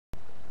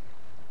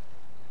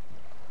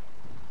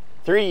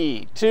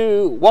3,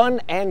 2,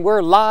 1, and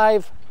we're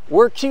live.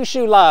 We're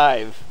Kyushu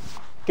Live.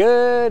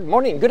 Good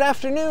morning, good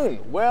afternoon.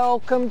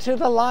 Welcome to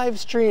the live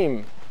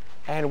stream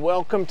and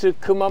welcome to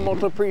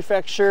Kumamoto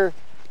Prefecture.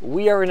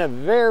 We are in a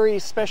very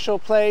special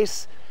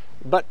place,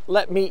 but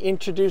let me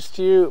introduce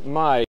to you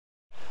my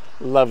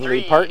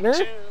lovely partner.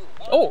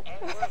 Oh,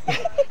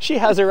 she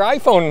has her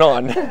iPhone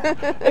on.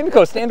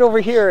 Emiko, stand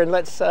over here and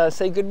let's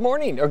say good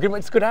morning, or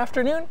good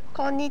afternoon.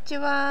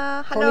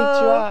 Konnichiwa. Hello.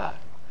 Konnichiwa.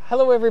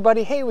 Hello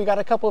everybody. Hey, we got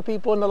a couple of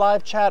people in the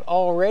live chat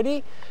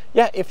already.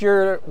 Yeah, if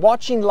you're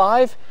watching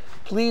live,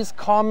 please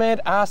comment,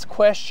 ask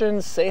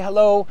questions, say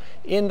hello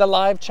in the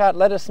live chat.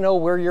 Let us know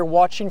where you're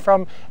watching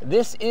from.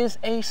 This is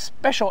a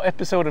special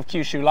episode of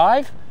Kyushu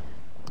Live.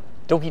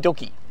 Doki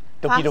doki.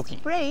 Doki doki.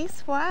 First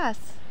place for us.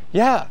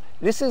 Yeah,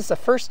 this is the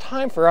first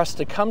time for us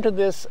to come to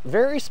this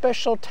very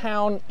special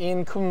town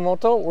in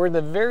Kumamoto. We're in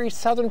the very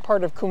southern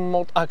part of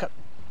Kumamoto.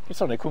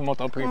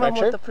 Kumamoto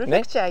Prefecture. Kumamoto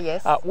Prefecture,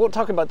 yes. We'll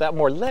talk about that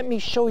more. Let me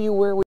show you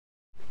where we...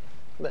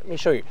 Let me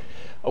show you.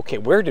 Okay,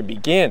 where to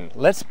begin?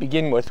 Let's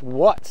begin with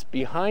what's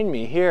behind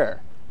me here.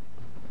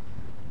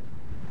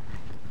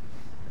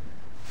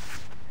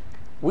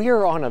 We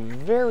are on a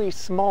very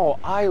small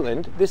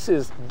island. This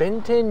is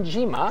Benten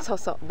Jima. そう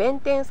そう、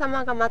Benten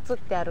様が祀っ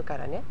てあるか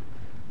らね。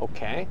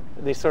Okay,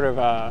 they sort of,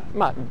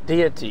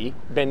 deity,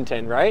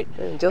 Benten, right?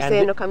 女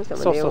性の神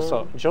様ね。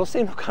So, 女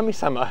性の神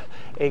様,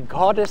 a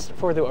goddess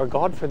for the, or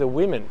god for the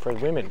women,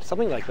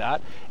 something like that.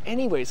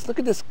 Anyways, look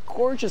at this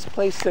gorgeous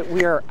place that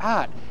we are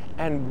at.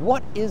 And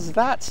what is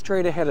that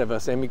straight ahead of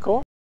us,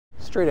 Emiko?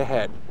 Straight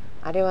ahead.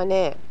 あれは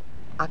ね、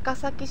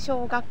Akasaki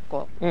小学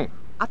校。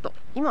あと、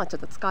今はちょっ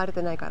と使われ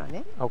てないから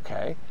ね。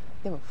Okay.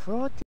 でも、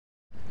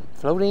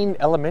Floating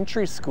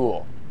Elementary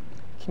School.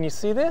 Can you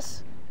see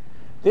this?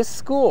 This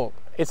school,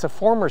 it's a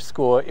former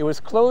school. It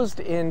was closed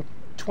in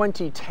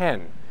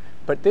 2010,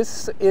 but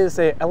this is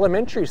an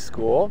elementary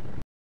school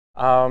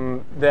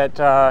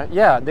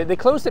they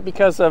closed it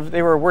because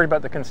they were worried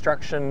about the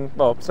construction,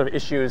 some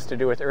issues to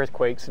do with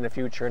earthquakes in the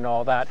future and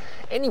all that.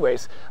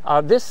 Anyways,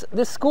 this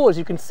school, as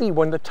you can see,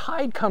 when the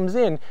tide comes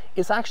in,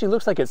 it actually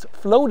looks like it's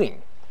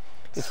floating.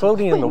 It's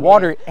floating in the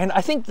water, and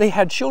I think they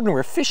had children who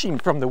were fishing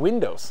from the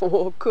windows.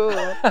 Oh,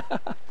 cool.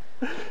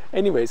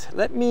 Anyways,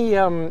 let me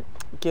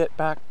get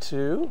back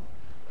to,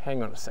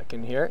 hang on a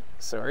second here.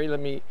 Sorry, let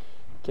me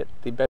get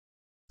the bed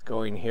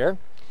going here.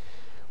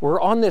 We're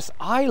on this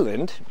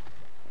island,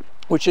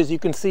 which as you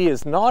can see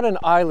is not an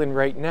island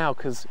right now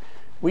because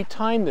we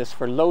timed this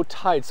for low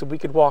tide so we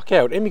could walk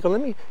out. Emiko,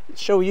 let me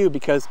show you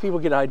because people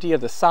get an idea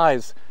of the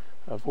size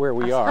of where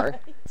we are.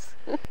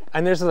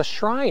 And there's a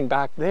shrine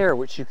back there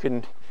which you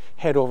can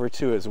head over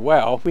to as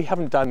well. We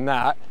haven't done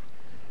that.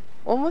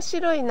 面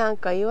白いなん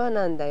か岩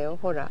なんだよ、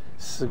ほら。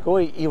す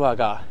ごい岩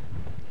が。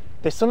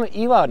で、その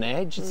岩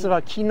ね、実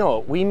は昨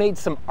日、we made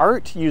some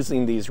art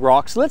using these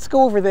rocks. Let's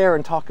go over there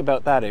and talk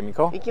about that,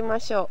 Emiko. 行きま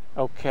しょ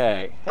う。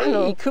Okay.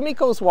 Hey,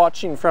 Kumiko's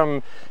watching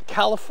from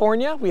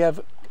California. We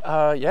have,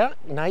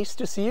 nice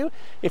to see you.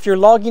 If you're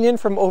logging in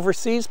from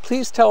overseas,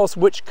 please tell us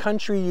which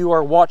country you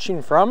are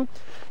watching from.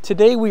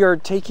 Today we are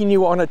taking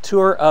you on a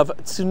tour of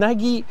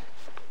Tsunagi,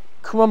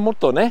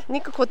 Kumamoto ね。ニ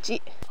クこっ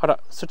ち。あら、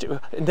そっち。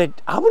で、危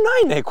な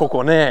いね、こ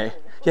こね。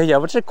いやいや、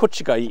私はこっ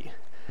ちがいい。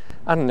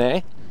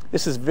ね。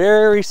This is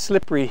very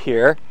slippery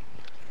here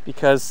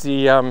because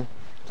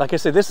like I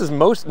said,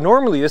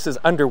 normally this is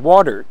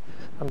underwater.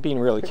 I'm being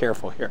really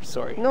careful here,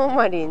 sorry.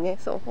 Normally ね、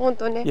そう、本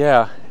当ね。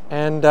Yeah,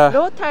 and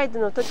low tide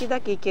の時だ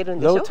け行けるん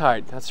でしょ？ Low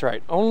tide, that's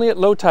right. Only at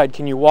low tide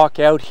can you walk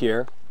out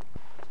here.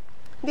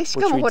 で、し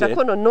かもほら、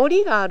このノ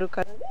リがある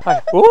から。は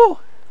い。Oh!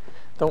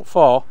 Don't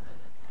fall.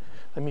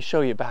 Let me show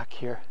you back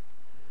here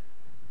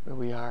where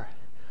we are.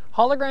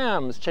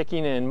 Holograms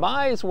checking in.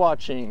 Mai's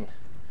watching.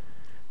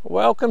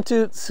 Welcome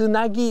to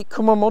Tsunagi,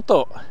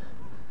 Kumamoto,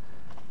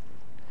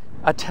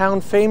 a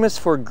town famous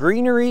for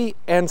greenery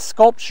and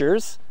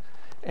sculptures,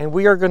 and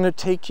we are going to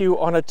take you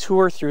on a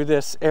tour through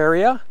this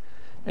area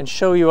and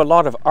show you a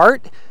lot of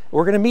art.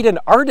 We're going to meet an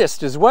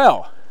artist as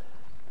well.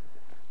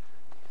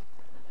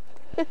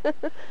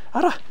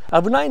 あ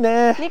ら、危ない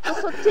ね。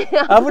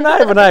危な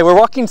い危ない。We're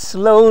walking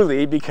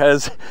slowly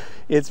because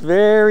it's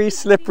very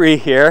slippery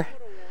here.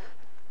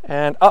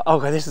 And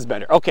okay, this is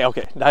better. Okay,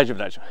 大丈夫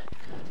大丈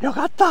夫。よ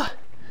かった。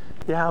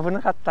いや、危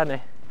なかった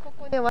ね。こ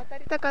こで渡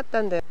りたかっ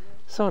たんだよ。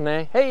そう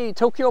ね。Hey,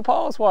 Tokyo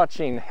Paul's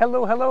watching.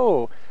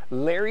 Hello.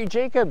 Larry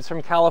Jacobs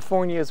from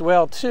California as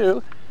well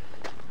too.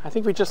 I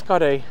think we just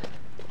got a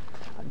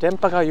電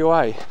波が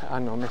弱い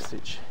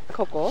message.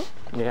 ここ?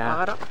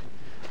 Yeah. あら。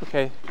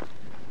Okay.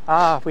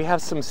 We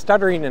have some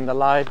stuttering in the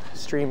live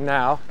stream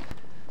now.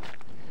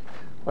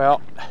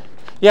 Well,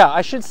 yeah,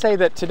 I should say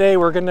that today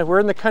we're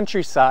in the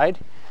countryside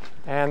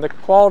and the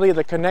quality of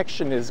the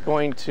connection is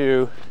going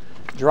to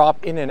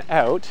drop in and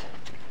out.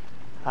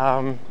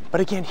 But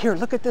again, here,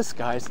 look at this,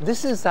 guys.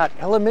 This is that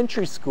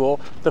elementary school,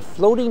 the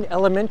floating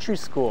elementary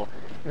school.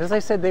 And as I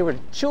said,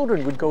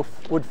 children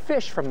would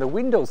fish from the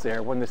windows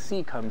there when the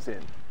sea comes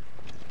in.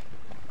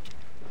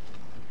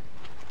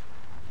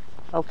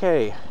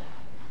 Okay,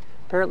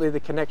 apparently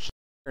the connection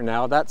is here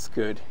now, that's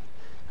good.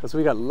 because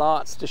we got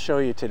lots to show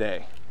you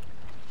today.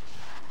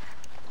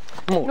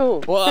 Whoa,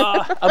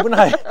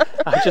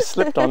 I just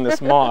slipped on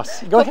this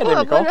moss. Go ahead,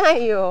 Emiko.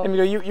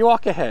 Emiko, you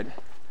walk ahead.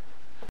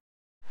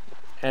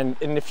 And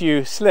if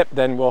you slip,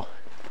 then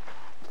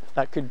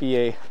that could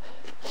be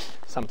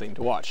something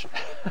to watch.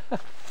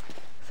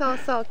 そう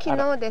そう、昨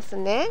日です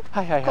ね、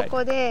こ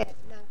こで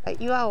なん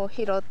か岩を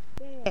拾っ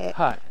て、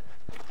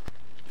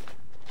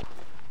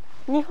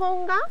日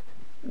本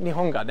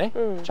画ね、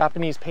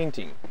Japanese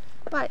painting。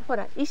ほ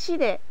ら、石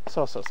で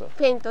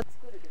ペイント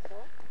作るでしょ。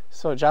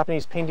So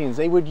Japanese paintings,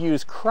 they would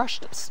use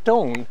crushed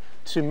stone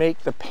to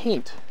make the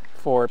paint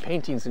for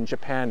paintings in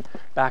Japan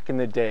back in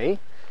the day.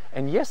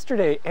 And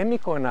yesterday,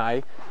 Emiko and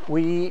I,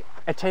 we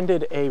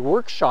attended a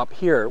workshop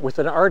here with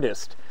an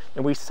artist,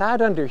 and we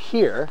sat under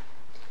here.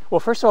 Well,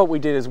 first of all, what we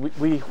did is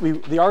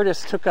the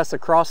artist took us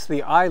across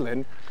the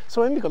island.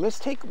 So Emiko,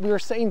 we were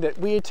saying that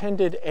we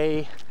attended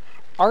a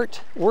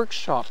art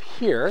workshop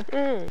here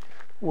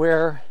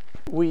where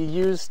we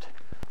used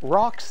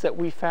rocks that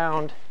we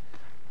found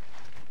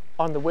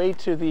on the way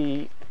to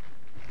the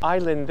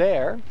island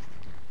there,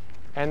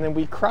 and then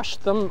we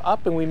crushed them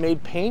up and we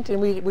made paint, and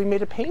we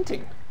made a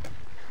painting.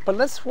 But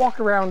let's walk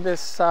around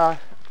this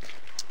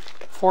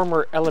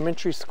former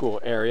elementary school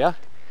area,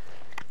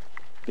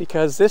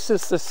 because this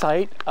is the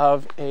site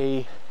of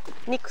a...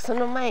 ニック、そ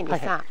の前に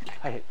さ、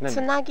津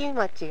奈木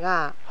町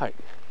が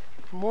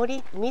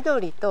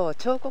緑と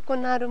彫刻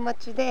のある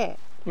町で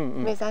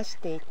目指し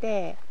てい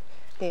て、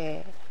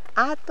で、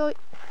アート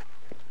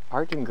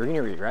Art and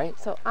greenery, right?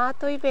 そう、アー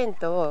トイベン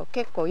トを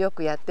結構よ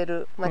くやって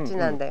る町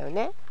なんだよ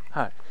ね。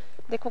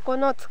で、ここ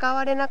の使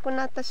われなく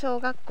なった小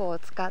学校を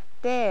使っ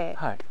て、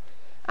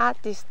アー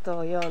ティスト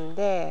を呼ん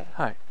で、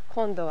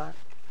今度は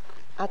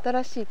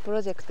新しいプ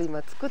ロジェクト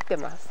今作って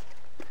ます。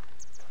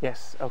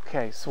Yes,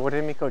 okay. So what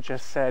Emiko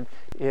just said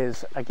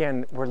is,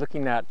 again, we're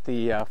looking at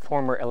the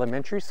former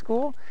elementary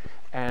school,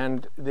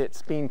 and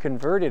it's being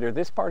converted, or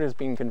this part is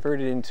being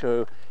converted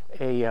into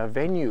a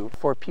venue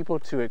for people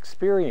to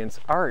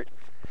experience art.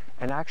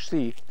 And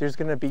actually, there's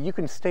going to be, you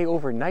can stay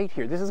overnight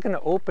here. This is going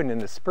to open in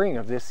the spring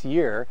of this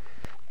year,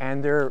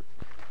 and they're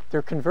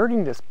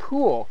converting this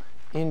pool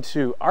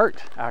into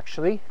art,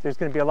 actually. There's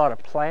going to be a lot of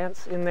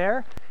plants in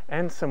there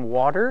and some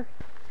water.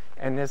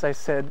 And as I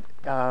said,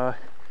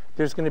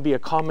 there's going to be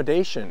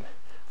accommodation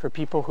for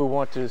people who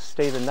want to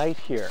stay the night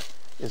here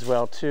as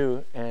well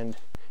too and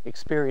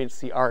experience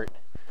the art.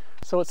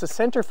 So it's a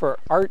center for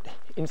art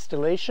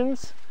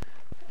installations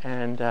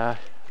and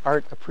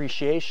art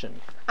appreciation.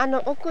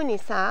 奥に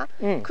さ、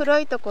黒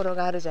いところ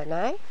があるじゃ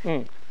ない？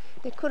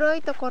で、黒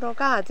いところ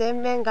が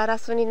全面ガラ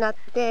スになっ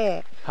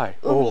て、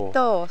海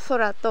と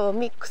空と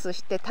ミックス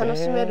して楽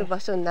しめる場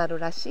所になる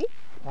らしい。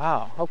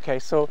Wow, okay,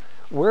 so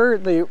where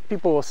the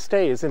people will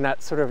stay is in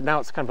that sort of, now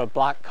it's kind of a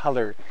black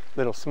color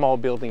little small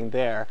building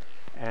there,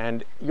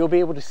 and you'll be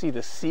able to see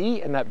the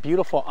sea and that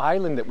beautiful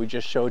island that we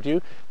just showed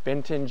you,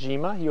 Benten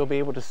Jima. You'll be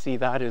able to see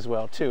that as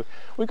well too.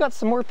 We've got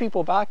some more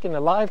people back in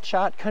the live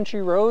chat.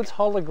 Country Roads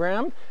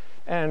hologram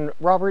and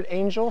Robert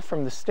Angel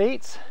from the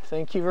States.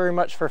 Thank you very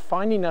much for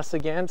finding us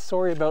again.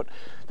 Sorry about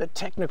the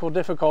technical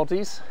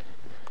difficulties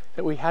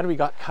that we had. We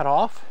got cut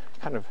off,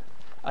 kind of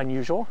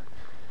unusual.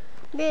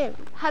 で、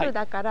春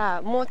だか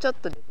らもうちょっ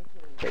とでで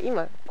きるんで、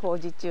今工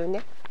事中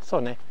ね。そ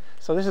うね。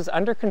So this is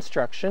under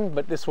construction,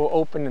 but this will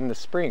open in the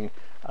spring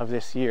of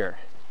this year.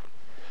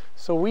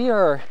 So we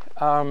are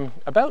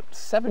about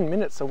 7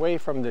 minutes away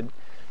from the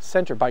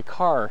center by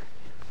car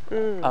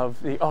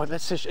of the,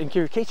 that's just, in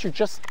case you're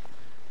just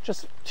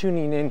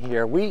tuning in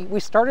here, we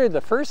started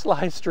the first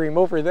live stream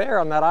over there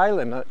on that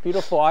island, that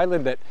beautiful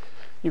island that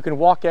you can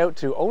walk out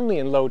to only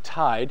in low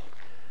tide,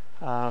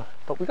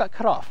 but we got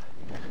cut off.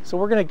 So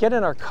we're going to get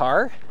in our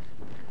car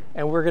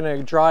and we're going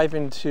to drive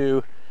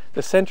into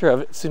the center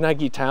of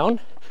Tsunagi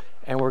town,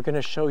 and we're going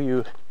to show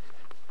you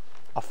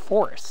a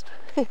forest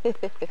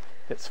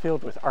that's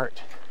filled with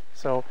art.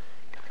 So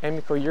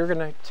Emiko, you're going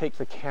to take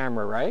the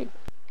camera, right?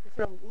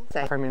 From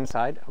inside. From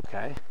inside,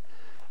 okay.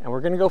 And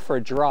we're going to go for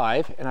a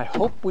drive, and I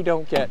hope we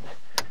don't get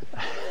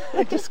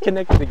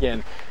disconnected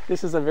again.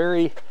 This is a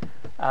very,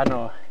 I don't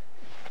know,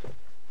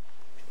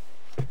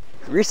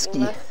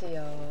 risky.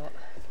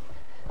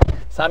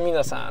 さあ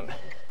皆さん、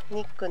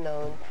ニック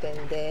の運転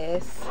で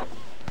す。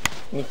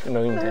ニック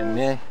の運転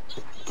ね。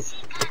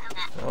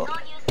Oh,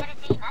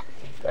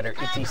 got our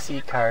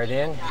ETC card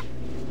in.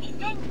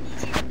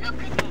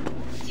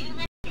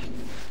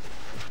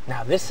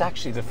 Now this is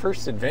actually the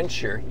first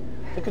adventure.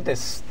 Look at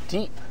this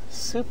steep,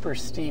 super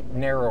steep,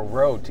 narrow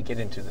road to get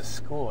into the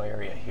school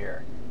area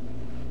here.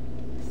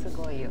 す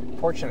ごいよ。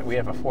Fortunately, we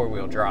have a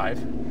four-wheel drive.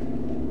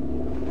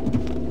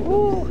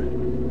 Woo!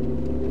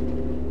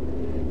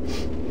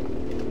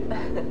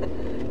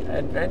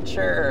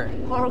 Adventure.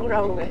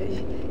 Program.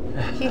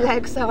 He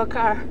likes our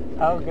car.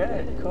 Oh,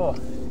 good. Cool.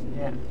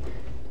 Yeah.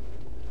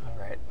 All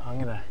right. I'm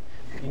gonna.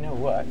 You know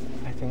what?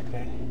 I think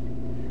that.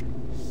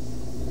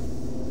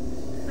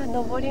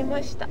 登り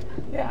ました。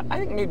Yeah. I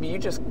think maybe you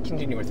just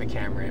continue with the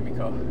camera,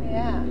 Emiko.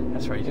 Yeah.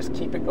 That's right. You just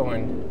keep it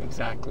going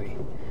exactly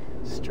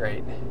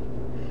straight.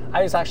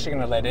 I was actually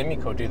going to let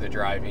Emiko do the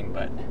driving,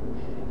 but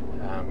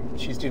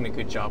she's doing a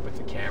good job with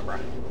the camera.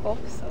 Hope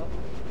so.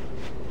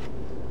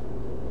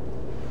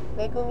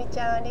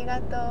 Megumi-chan,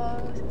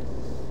 arigatou.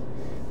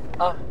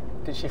 Ah,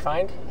 did she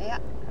find? Yeah.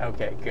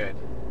 Okay, good.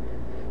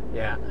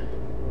 Yeah.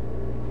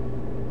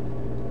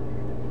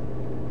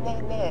 ね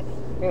えね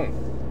え。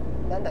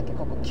なんだっけ、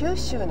ここ九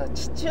州の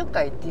地中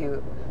海ってい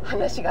う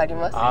話があり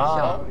ますでしょ。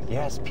Ah,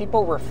 yes.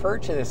 People refer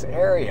to this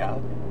area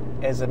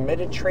as a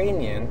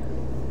Mediterranean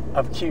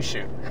of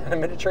Kyushu, the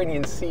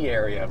Mediterranean Sea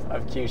area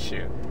of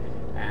Kyushu.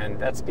 And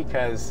that's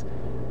because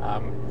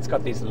it's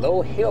got these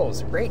low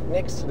hills right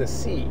next to the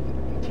sea.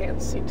 You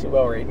can't see too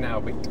well right now,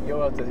 but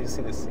you'll have to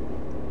see the sea.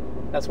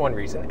 That's one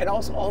reason. And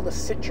also all the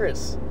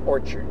citrus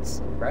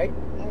orchards, right?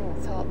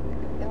 そう。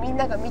みん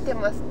なが見て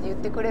ますって言っ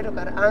てくれる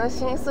から安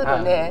心す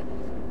るね。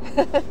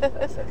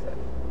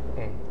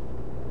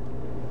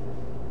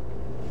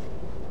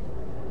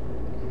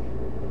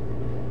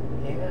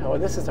Yeah, well,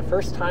 this is the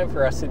first time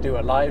for us to do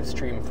a live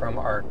stream from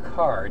our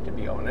car, to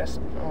be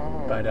honest.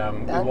 But we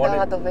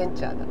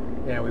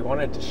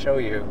wanted to show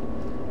you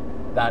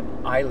that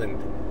island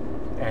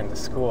and the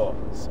school.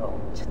 So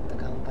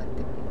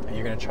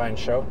you're gonna try and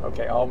show?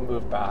 Okay, I'll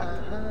move back.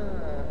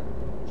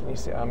 Can you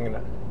see? I'm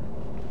gonna.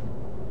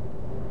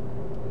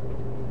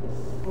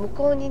 向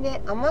こうに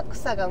ね、天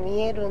草が見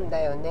えるん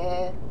だよ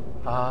ね。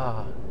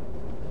ああ。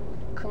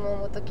熊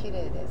本綺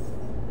麗で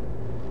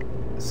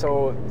す。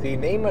So the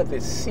name of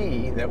the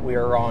sea that we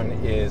are on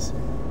is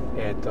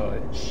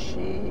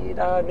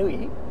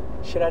Shiranui.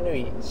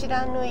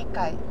 Shiranui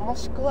海、も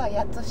しくは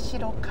八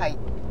代海。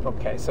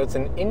Okay, so it's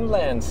an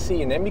inland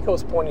sea, and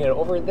Emiko's pointing it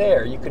over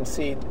there. You can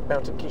see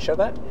mountain. Can you show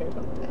that?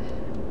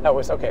 That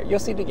was okay. You'll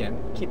see it again.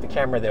 Keep the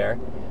camera there.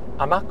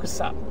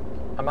 Amakusa.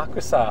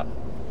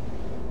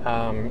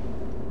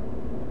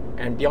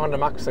 And beyond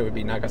Amakusa would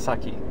be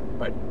Nagasaki,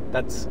 but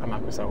that's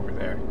Amakusa over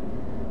there.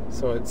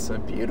 So it's a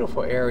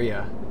beautiful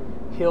area.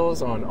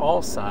 Hills on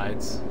all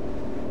sides.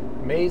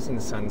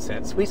 Amazing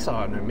sunsets. We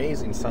saw an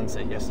amazing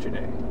sunset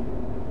yesterday.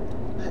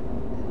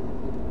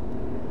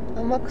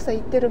 天草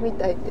行ってるみ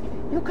たいって。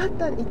よかっ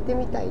た、行って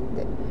みたいっ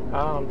て。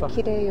あ、本当。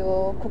綺麗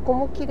よ。ここ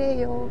も綺麗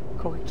よ。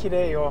ここ綺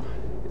麗よ。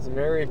It's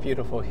very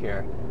beautiful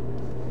here.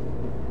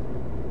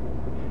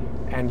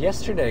 And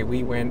yesterday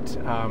we went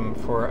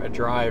for a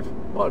drive,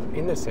 well,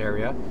 in this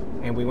area,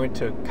 and we went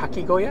to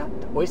Kakigoya,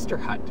 the oyster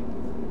hut.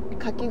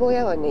 かき小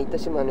屋はね、糸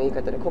島の言い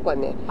方で、ここは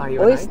ね、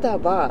オイスター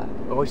バ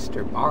ー。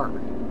Oyster bar.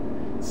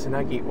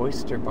 Tsunagi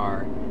oyster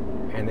bar.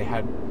 And they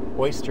had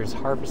oysters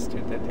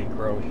harvested that they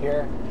grow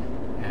here.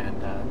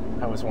 And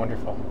that was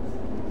wonderful.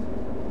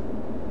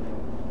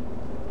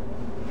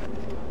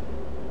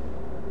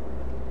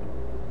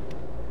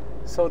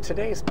 So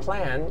today's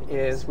plan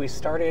is we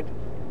started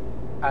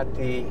at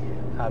the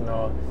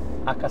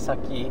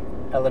Akasaki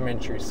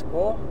Elementary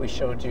School. We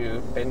showed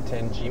you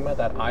Benten Jima,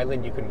 that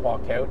island you can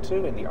walk out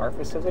to in the art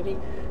facility.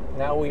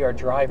 Now we are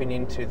driving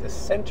into the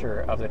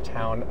center of the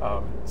town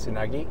of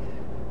Tsunagi.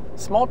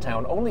 Small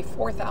town, only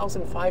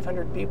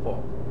 4,500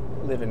 people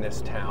live in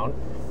this town,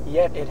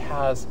 yet it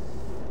has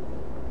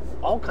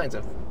all kinds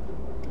of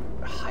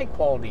high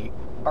quality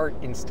art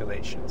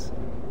installations.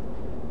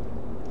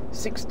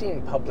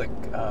 16 public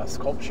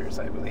sculptures,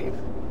 I believe.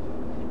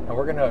 And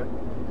we're gonna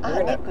ニ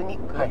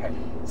ック、はいはい、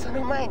そ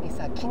の前に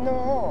さ、昨日、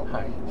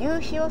はい、夕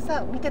日を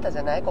さ見てたじ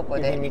ゃない、ここ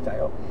で。夕日見た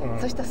よ。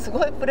そしたらす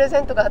ごいプレゼ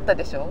ントがあった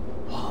でしょ。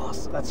Oh,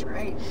 that's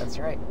right. That's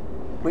right.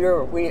 We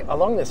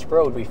along this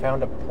road we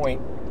found a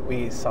point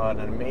we saw an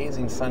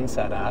amazing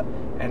sunset at,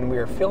 and we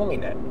were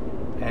filming it.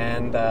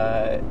 And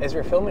as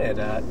we were filming it,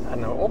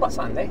 おば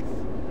さんね、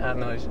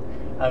an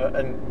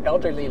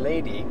elderly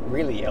lady,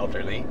 really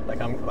elderly, like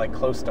I'm like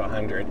close to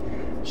 100.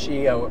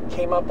 She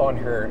came up on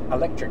her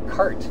electric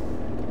cart.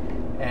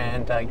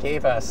 And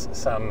gave us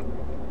some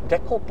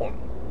dekopon.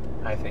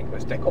 I think it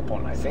was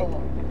dekopon. I think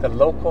the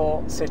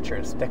local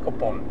citrus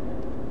dekopon.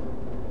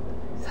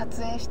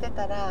 撮影して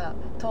たら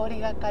通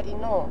りがかり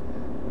の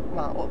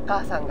お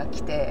母さんが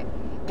来て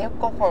デ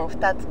コポン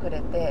2つく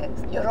れて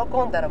喜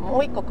んだらも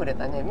う1個くれ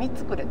たね。3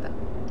つくれた。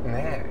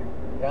ね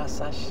え、優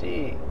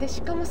しい。で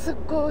しかもすっ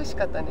ごい美味し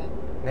かったね。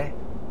ね、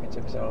めち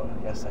ゃくちゃ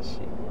優しい。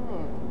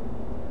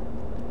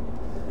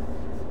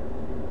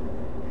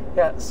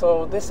Yeah,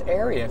 so this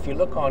area, if you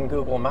look on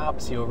Google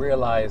Maps, you'll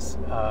realize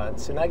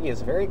Tsunagi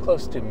is very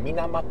close to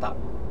Minamata.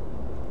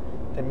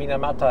 The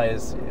Minamata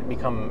has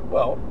become,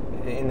 well,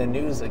 in the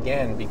news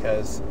again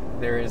because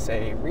there is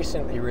a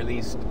recently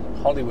released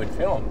Hollywood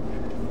film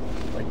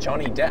with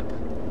Johnny Depp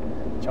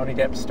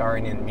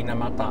starring in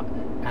Minamata.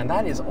 And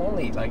that is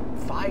only like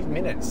 5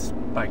 minutes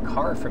by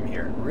car from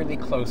here, really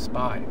close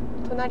by.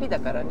 隣だ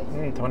からね。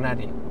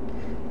隣.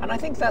 And I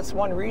think that's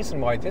one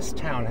reason why this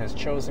town has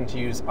chosen to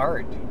use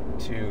art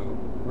to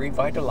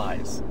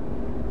revitalize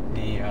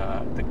the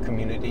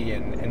community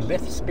and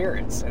lift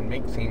spirits and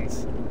make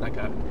things like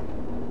a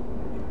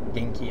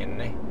genki and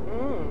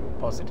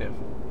positive.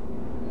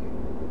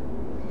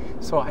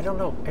 So I don't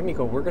know,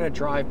 Emiko, we're going to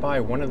drive by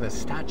one of the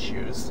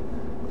statues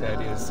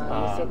that is 見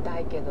せた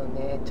いけど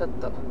ね、ちょっ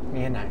と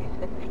見えない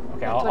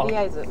Okay, とり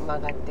あえず曲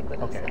がってく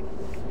ださい Okay.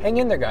 Hang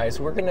in there, guys.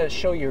 We're going to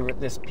show you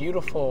this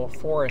beautiful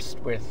forest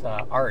with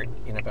art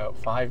in about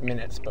 5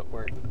 minutes, but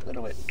we're a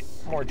little bit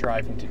more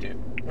driving to do.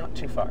 Not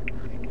too far.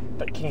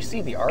 But can you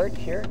see the art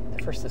here?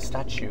 First, the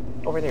statue.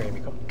 Over there,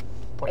 Emiko.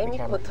 Point the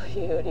camera. と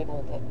いうより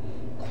もね、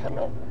こ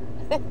の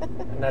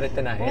慣れ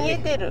てない。見え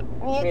てる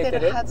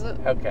はず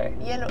Okay.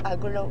 Yellow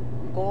aglo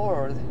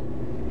gold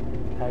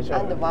大丈夫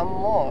and one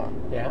more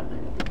Yeah.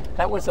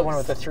 That was the one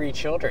with the 3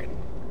 children.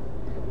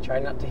 Try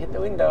not to hit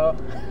the window.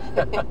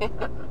 Okay.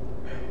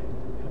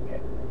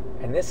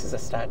 And this is a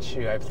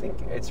statue, I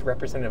think it's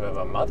representative of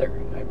a mother,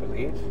 I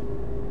believe.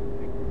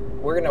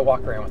 We're going to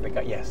walk around with the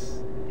guy. Yes,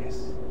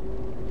 yes.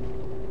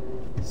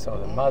 So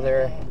the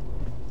mother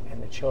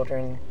and the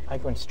children.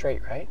 I'm going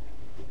straight, right?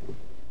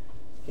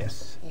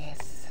 Yes.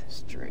 Yes.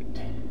 Straight.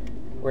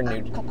 We're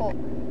new. ここ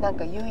なん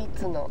か唯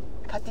一の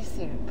パティス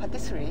リ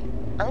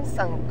ーアン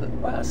サング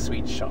Well, a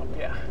sweet shop,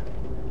 yeah.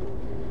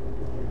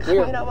 カ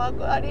メラワー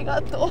クあり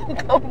がとう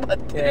頑張っ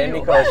てる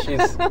よ Yeah,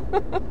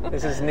 Emiko,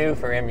 this is new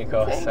for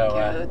Emiko. Thank So,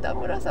 you 田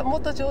村さんも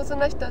っと上手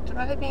な人はド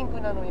ライビング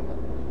なの今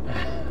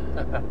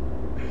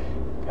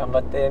頑張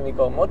って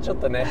Emiko もうちょっ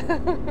とね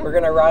We're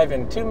gonna arrive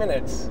in 2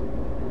 minutes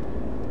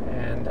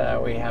and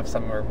we have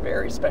somewhere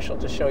very special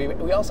to show you.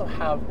 We also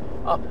have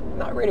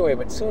not right away,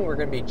 but soon we're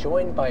going to be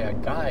joined by a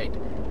guide,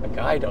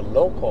 a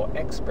local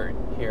expert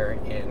here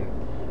in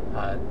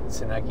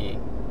Tsunagi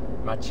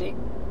Machi,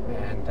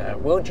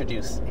 and we'll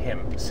introduce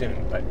him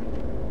soon. But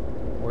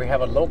we have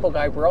a local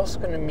guide. We're also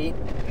going to meet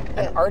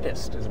an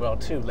artist as well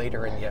too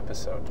later in the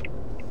episode.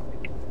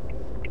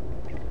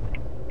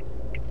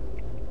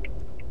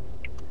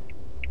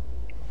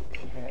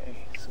 Okay,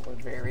 so we're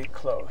very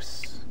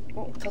close.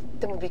 とっ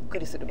てもびっく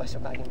りする場所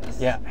がありま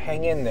す Yeah,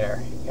 hang in there,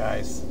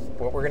 guys.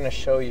 What we're going to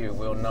show you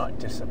will not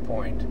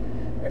disappoint.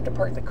 We have to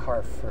park the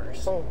car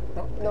first. の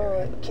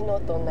昨日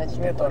と同じ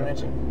ところ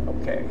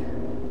Okay.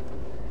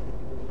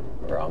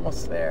 We're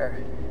almost there.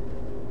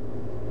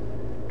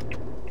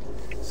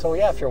 So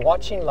yeah, if you're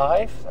watching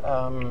live,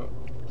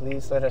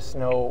 please let us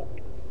know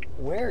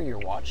where you're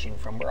watching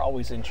from. We're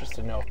always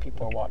interested to know if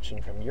people are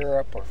watching from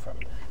Europe or from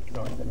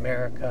North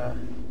America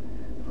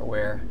or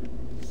where.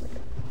 It's like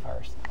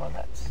well,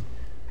 that's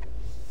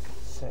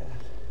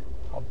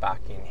all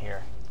backing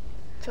here.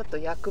 ちょっと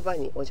役場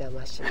にお邪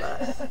魔しま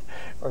す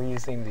We're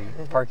using the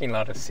parking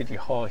lot of City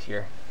Hall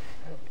here.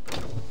 And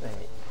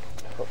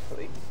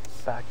hopefully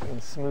backing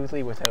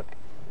smoothly without...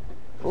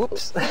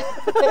 Oops!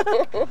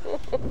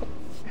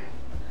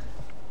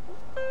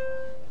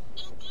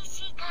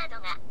 ETC カード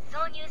が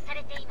挿入さ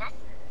れています。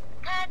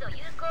カード有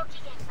効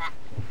期限は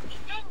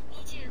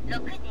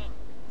2026年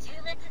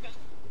10月です。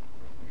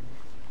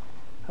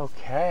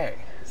Okay.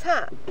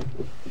 さあ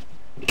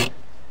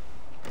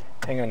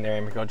Hang on there,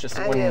 Emiko. Just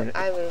I one will, minute.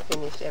 I will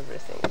finish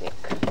everything Nick.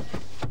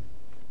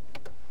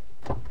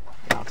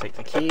 I'll take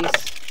the keys. は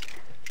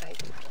い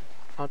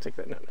I'll take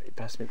that. No, you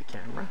pass me the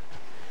camera.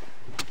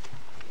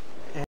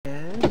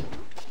 And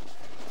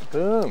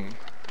boom.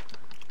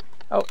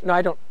 Oh, no,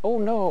 I don't. Oh,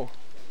 no.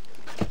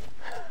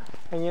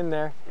 Hang in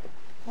there.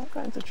 All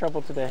kinds of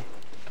trouble today.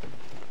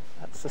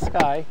 That's the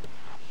sky.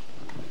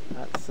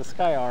 That's the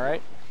sky, all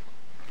right.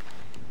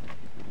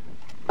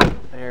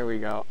 There we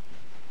go.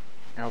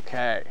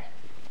 Okay.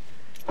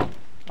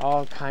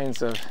 All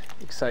kinds of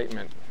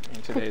excitement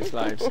in today's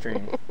live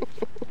stream.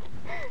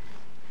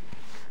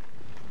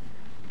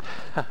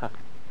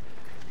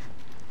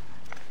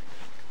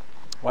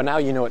 Well, now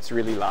you know it's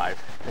really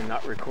live and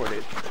not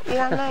recorded. い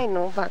らない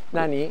のバッグ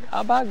Nani?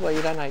 Bag wa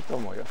iranai to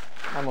omou yo.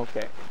 I'm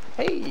okay.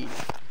 Hey,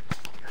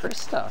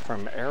 Krista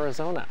from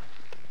Arizona.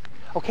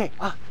 Okay,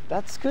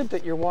 that's good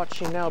that you're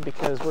watching now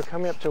because we're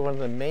coming up to one of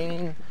the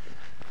main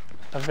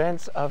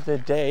events of the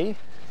day.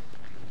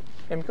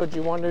 Emiko, do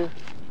you want to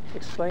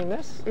explain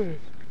this?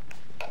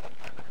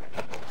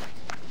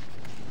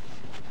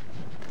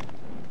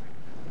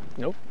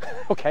 Nope.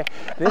 Okay.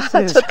 This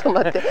ち is ょっと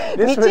待って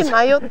道迷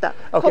った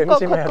Okay, こ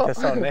こ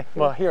そうね。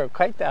まあ、here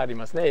書いてあり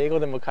ますね。英語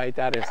でも書い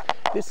てあるんです。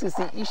This is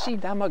the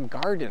Ishidama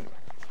Garden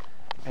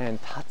and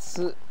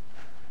Tatsu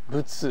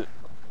Butsu,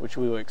 which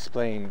we will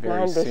explain な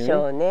very んでし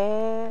ょ soon. う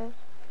ね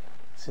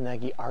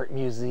Tsunagi Art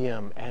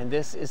Museum, and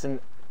this is an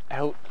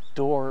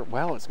outdoor,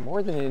 well, it's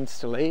more than an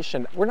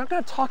installation. We're not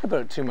going to talk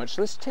about it too much.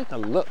 Let's take a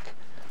look.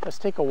 Let's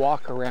take a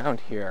walk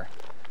around here,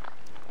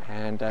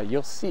 and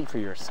you'll see for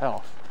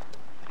yourself.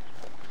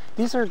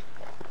 These are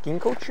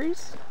ginkgo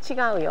trees? 違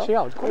うよ違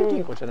う。これギ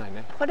ンコじゃない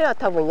ね。これは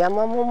多分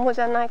山桃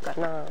じゃないか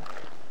な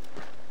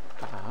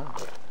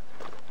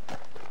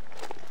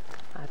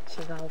あ違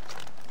う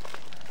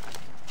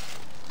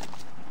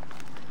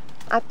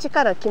あっち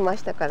から来ま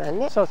したから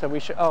ね So we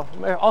should,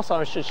 also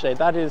I should say,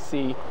 that is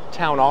the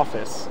town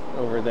office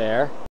over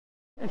there.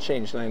 And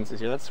change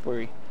lenses here. That's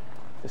where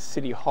the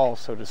city hall,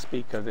 so to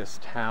speak, of this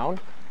town.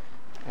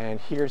 And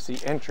here's the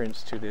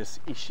entrance to this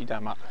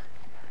Ishidama.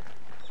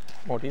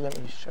 Mori, let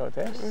me show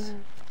this.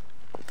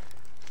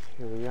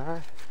 Here we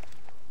are.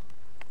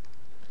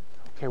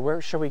 Okay,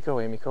 where shall we go,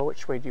 Emiko?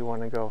 Which way do you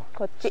want to go?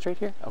 Straight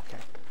here? Okay.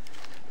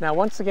 Now,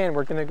 once again,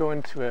 we're going to go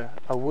into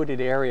a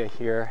wooded area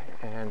here,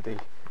 and the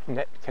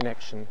net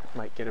connection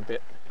might get a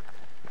bit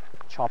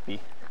choppy,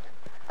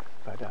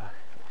 but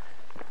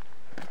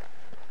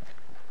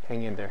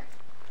hang in there.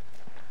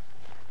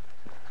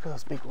 Look at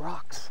those big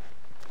rocks.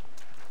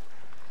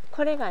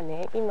 これが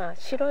ね、今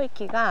白い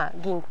木が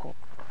銀杏。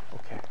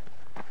Okay.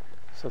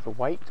 So the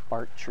white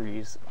bark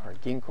trees are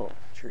ginkgo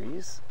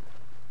trees.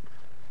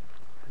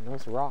 And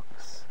those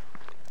rocks.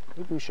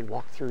 Maybe we should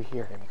walk through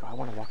here, Emiko. I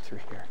want to walk through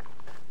here.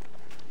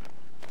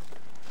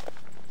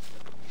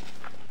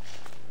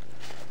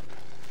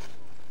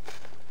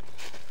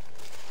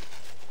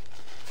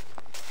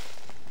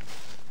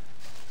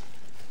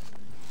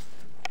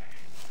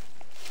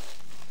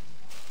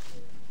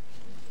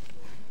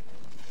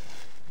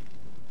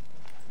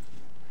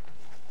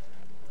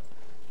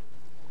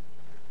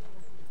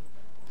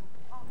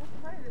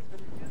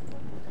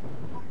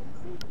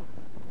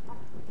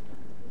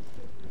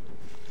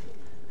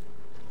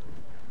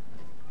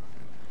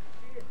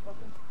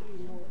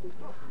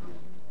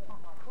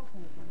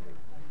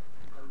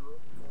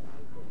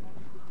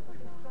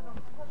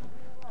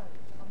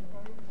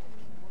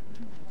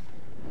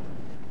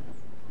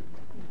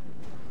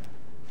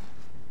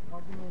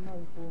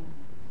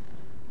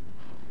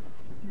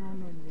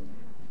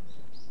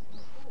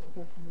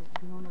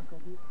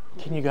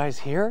 Can you guys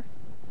hear?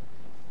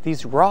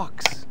 These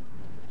rocks,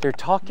 they're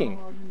talking.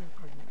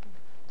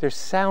 There's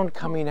sound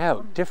coming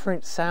out,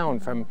 different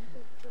sound from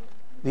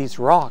these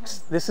rocks.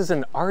 This is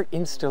an art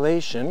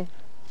installation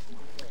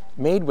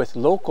made with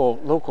local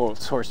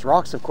sourced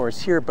rocks, of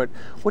course, here, but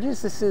what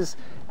is this is,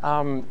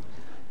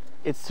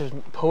 it's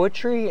some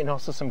poetry and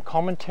also some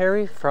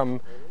commentary from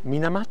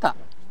Minamata,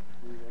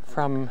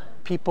 from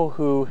people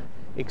who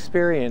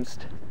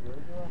experienced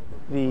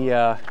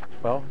the,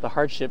 well, the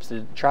hardships,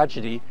 the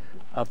tragedy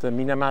of the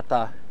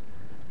Minamata,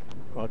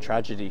 well,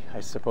 tragedy, I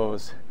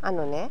suppose.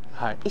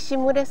 はい、石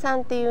牟さ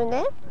んっていう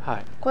ね、は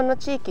い、この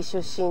地域出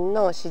身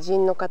の詩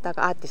人の方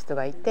がアーティスト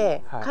がい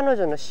て、はい、彼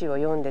女の詩を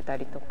読んでた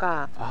りと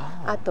か、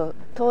あと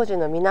当時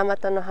の水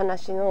俣の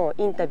話の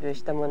インタビュー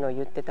したものを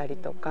言ってたり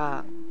と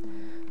か、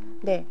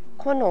で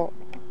この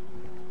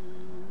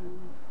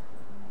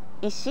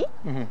石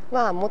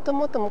はもと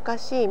もと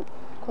昔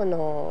こ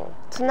の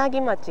津奈木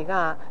町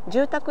が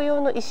住宅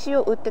用の石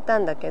を売ってた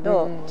んだけ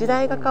ど、時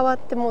代が変わっ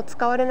てもう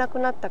使われなく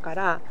なったか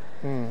ら、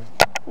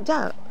じ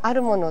ゃああ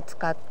るものを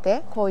使っ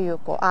てこういう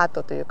アー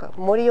トというか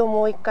森を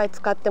もう一回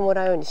使っても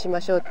らうようにしま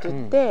しょうって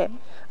言って、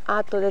ア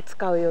ートで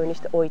使うようにし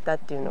て置いたっ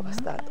ていうのが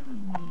スタート。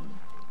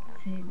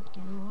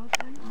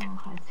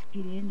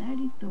きれいな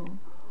りと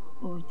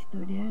お打ち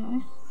取り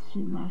はし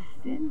ま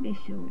せんで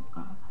しょう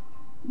か。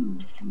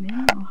娘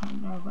の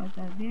腹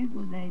技で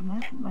ござい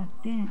ますばっ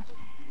て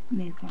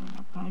目から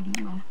わか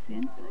りませ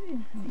んとで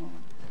すね。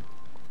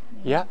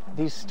Yeah,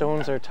 these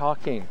stones are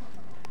talking.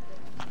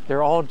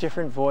 They're all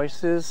different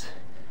voices.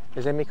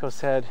 As Emiko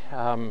said,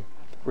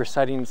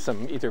 reciting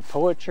some either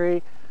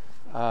poetry,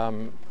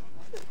 all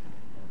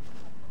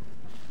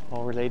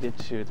related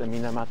to the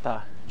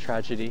Minamata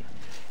tragedy.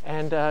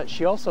 And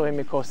she also,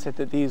 Emiko, said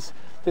that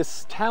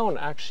this town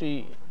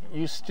actually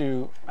used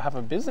to have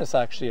a business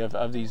actually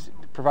of these,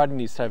 providing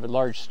these type of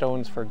large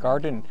stones for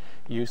garden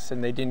use,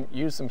 and they didn't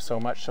use them so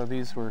much, so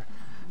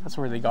that's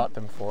where they got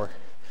them for.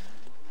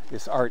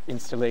 This art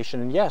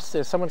installation. And yes,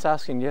 someone's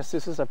asking, yes,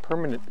 this is a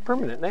permanent,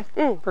 ne?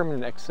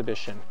 Permanent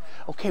exhibition.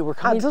 Okay, we're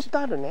coming. ずっと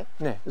あるね。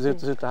ね、ず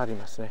っとあり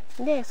ますね。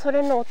で、そ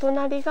れのお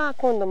隣が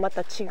今度ま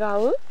た違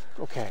う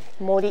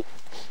森。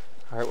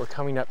All right, we're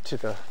coming up to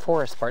the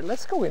forest part.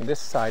 Let's go in this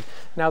side.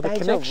 Now the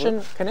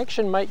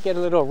connection might get a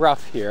little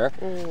rough here,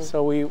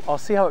 so I'll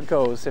see how it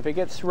goes. If it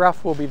gets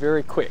rough, we'll be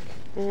very quick.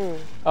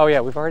 Oh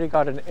yeah, we've already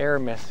got an error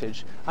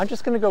message. I'm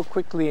just going to go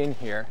quickly in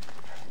here.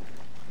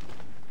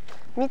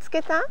 見つ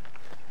けた？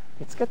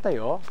見つけた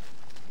よ。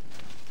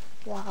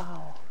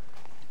わ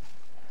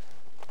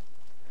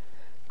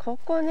お。こ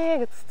こ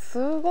ね、す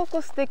ご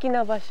く素敵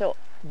な場所。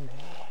ね、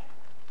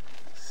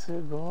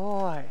す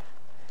ごい。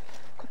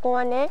ここ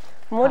はね、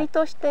森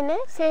としてね、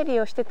整理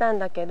をしてたん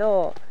だけ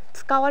ど、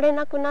使われ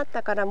なくなっ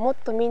たからもっ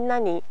とみんな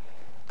に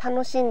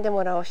楽しんで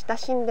もらおう、親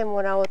しんで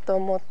もらおうと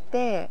思っ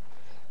て、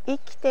生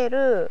きて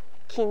る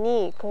木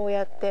にこう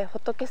やって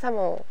仏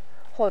様を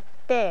彫っ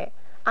て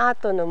アー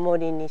トの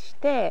森にし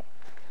て、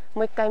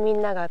もう一回み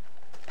んなが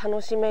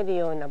楽しめる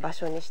ような場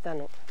所にした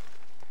の。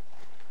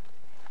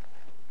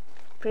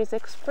Please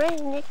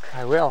explain, Nick.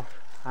 I will.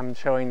 I'm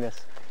showing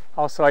this.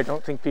 Also, I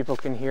don't think people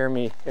can hear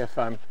me if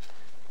the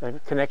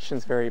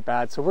connection's very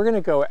bad. So we're going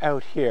to go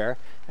out here,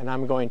 and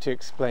I'm going to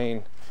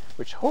explain,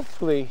 which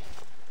hopefully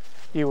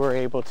you were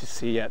able to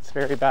see. Yeah, it's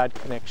very bad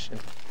connection.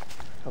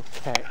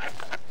 Okay.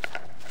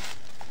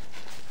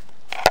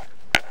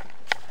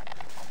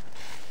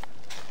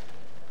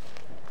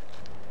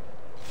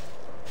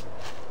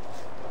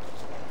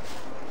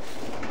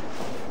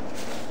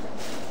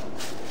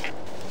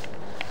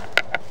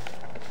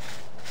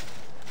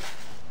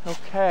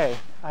 Okay,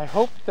 I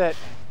hope that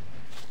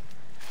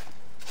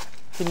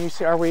Can you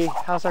see,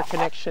 how's our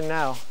connection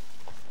now?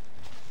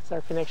 Is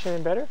our connection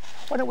any better?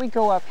 Why don't we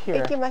go up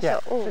here? Yeah,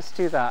 let's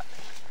do that.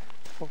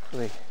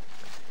 Hopefully.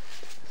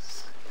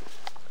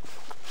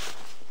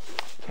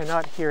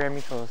 Cannot hear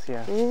Emiko's,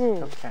 yes.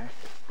 Okay.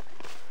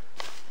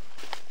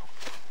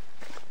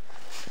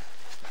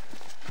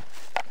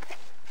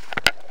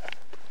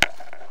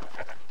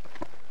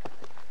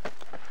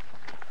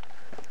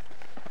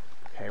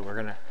 Okay, we're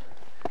gonna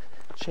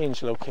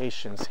change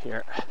locations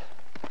here.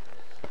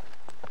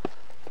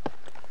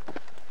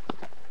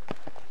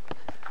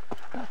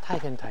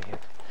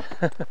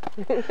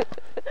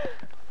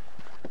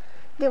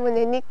でも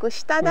ね、ニック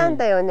下なん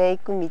だよね、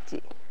行く道。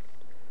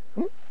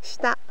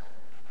下。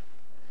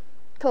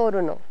通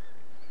るの。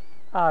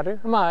あ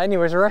る？まあ、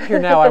anyways, we're up here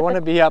now. I want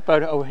to be up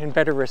in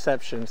better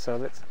reception, so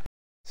let's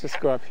just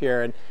go up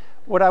here. And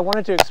what I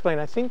wanted to explain,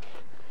 I think,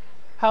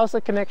 how's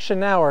the connection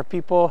now? Are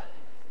people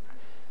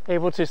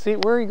able to see?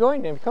 Where are you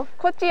going, Emiko?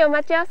 こっちよ、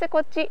待ち合わせこ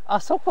っち。あ、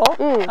そこ？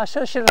あ、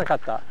知らなかっ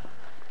た。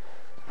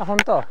あ、本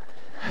当。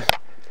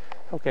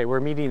Okay, we're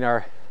meeting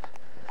our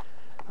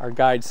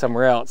guide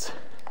somewhere else.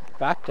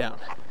 Back down.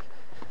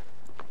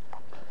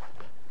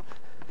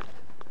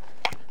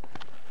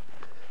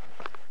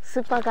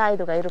 Super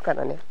guide がいるか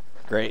らね。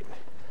Great.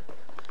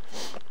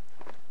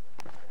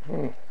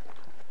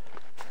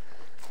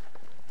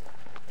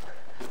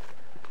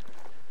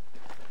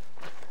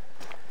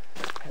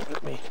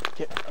 Let me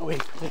get away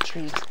from the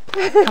trees.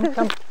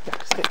 Come. Yeah,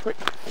 stay quick.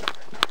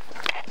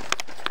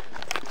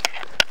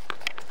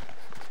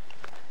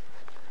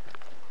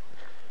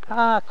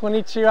 Ah,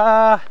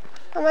 konnichiwa.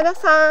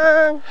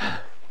 Hamada-san.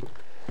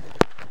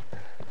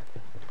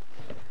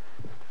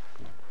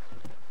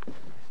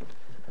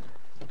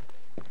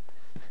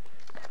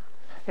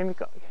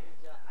 Emiko.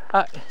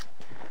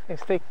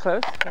 Stay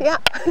close. Yeah.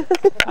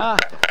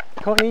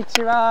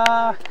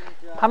 Konnichiwa.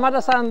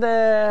 Hamada-san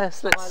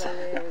desu.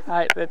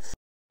 Let's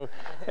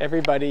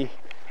everybody.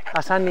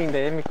 3人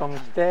でEmikoも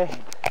来て。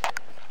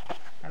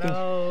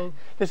Hello.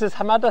 This is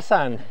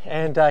Hamada-san,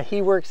 and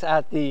he works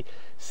at the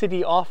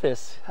city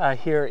office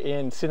here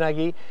in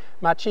Tsunagi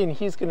Machi, and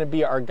he's going to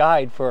be our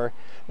guide for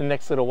the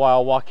next little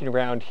while walking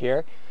around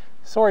here.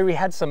 Sorry, we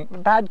had some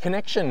bad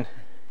connection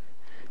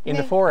in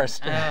the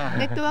forest.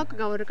 ネットワーク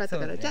が悪かった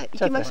から、じゃあ行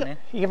きましょう。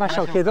行きまし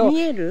ょうけど、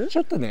見える？ち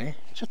ょっとね、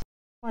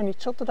前に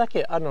ちょっとだ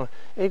け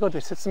英語で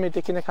説明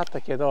できなかっ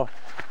たけど、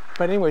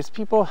but anyways,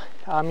 people,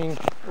 I mean,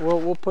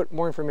 we'll put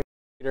more information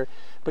later.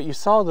 But you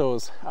saw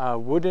those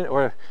wooden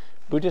or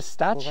Buddhist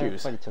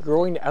statues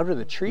growing out of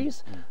the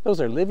trees.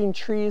 Those are living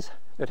trees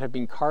that have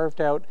been carved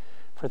out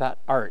for that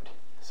art.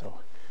 So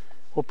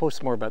we'll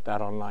post more about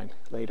that online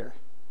later.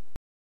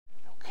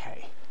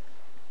 Okay.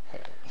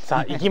 さ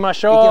あ行きま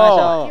しょう。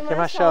行き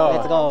ましょう。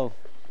Let's go.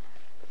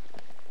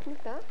 見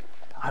た？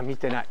あ、見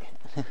てない。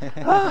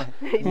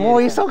も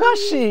う忙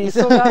しい。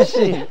So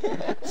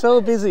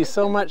busy,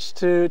 so much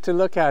to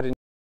look at in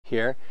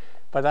here.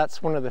 But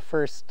that's one of the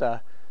first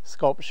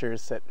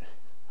sculptures that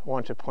I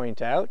want to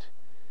point out.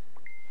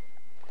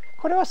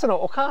 これはそ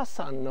のお母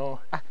さんの。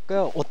これ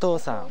はお父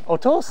さん。お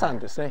父さん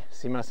ですね。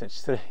すいません。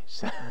失礼し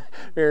た。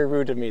Very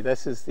rude of me.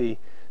 This is the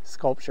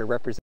sculpture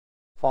representing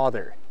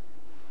father.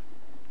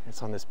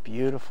 It's on this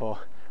beautiful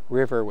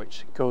river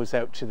which goes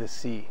out to the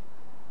sea.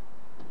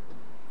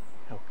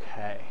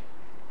 Okay.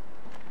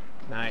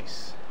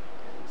 Nice.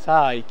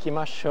 さあ行き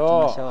まし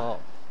ょう。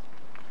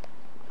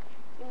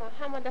今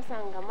浜田さ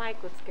んがマイ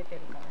クつけて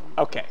るから、ね。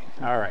Okay.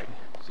 All right.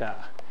 じゃ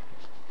あ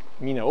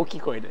みんな大き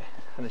い声で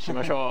話し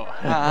ましょ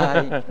う。は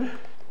い。す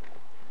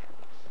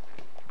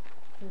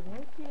ごい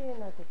綺麗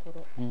なとこ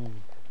ろ。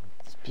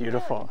It's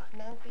beautiful.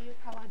 なんていう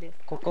川です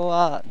か？ここ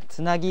は津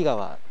奈木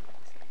川。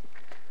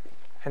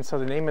And so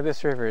the name of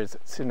this river is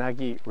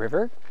Tsunagi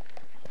River.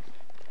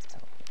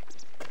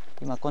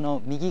 今こ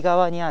の右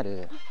側にあ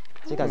る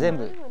字が全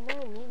部。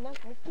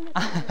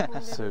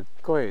す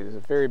ごい、it's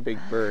a very big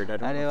bird.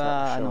 あれ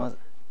は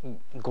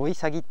ゴイ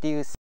サギってい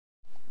う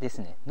で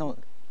すねの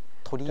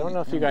鳥。I don't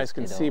know if you guys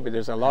can see, but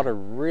there's a lot of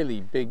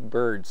really big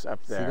birds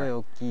up すごい there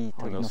大きい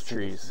on 鳥の those 巣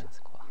ですね。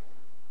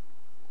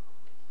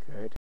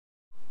 trees. Good.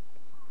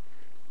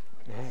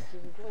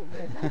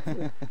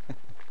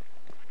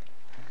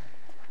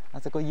 あ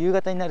そこ夕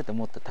方になると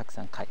もっとたく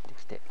さん帰って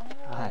きて、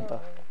はい、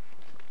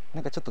な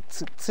んかちょっと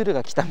鶴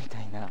が来たみ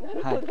たいな、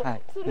は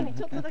い、鶴に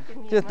ちょっとだけ見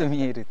えます。ちょっと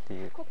見えるって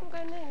いう。ここ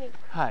がね、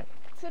はい。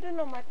鶴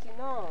の町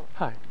の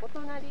お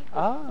隣、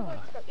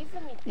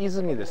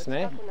泉です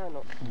ね。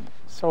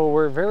So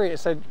we're very,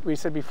 we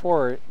said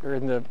before, we're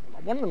in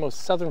one of the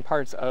most southern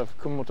parts of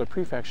Kumamoto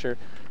Prefecture,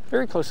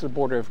 very close to the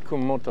border of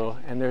Kumamoto,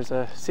 and there's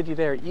a city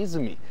there,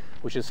 Izumi,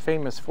 which is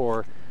famous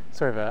for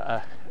sort of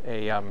a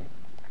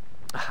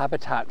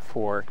habitat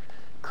for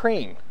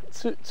crane,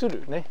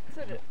 tsuru ne.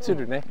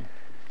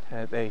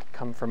 They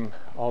come from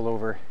all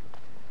over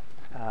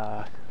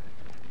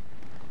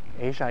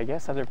Asia, I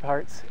guess, other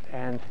parts,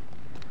 and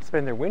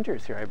spend their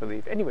winters here, I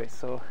believe. Anyway,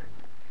 so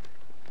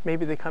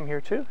maybe they come here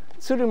too.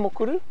 Tsuru mo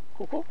kuru?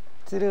 Koko?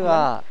 鶴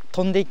は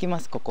飛んでいきま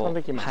す、ここ。飛ん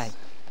でいきます。はい。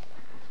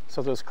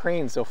So those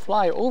cranes, they'll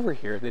fly over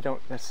here. They don't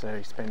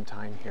necessarily spend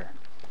time here.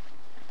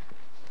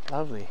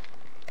 Lovely.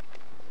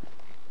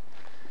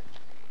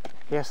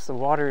 Yes, the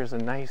water is a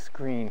nice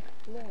green.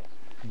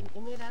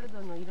 エメラル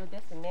ドの色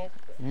ですね。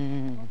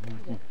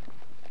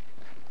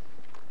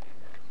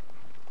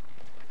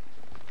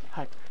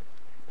はい。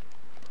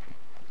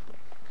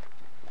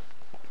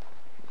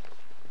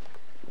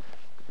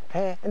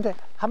で、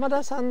浜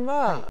田さん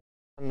は、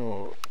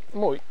も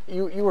う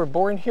you were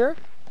born here?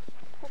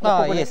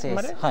 Yes,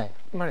 yes. はい。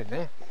生まれ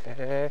ね。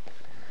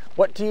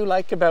What do you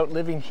like about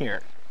living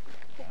here?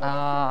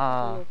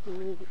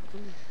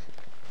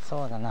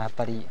 そうだな、やっ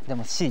ぱりで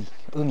も海。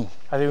海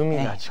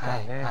が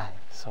近いね。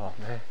そう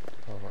ね。やっ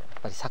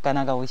ぱり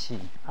魚が美味しい。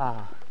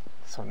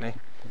そうね。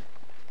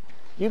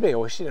ゆうべ美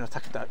味しいの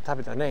食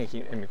べたね、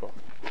エミコ。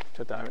ち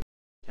ょっとカメ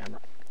ラ。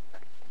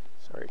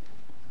Sorry.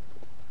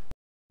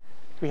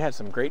 We had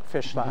some great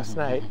fish last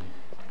night.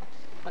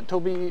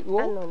 トビウ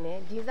オ？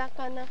地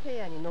魚フ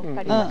ェアに乗っ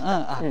かりま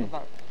し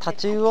た。タ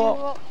チウ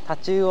オ。タ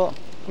チウオ。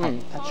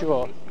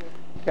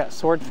Yeah,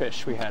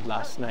 swordfish we had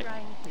last night.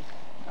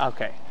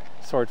 Okay,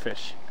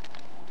 swordfish.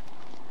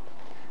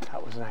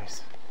 That was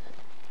nice.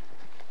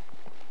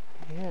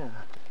 Yeah.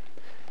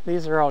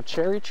 These are all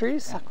cherry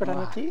trees, 桜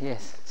の木?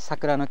 Yes,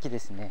 桜の木で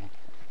すね。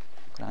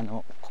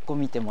ここ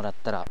見てもらっ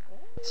たら、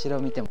後ろ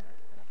見ても。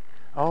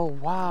Oh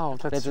wow,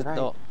 that's right. ずっ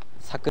と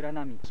桜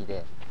並木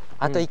で、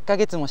あと1ヶ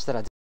月もした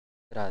ら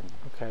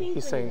Okay,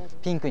 he's saying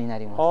ピンクにな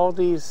ります。all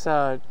these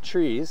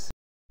trees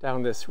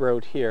down this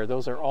road here,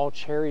 those are all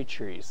cherry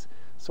trees.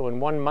 So in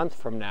 1 month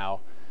from now,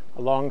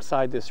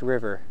 alongside this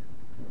river,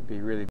 it'll be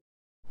really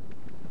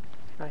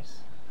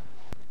nice.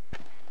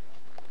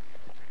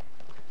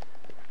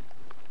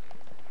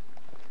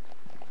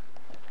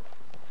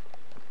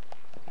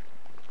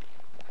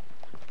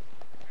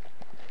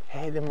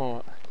 Hey, で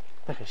も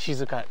なんか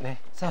静かね。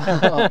そう。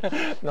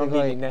のん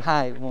びりね。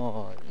はい、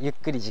もうゆっ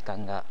くり時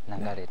間が流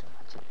れる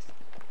街です。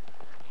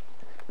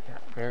Yeah,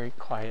 very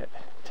quiet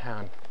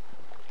town.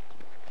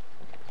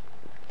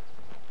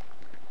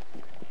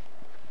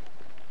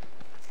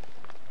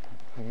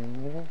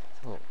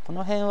 そう、こ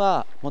の辺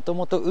はもと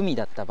もと海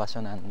だった場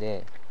所なん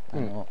で、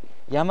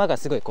山が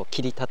すごいこう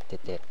切り立って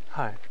て、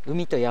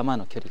海と山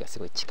の距離がす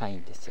ごい近い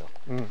んですよ。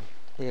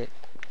で、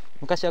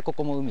昔はこ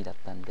こも海だっ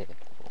たんで、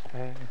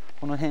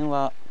この辺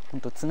は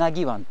本当津奈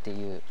木湾って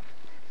いう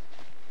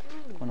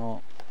こ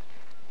の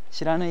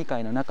白縫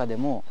海の中で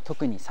も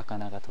特に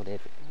魚が取れ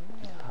る。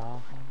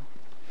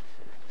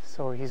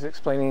So he's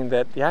explaining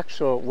that the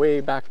actual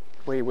way back,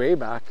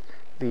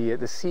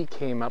 the sea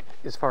came up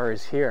as far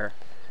as here.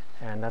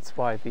 And that's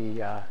why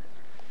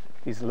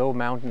these low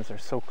mountains are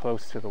so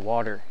close to the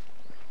water,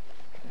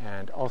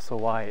 and also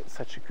why it's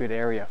such a good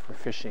area for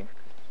fishing.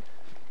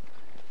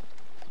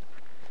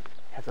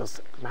 Yeah,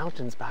 those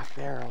mountains back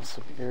there are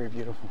also very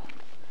beautiful.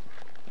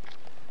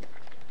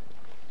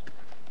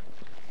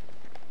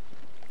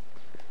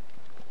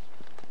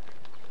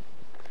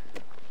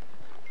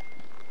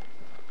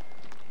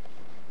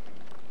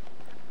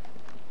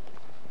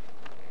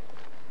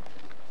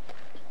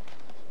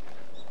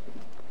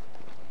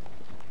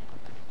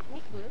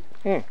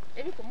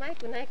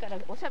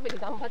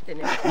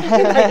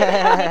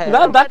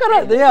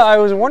 Yeah, I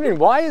was wondering,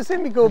 why is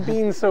Emiko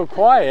being so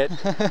quiet?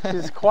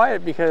 She's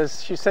quiet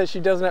because she says she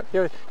doesn't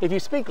have. If you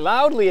speak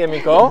loudly,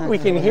 Emiko, we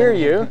can hear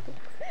you.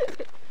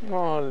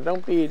 Oh,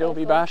 don't be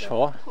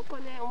bashful. ここ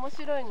ね、面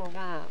白いの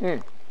が、ア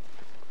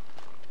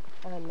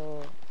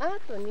ー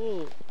ト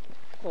に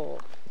こ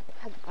う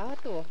ア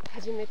ートを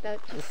始めた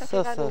きっか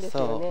けがあるんです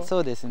よね。そ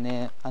うです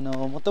ね。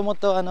もとも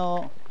と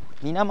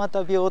水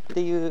俣病っ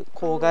ていう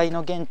公害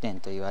の原点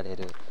と言われ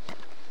る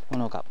も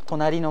のが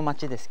隣の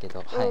町ですけ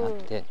ど、あっ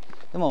て、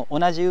でも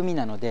同じ海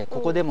なので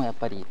ここでもやっ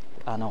ぱり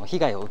被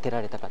害を受け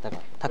られた方が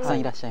たくさん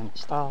いらっしゃいま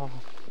した。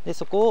で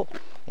そこを、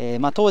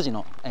当時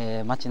の、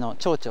町の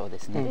町長で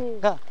すね、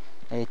が、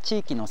地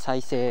域の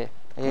再生、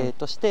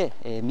として、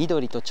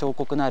緑と彫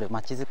刻のある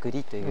町づく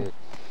りという、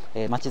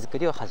町づく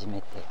りを始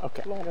めて。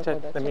Okay,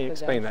 let me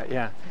explain that.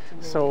 Yeah.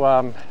 So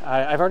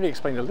I've already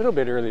explained a little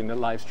bit earlier in the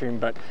live stream,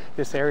 but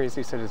this area, as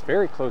you said, is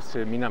very close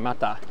to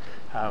Minamata,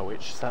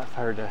 which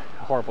suffered a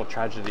horrible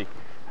tragedy.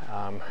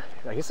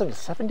 I guess in the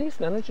 70s,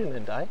 70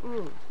年代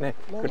ね、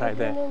ぐらい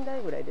で。70年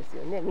代ぐらいです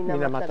よね、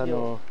水俣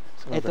の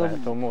そのぐらいだ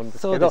と思うんで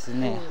すけど。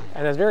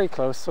And it's very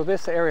close. So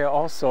this area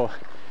also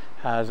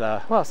has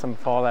well, some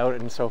fallout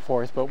and so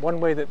forth. But one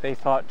way that they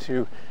thought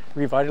to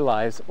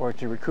revitalize or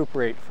to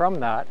recuperate from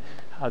that,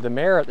 the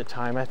mayor at the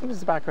time, I think this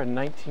is back around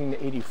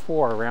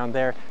 1984, around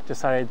there,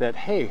 decided that,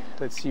 hey,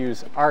 let's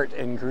use art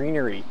and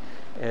greenery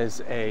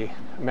as a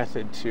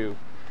method to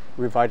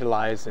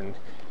revitalize and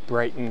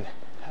brighten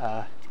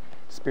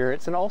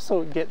spirits, and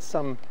also get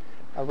some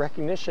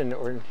recognition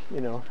or,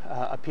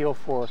 appeal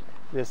for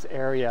this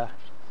area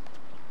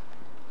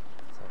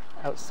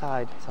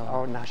outside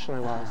our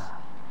national wise.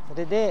 そ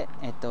れで、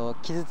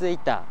傷つい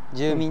た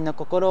住民の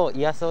心を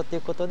癒そうとい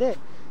うことで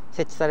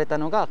設置された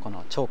のがこ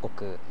の彫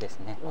刻です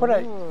ね。こ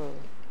れ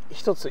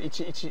一つ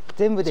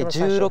全部で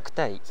16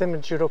体。全部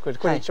16。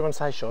これ一番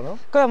最初の？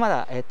これはま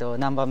だ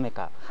何番目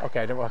か。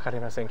Okay, でもわかり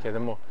ませんけれど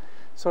も。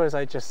So as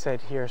I just said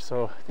here,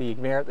 so the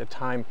mayor at the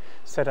time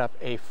set up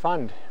a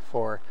fund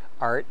for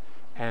art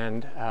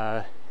and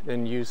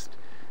then used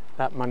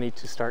that money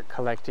to start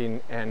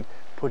collecting and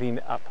putting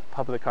up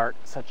public art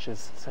such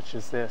as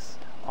this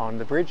on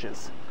the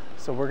bridges.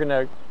 So we're going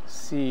to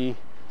see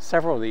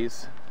several of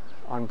these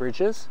on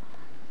bridges,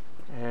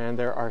 and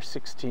there are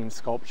 16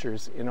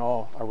 sculptures in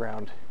all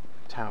around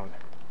town.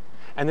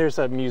 And there's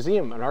a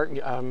museum, an art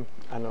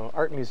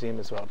museum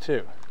as well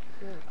too.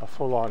 A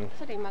full-on.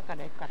 それ今か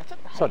ら行くからちょっ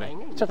とそうね早い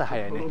ね。ちょっと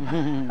早いね。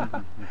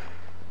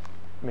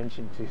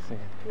Mention to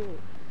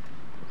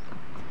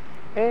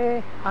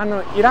say.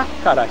 イラ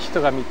クから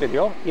人が見てる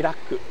よ。イラ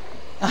ク。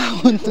あ、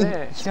本当に。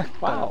ね、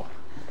Wow.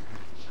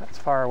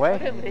 That's far away.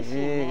 それ嬉しい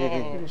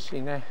ね。嬉し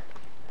いね。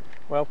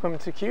Welcome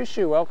to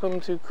Kyushu.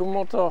 Welcome to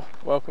Kumamoto.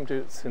 Welcome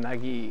to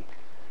Tsunagi.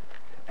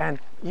 And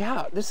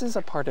yeah, this is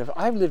a part of.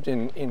 I've lived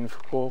in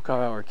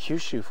Fukuoka or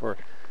Kyushu for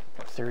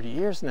 30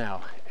 years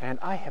now, and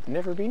I have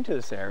never been to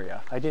this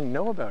area. I didn't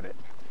know about it,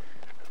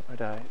 but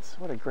it's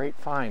what a great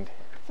find.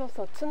 そう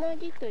そう、つな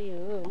ぎと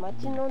いう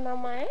町の名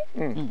前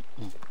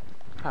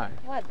は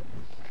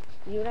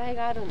由来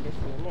があるんです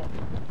よね。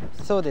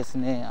そうです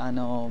ね。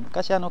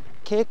昔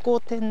慶光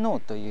天皇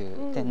とい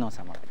う天皇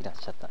様がいらっ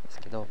しゃったんです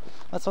けど、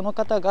その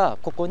方が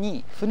ここ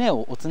に船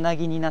をおつな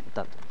ぎになっ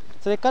たと。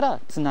それから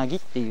つなぎっ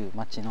ていう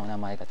町の名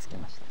前がつけ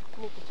ました。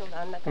ちょうど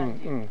あんな感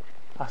じ。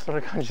あ、そん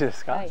な感じで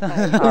すか？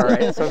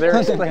 Alright, so they're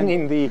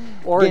explaining the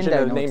origin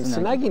of the name.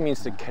 Tsunagi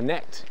means to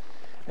connect.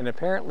 And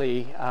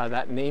apparently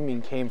that naming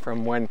came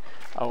from when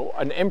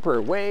an emperor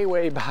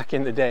way back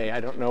in the day, I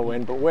don't know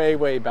when, but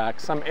way back,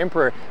 some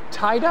emperor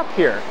tied up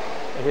here.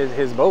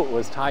 His boat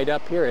was tied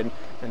up here, and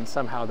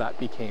somehow that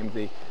became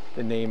the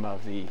name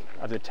of the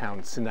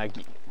town,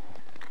 Tsunagi.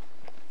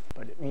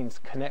 But it means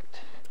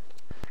connect.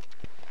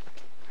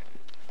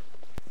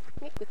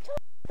 ミックちょっ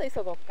と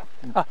急ごうか。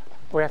Ah,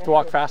 we have to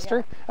walk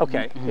faster?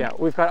 Okay, yeah,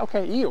 we've got,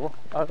 okay, いいよ。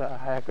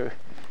早く。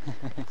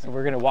So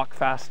we're going to walk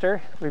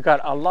faster. We've got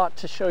a lot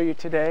to show you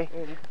today.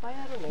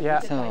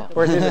 Yeah,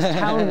 we're doing this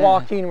town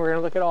walking. We're going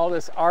to look at all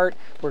this art.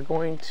 We're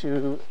going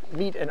to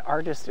meet an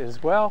artist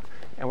as well.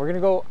 And we're going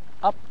to go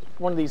up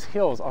one of these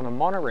hills on a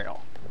monorail.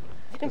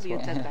 全部言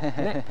っちゃった。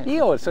ね、いい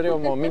よ、それを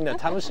もうみんな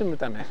楽しむ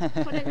ため。こ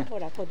れがほ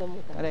ら子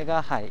供たち。これ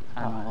がはい、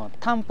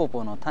タンポ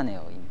ポの種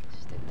をイメージ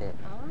してて、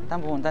タ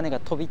ンポポの種が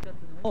飛び立つ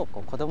のを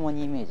こう子供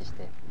にイメージし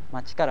て、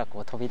町から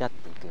こう飛び立っ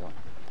ていくよ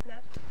うな。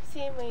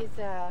Same is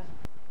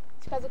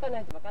近づかな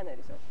いとわかんない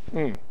でしょ。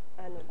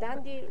ダ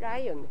ンディラ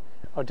イオン。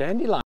Oh,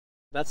 dandelion.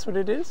 That's what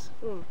it is?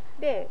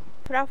 で、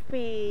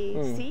fluffy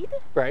seed.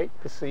 Right,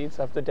 the seeds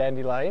of the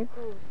dandelion.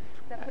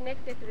 That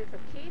connected to the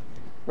kids.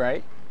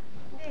 Right.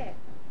 で、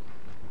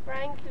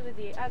flying to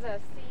the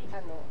other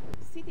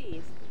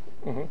cities.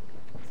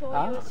 そう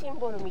いうシン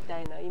ボルみ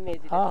たいなイメー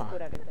ジで作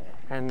られ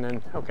た。And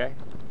then, okay.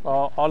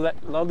 Well,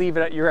 I'll leave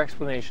it at your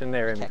explanation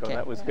there, Emiko.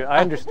 That was good.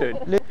 I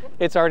understood.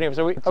 It's our name.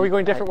 So are we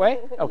going a different way?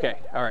 Okay.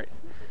 All right.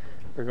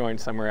 We're going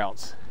somewhere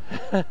else.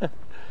 で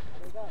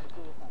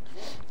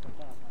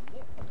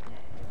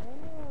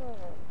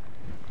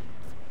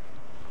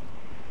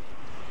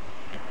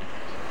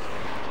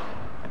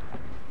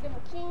も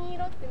金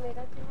色って目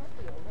立ちます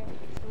よね。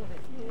そう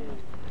ですね。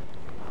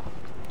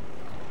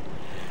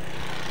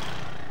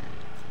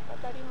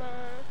渡ります。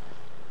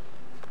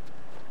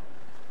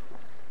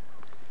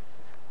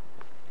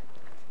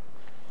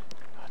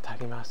渡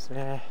ります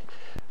ね。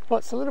Well,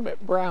 it's a little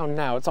bit brown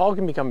now. It's all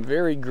going to become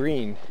very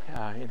green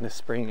in the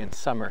spring and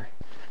summer.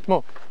 も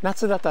う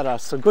夏だったら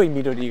すごい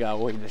緑が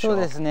多いでしょう。そ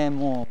うですね。もう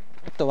も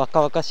っと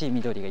若々しい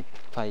緑がいっ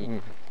ぱい。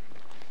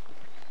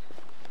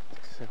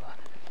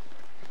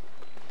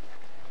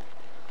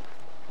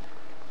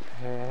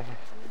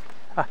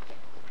あ、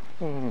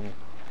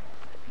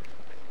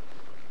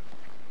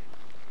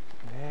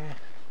ね。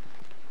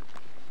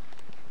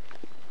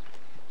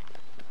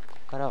こ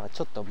こからは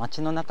ちょっと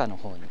街の中の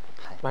方に。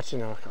街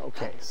の中。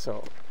Okay,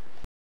 so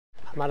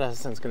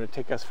Hamada-san is going to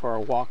take us for a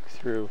walk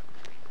through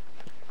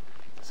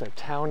the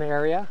town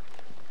area.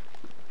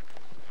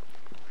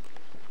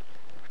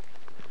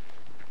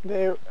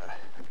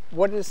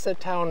 What is the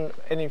town?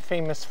 Any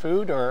famous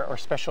food or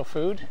special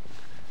food?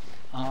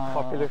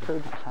 Popular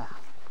food?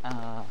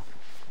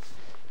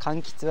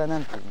 柑橘はな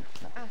んていうの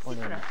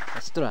かな。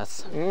シトラ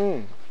ス。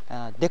デ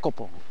コ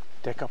ポン。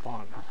デコポ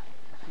ン。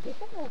デ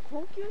コポン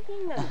高級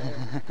品なんだよ。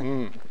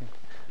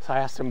So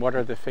I asked him what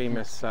are the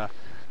famous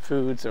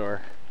foods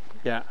or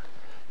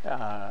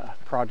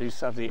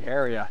produce of the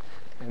area,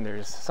 and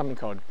there's something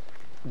called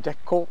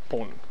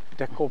dekopon.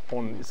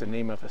 Dekopon is the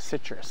name of a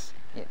citrus.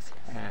 Yes.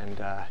 And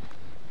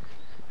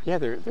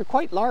they're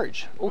quite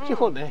large. 大きい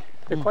方ね。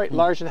They're quite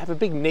large and have a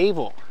big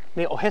navel.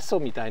 ね、おへそ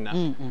みたいな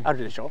ある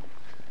でしょ。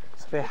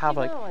So they have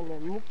like. 今はね、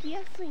剥きや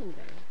すいんだ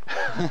よ。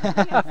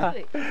剥きやす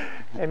い。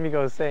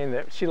Emiko is saying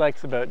that she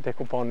likes about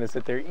dekopon is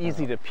that they're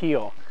easy to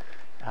peel,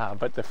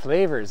 but the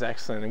flavor is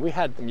excellent, and we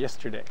had them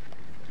yesterday.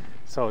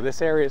 So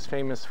this area is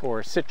famous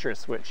for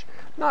citrus, which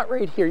not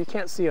right here, you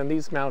can't see on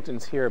these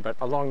mountains here, but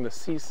along the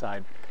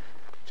seaside,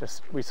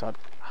 just we saw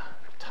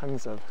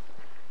tons of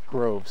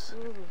groves.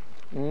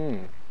 Yeah,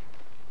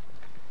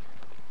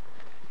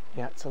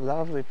 it's a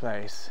lovely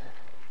place.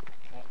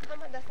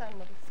 浜田さん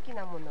の好き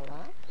なもの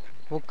は？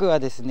僕は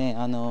ですね、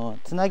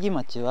津奈木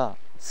町は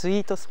スイ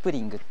ートスプリ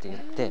ングって言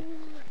って、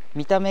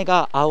見た目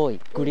が青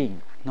いグリー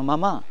ンのま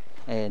ま、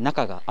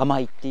中が甘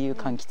いっていう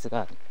柑橘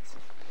があるんです。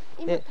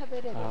今食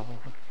べれる？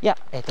いや、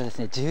です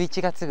ね、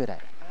11月ぐらい。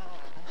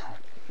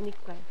2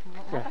回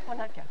また来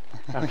なきゃ。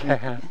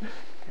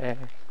Okay.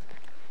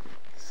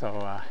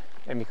 So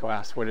Emiko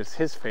asked what is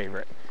his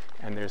favorite,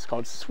 and there's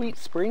called Sweet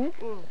Spring.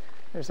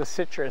 There's a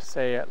citrus,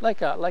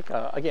 like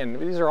a again,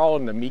 these are all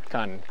in the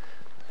mikan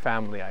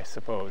family, I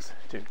suppose,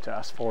 to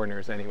us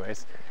foreigners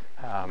anyways.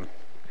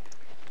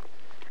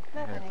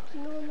 なんかね、昨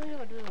日の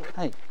夜、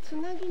つ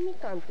なぎみ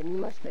かんって見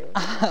ましたよ。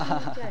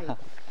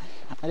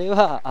あれ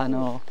は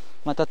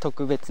また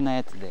特別な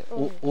やつで、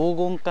黄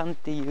金柑っ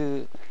て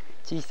いう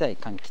小さい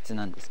柑橘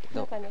なんですけど。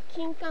なんかね、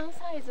金柑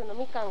サイズの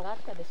みかんがあっ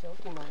たでしょ、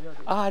昨日夜。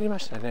ありま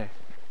したね。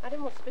あれ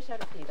もスペシャル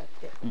ティーだっ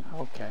て。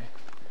Okay.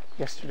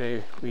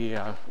 Yesterday we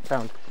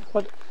found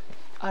what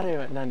あれ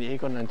は何英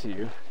語なんて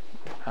いう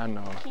金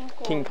柑は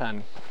金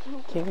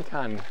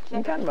柑に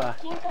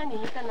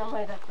似た名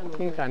前だったの。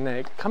金柑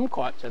ね、カム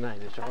コアじゃない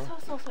でしょ。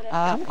そうそれ。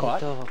カムコア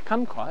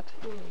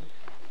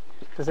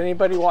？Does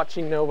anybody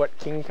watching know what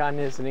kinkan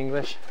is in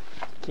English?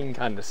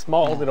 Kinkan, the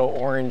small little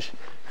orange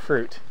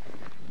fruit.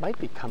 Might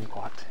be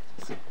kumquat.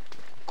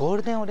 ゴー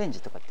ルデンオレン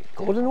ジとかって。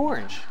Golden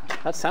orange.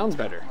 That sounds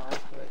better.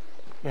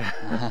 Yeah.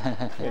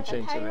 Can't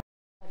change it.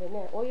 で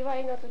ね、お祝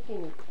いの時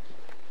に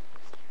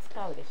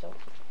使うでしょ。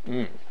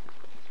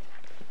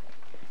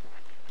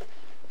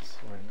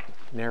So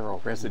narrow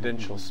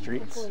residential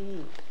streets.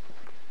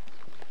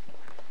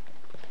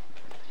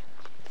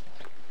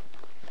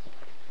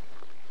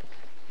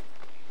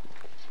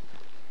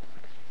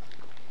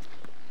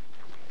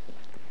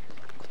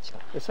 こっちか。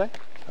This way?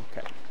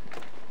 Okay.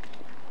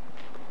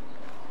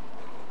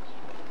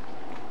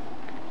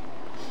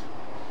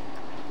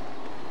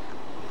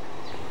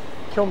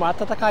 今日も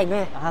暖かい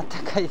ね。暖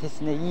かいで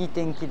すね。いい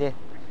天気で。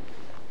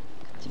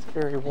It's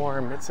very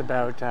warm. It's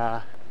about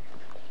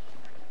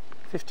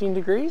 15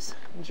 degrees?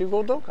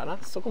 15度かな？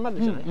そこま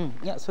でじゃない？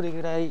いや、それ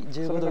ぐらい、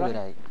15度ぐ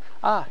らい。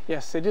Ah,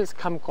 yes, it is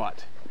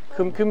kumquat.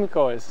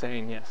 Kumiko is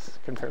saying yes.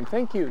 Confirm.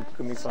 Thank you,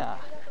 Kumiko. あ、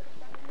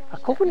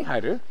ここに入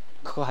る？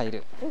ここ入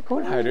る。こ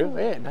こに入る？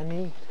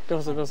何？ど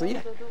うぞどうぞ。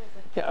Yeah.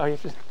 Yeah, you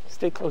have to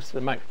stay close to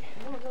the mic.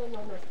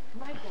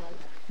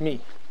 Me.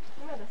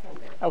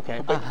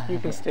 Okay, but you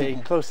can stay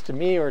close to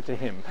me or to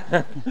him.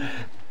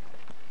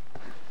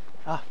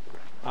 Ah,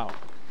 wow.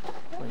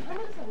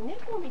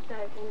 猫みた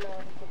いこん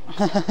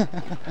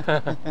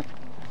な。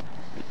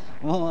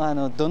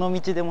もうどの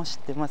道でも知っ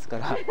てますか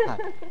ら。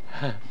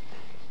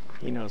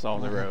He knows all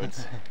the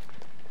roads.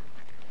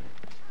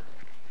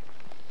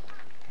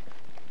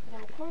 で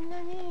もこん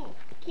なに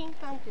金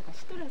柑っていうか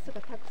シトラスが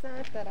たくさん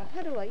あったら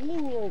春はいい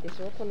匂いで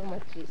しょ、この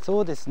町。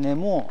そうですね。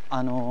もう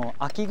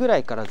秋ぐら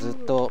いからずっ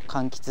と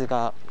柑橘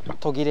が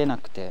途切れな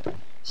くて、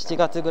7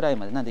月ぐらい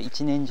までなんで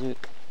一年中。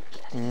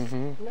なっ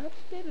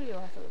てる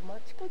よ、あ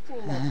ちこち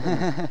にな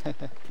ってる。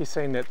He's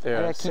saying that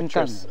the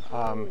citrus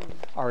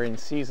are in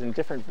season,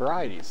 different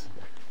varieties,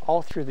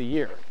 all through the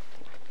year.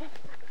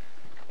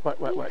 What?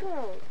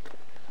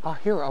 Ah,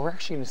 here we're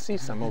actually going to see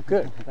some. Oh,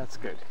 good. That's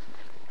good.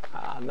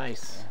 Ah,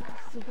 nice.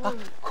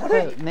 こ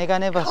れメガ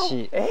ネ橋。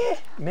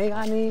メ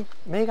ガネ橋。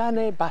メガ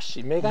ネ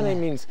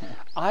means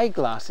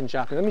eyeglass in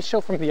Japanese. Let me show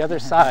from the other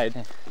side.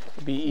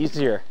 It'd be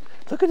easier.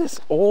 Look at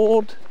this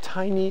old,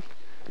 tiny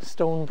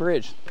stone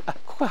bridge. あ、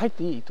ここ入っ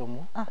ていいと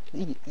思う？あ、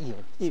いいよ。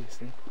いいで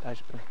すね。大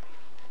丈夫。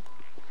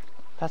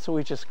That's what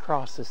we just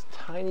crossed. This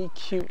tiny,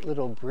 cute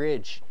little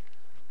bridge.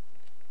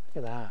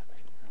 Look at that.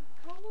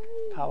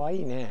 かわ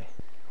いいね。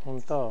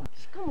本当。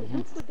しかも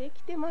よくで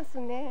きてます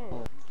ね。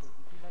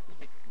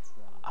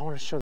I want to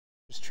show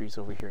the trees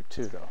over here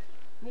too, though.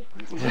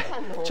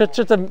 ち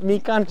ょっと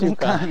みかんという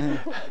か、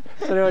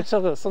それをちょ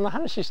っとその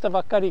話したば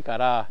っかりか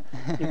ら、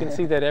you can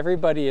see that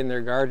everybody in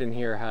their garden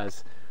here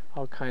has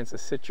all kinds of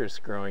citrus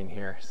growing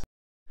here. So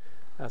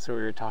that's what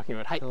we were talking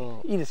about. はい、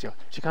いいですよ。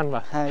時間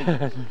は。はい。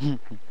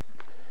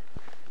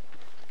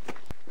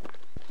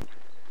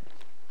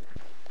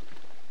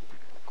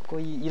ここ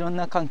いろん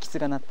な柑橘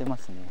がなってま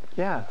すね。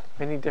Yeah,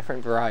 many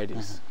different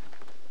varieties.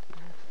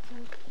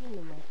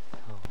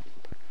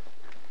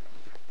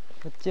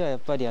 こっちはやっ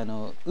ぱり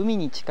海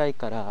に近い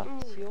から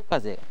潮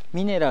風、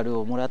ミネラル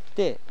をもらっ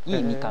てい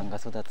いみかんが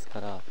育つ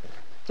から、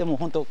じゃあもう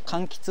本当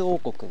柑橘王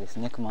国です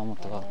ね、熊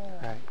本は。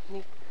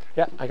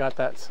Yeah, I got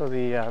that. So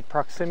the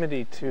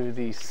proximity to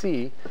the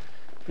sea,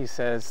 he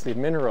says the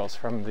minerals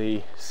from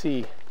the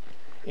sea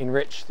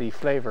enrich the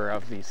flavor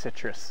of the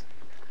citrus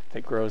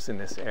that grows in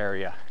this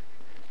area.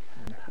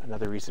 And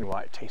another reason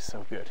why it tastes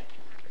so good.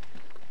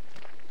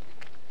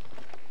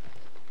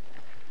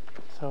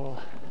 So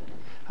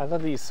I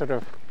love these sort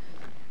of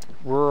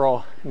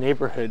rural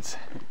neighborhoods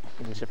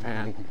in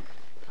Japan.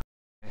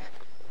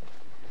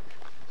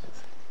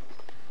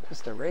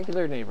 Just a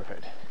regular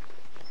neighborhood.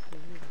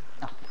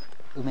 あ、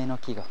梅の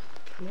木が。ね、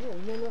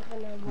梅の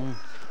花もしっ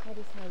か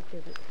り咲いて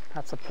る。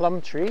That's a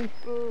plum tree.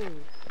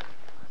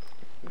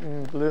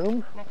 In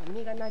bloom. なんか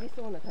実がなり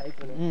そうなタイ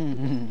プの。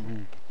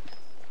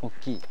大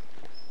きい。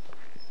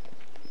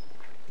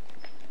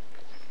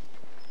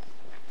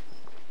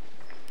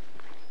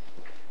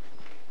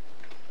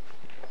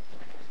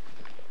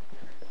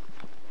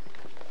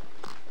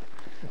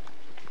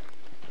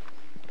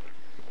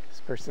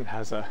This person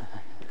has a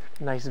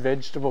nice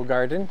vegetable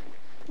garden.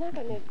 なん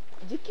かね、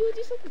自給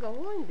自足が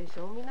多いんでし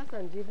ょ。皆さ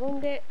ん自分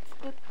で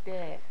作っ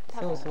て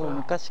食べる。そうそう、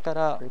昔か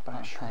ら、はい、こ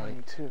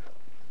Shrine too.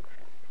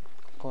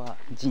 こは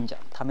神社、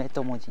為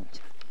朝神社。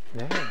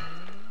Yeah.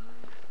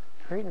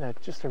 Great, and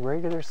that's just a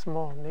regular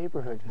small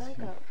neighborhood. なん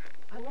か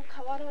あの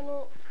河原の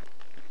お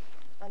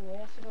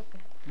社って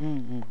珍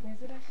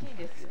しい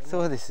ですよね。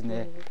そうです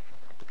ね。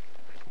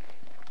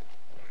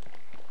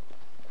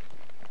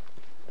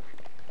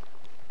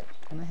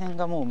この辺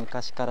がもう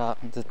昔から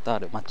ずっとあ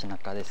る街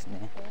中です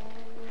ね。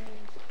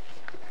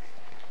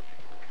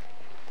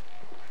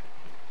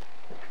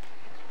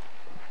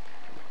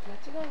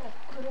間違いなく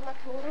車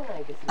通らな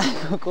いです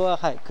ね。ここは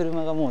はい、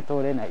車がもう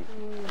通れない。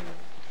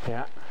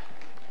Yeah.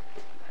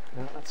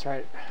 No, that's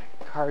right.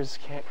 Cars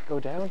can't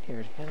go down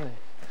here, can they?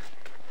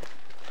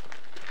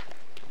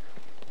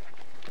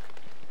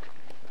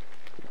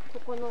 こ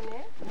この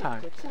ね、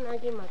津奈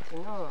木町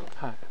の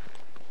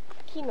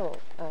木の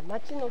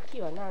町の木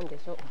は何で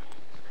しょう。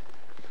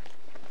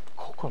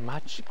こ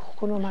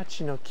この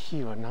町の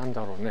木は何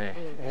だろうね。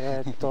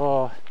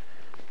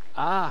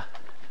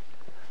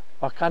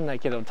わかんない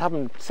けど、多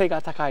分背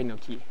が高いの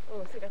木。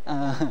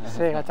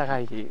背が高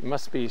い木。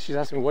Must be. She's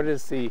asking what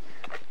is the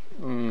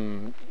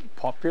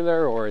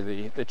popular or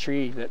the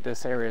tree that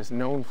this area is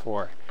known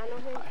for. あの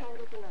辺茶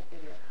色くなって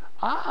るよ。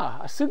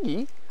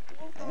杉？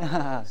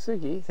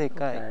杉? 正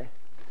解。Okay.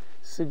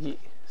 Sugi.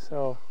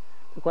 So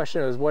the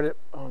question is what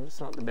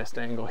it's not the best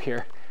angle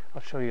here.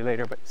 I'll show you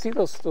later. But see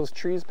those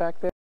trees back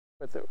there?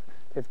 But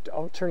they're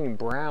all turning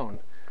brown.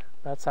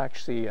 That's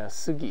actually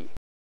sugi.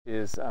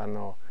 Is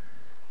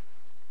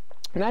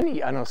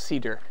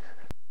cedar.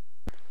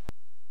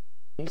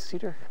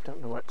 Cedar? I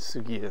don't know what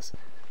sugi is.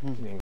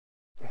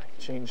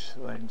 Change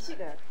lanes.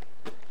 Cedar.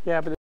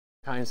 Yeah, but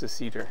there's kinds of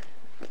cedar.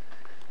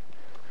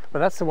 But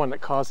that's the one that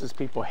causes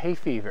people hay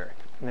fever.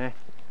 Nah.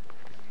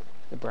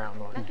 The brown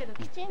one. だけど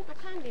きちんと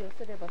管理を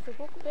すればす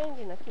ごく便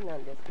利な木な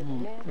んですけど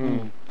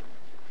ね。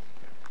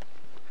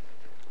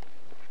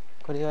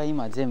これは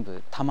今全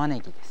部玉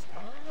ねぎですね。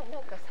な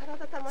んかサラ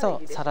ダ玉ねぎです。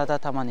そう、サラダ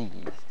玉ね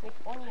ぎです。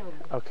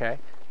Okay.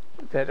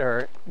 That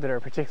are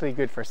particularly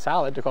good for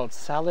salad. They're called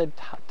salad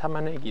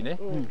tamanegi, ne?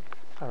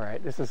 All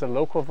right. This is a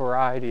local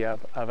variety of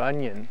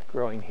onion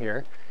growing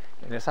here,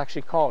 and it's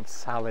actually called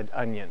salad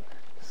onion.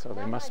 So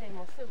they must.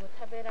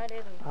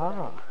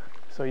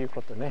 So you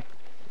got the ne.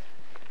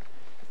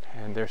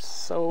 And they're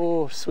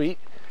so sweet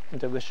and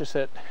delicious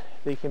that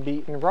they can be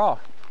eaten raw.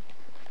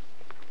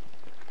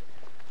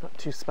 Not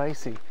too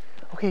spicy.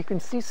 Okay, you can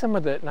see some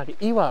of the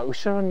iwa.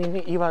 Ushiro ni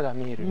ne iwa ga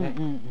mieru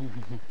ne.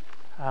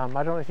 I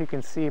don't know if you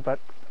can see, but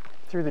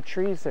through the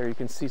trees there you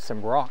can see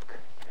some rock.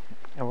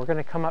 And we're going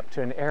to come up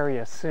to an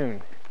area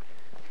soon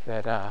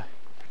that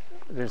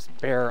there's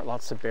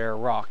lots of bare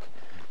rock.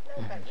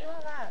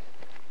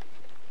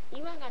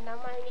 岩が名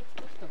前に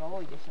つく人が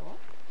多いでしょ。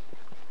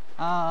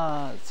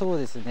そう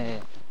です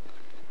ね。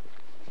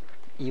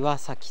岩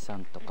崎さ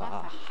んと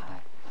か。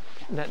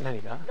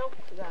何が？ロ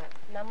ックが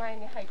名前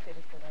に入ってる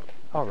人がいる。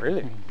Oh,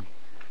 really?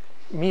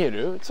 見え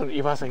る？その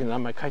岩崎の名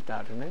前書いて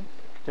あるね。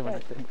ではな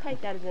くて。書い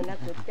てあるじゃな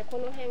くて、こ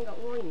の辺が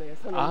多いのよ。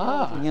その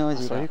名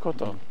字が。そういうこ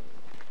と。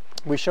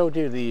We showed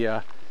you the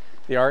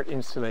art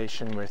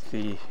installation with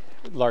the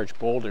large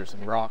boulders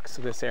and rocks.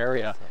 So this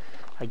area,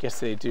 I guess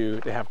they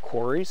have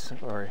quarries,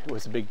 or it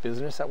was a big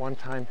business at one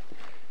time.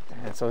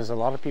 And so there's a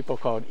lot of people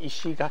called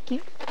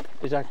Ishigaki.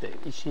 じゃなくて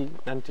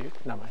なんていう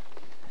名前？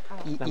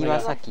岩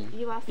崎。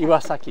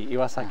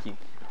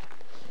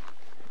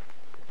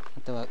あ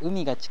とは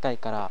海が近い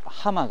から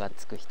浜が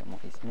つく人も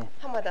多いですね。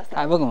浜田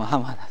さん。僕も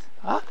浜田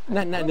さん。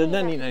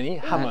何？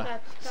浜。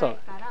そう。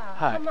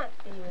浜っ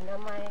ていう名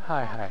前が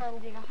漢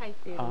字が入っ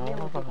ている名字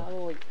が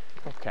多い。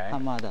Okay.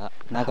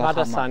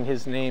 Hamada-san,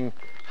 his name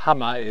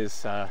Hama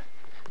is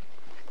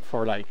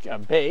for like a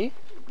bay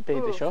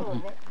でしょ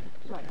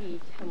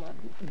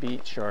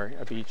？beach or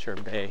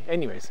bay.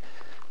 Anyways,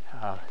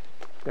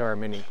 there are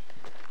many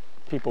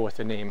people with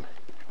the name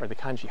or the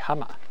kanji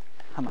Hama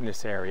in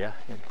this area,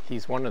 and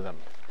he's one of them.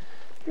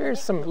 Here's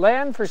some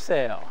land for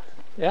sale.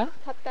 Yeah?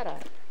 買った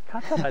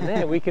ら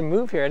ね, we can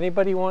move here.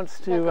 Anybody wants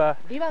to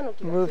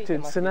move to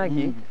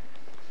Tsunagi?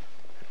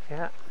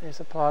 Yeah, there's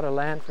a plot of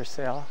land for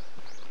sale.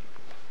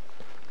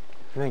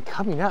 And then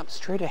coming up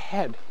straight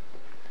ahead,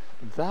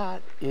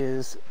 that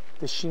is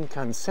the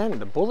Shinkansen,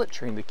 the bullet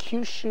train, the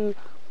Kyushu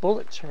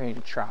bullet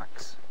train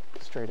tracks.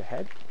 Straight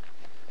ahead,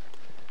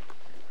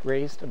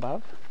 raised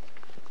above.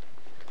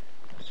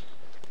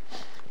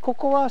 こ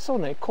こはそう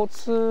ね、交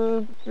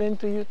通面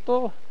という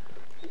と、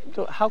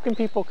how can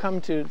people come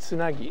to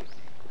Tsunagi?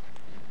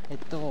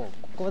 こ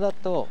こだ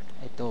と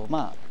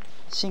まあ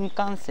新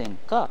幹線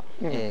か、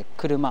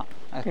車、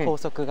高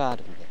速があ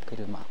るんで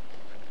車。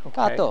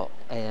あと、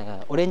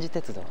オレンジ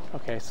鉄道。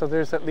Okay, so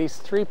there's at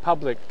least 3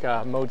 public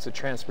modes of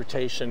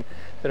transportation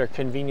that are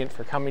convenient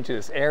for coming to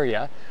this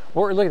area.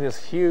 Look at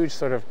this huge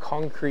sort of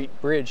concrete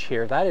bridge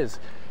here. That is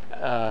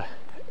a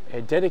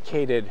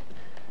dedicated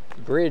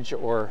bridge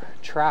or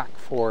track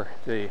for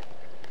the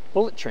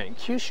bullet train,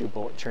 Kyushu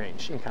bullet train,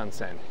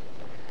 Shinkansen.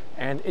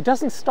 And it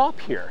doesn't stop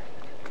here.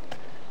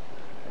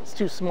 It's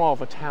too small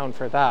of a town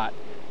for that,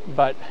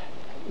 but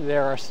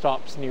there are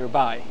stops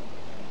nearby.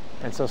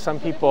 And so some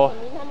people...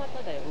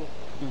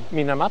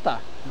 Minamata?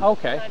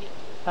 Okay,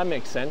 that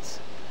makes sense.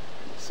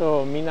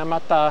 So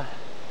Minamata,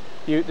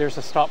 there's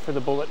a stop for the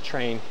bullet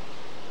train.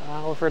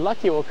 If we're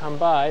lucky we'll come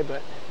by,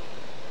 but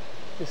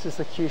this is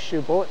the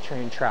Kyushu bullet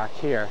train track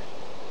here.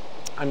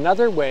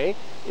 Another way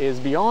is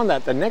beyond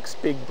that, the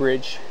next big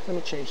bridge, let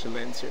me change the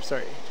lens here,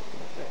 sorry.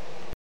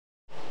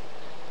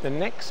 The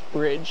next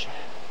bridge,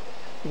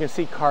 you can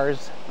see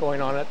cars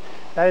going on it.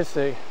 That is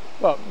the,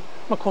 well,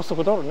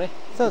 Kosokodoru ne?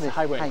 It's a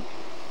highway.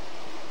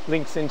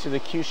 Links into the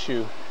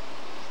Kyushu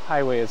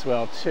highway as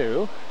well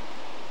too.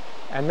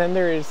 And then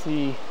there is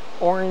the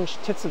Orange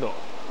Tetsudo.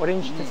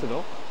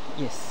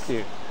 Yes.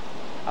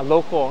 A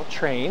local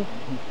train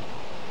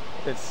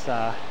that's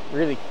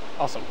really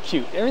also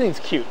cute. Everything's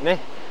cute, ne?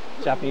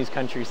 Japanese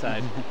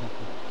countryside.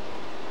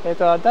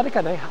 誰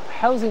かね、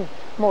ハウジング、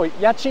もう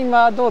家賃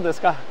はどうで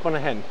すか、この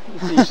辺。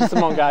質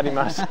問があり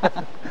ます。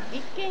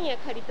一軒家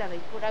借りたらい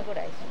くらぐ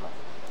らいします？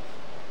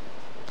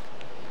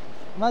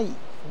まあ、4、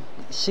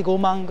5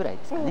万ぐらい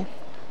ですかね。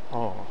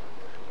Oh.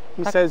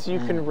 He says you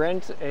can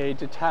rent a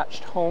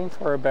detached home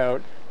for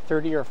about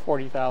 30 or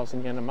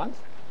 40,000 yen a month.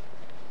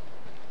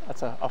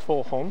 That's a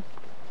full home.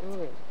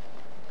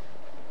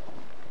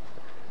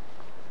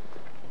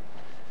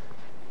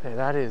 And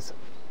that is,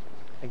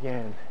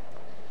 again,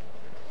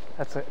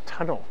 that's a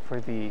tunnel for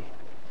the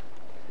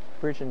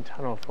bridge and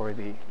tunnel for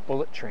the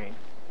bullet train.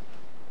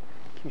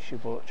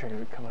 Kyushu bullet train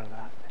would come out of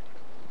that.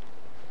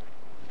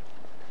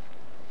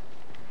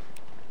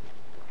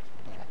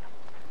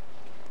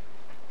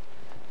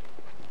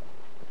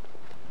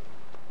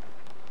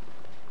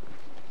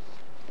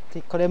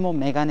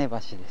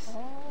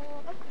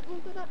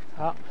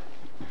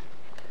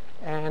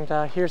 And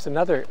here's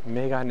another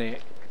megane.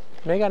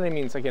 Megane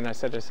means, again, I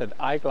said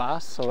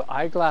eyeglass. So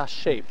eyeglass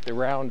shape, the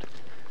round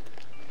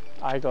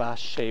eyeglass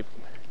shape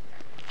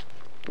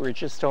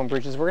bridges, stone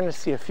bridges. We're going to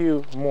see a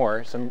few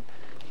more, some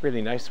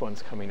really nice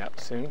ones coming up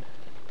soon.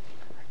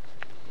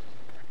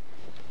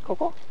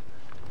 Koko?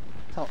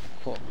 そう、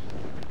こ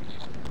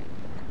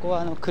こ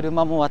は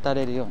車も渡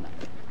れるような。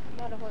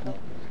なるほど。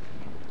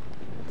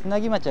津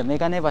奈木町は眼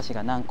鏡橋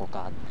が何個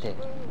かあって、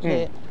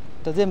で、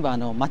全部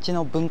町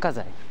の文化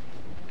財。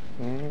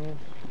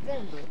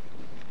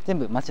全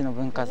部町の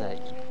文化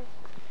財。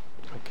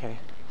Okay,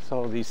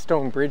 so these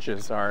stone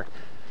bridges are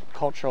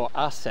cultural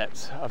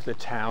assets of the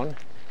town,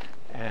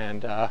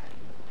 and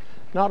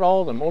not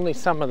all of them, only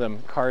some of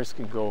them cars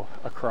can go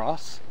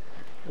across.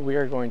 We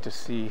are going to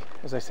see,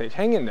 as I say,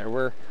 hang in there.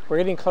 We're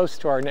getting close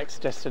to our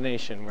next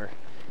destination. We're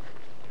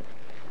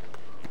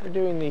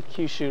doing the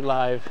Kyushu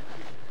live.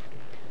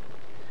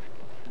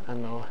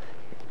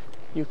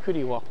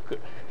 Yukari walk.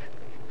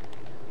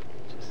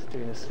 Just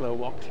doing a slow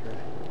walk through.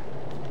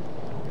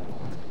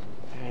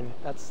 And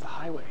that's the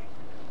highway.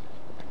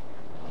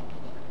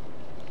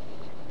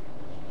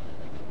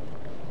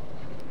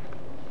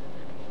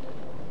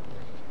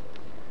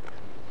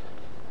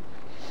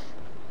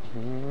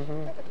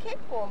 Mm-hmm. 結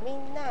構み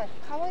んな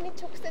川に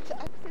直接ア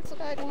クセス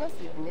がありま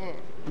すよね。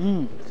う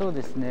ん、そう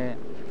ですね。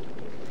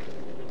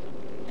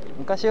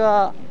昔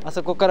はあ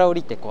そこから降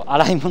りてこう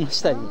洗い物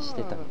したりし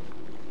てた。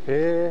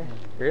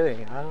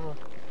Really? Oh.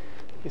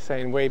 He's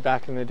saying way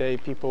back in the day,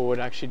 people would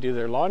actually do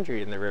their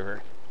laundry in the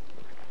river.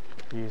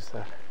 Use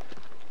the.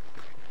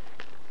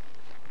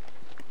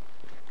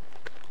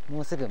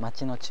 もうすぐ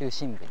町の中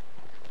心部。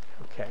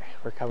Okay,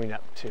 we're coming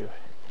up to.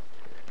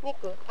 ニ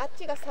ク、あっ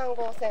ちが3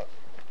号線。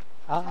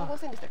3号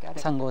線でしたっけ、あ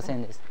れ。3号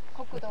線です。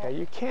国道。Okay,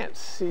 you can't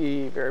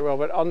see very well,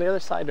 but on the other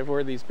side of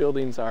where these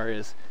buildings are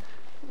is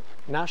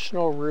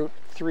National Route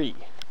 3.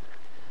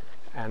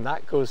 And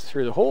that goes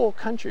through the whole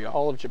country,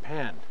 all of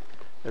Japan,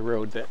 the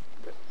road that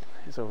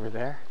is over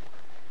there.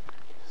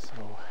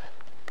 So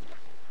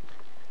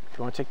if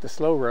you want to take the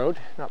slow road,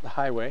 not the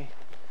highway,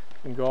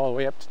 you can go all the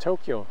way up to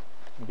Tokyo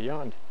and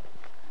beyond.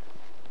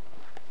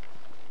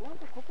 なん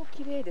かここ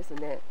綺麗です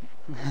ね。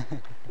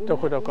ど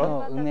こど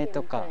こ？梅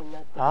とか。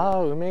あ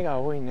あ、梅が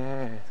多い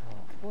ね。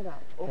ほら、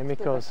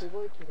Emiko's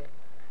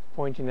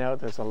pointing out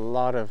there's a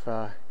lot of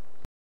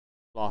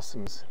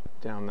blossoms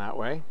down that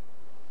way.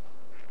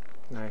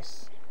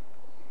 Nice.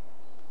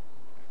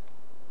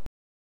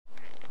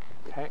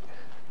 Okay.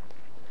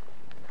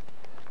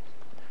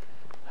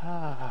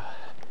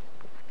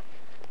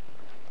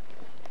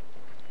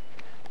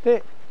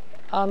 De,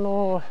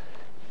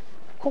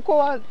 ここ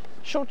は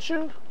焼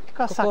酎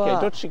か酒、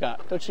どっ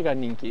ちが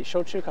人気？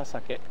焼酎か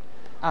酒？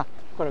あ、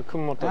これ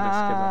熊本です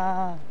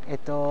け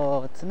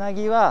ど。つな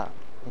ぎは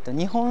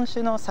日本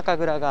酒の酒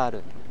蔵がある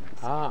んで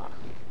す。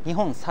日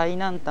本最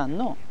南端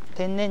の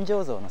天然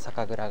醸造の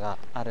酒蔵が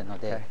あるの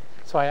で。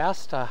So I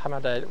asked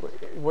Hamada,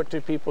 what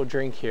do people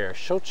drink here?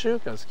 Shochu,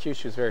 because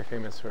Kyushu is very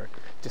famous for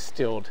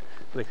distilled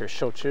liquor,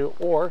 shochu,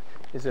 or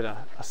is it a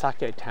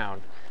sake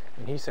town?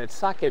 And he said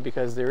sake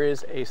because there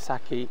is a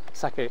sake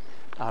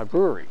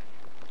brewery.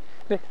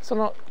 で、そ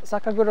の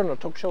酒蔵の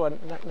特徴は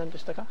何で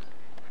したか？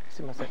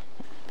すみません。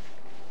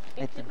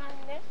一番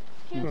ね、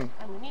日本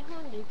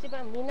で一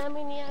番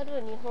南にあ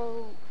る日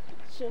本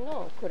酒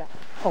の蔵。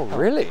Oh,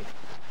 really?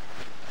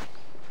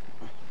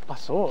 あ、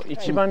そう。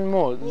一番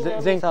も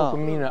う全国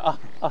みんな、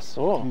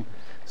そう。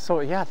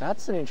So yeah,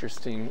 that's an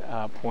interesting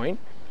point.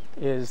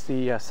 Is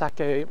the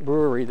sake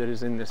brewery that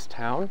is in this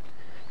town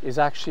is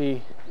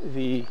actually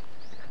the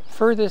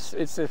furthest.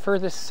 It's the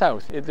furthest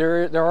south.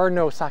 There are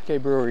no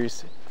sake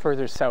breweries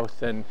further south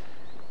than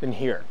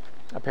here,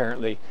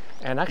 apparently.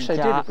 And actually,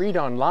 I did read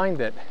online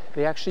that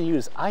they actually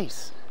use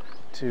ice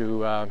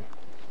to.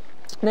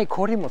 ね、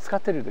氷も使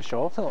ってるでし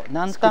ょ？そう、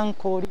南端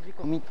氷仕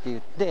込みって言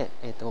って、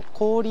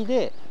氷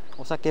で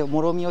お酒を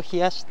もろみを冷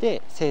やし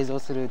て製造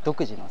する独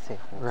自の製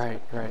法。Right,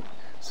 right.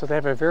 So they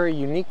have a very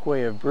unique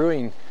way of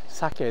brewing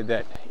sake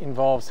that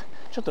involves.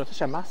 ちょっと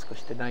私はマスク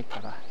してないか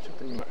ら、ちょっ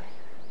と今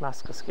マ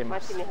スクつけま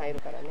す。街に入る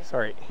からね。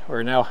Sorry,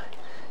 we're now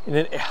in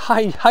a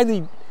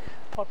highly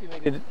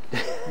populated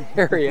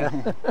area,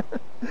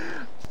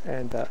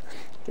 and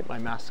get my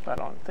mask back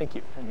on. Thank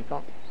you.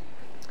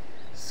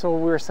 So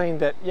we were saying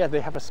that they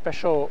have a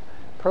special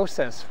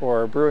process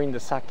for brewing the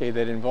sake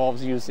that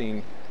involves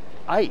using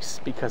ice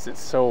because it's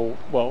so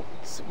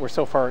we're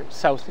so far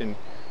south in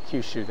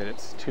Kyushu that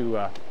it's too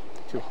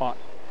hot.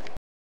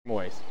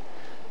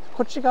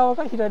 こっち側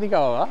が左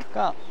側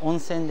が温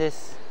泉で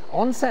す。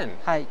温泉。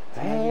はい。津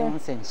奈木温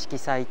泉色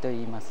彩と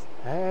言います。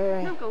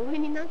なんか上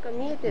になんか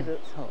見えてる。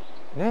そ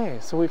う。ね、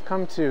so we've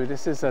come to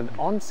this is an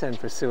onsen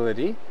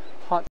facility,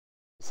 hot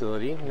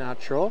facility,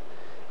 natural,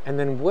 and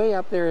then way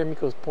up there,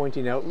 Miko's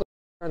pointing out, look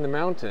on the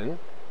mountain,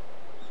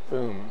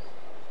 boom.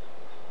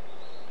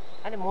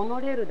 あれモノ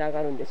レールで上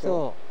がるんでし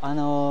ょ。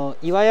そ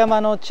う、岩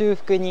山の中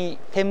腹に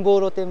展望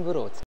露天風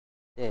呂を作っ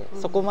て、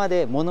そこま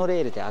でモノ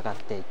レールで上がっ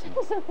ていき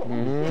ます。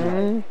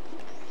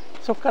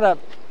そこから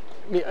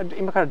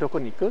今からどこ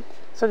に行く？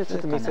それちょっ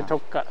と見せと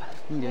くから。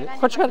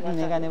こっちから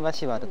メガネ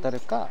橋渡る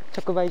か、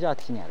直売所あっ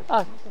ちにある。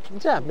あ、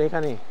じゃあメガ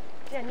ネ。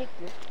じゃあニック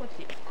こっ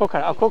ち。こ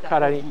こか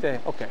ら行って、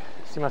OK。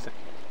すみません。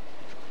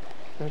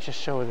Let me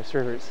just show this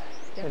rivers.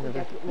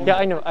 Yeah,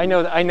 I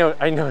know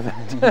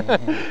that.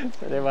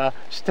 それは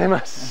知って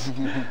ます。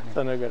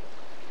そのぐらい。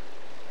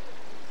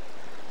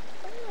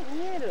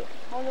見える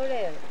モノ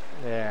レール。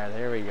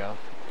There we go.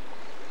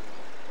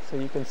 So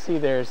you can see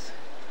there's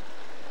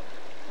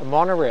a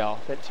monorail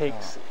that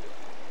takes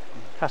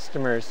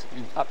customers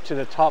up to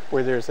the top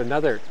where there's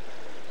another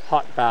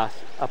hot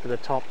bath up at the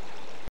top.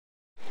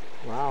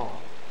 Wow.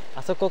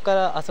 あそこか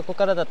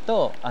らだ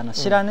と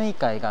白縫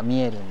海が見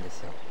えるんで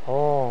すよ。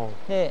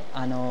で、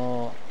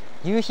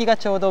夕日が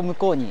ちょうど向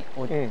こうに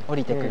降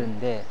りてくるん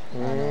で、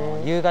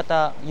夕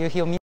方夕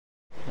日を見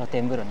露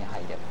天風呂に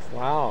入れます。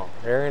Wow,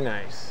 very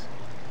nice,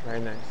 very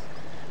nice.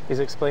 He's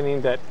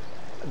explaining that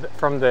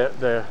from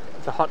the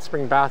hot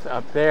spring bath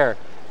up there,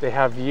 they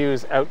have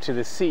views out to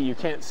the sea. You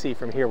can't see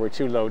from here; we're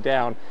too low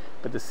down,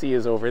 but the sea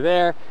is over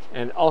there,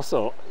 and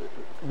also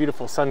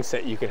beautiful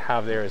sunset you can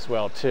have there as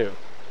well too.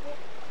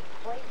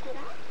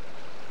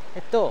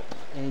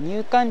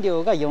 入館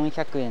料が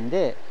400円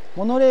で、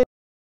モノレール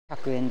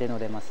100円で乗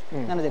れます。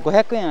なので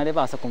500円あれ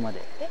ばあそこまで。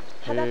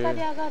裸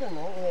で上がる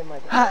の上ま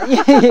で。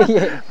い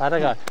や。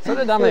裸、そ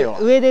れダメよ。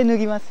上で脱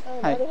ぎます。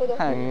なるほど。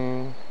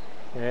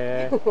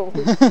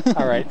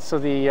All right, so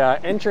the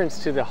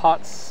entrance to the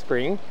hot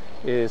spring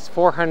is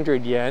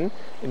 400 yen,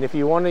 and if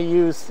you want to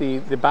use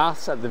the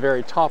baths at the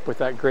very top with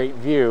that great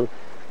view,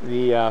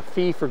 the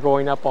fee for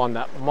going up on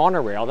that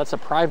monorail, that's a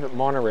private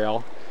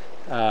monorail,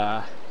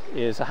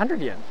 is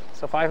 100 yen.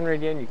 So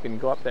 500 yen, you can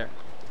go up there.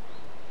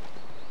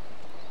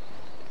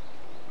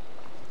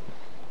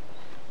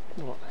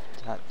 じ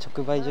ゃあ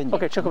直売所に。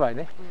OK、直売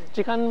ね。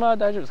時間は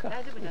大丈夫ですか？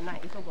大丈夫じゃな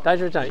い。大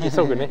丈夫じゃない。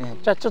急ぐね。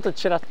じゃあちょっと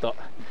ちらっと。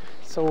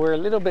So we're a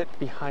little bit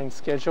behind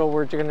schedule.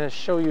 We're going to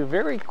show you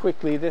very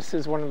quickly. This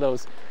is one of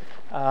those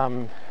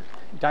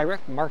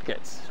direct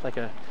markets, like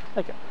a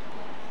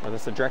well,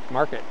 this is a direct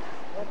market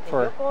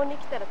for.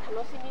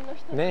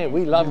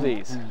 We love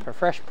these for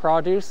fresh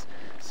produce.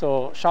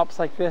 So shops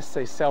like this,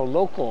 they sell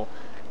local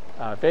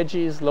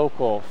veggies,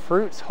 local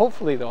fruits.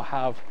 Hopefully, they'll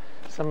have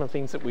some of the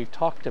things that we've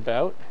talked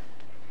about.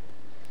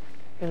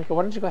 And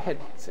why don't you go ahead?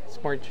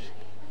 It's more.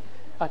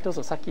 あ、どう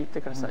ぞ先行って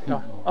ください。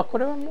あ、こ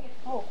れはもう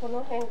こ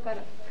の辺から。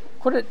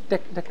これデ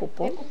コ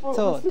ポン？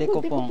そう、デ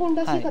コポン。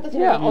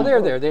Yeah, oh,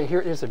 there.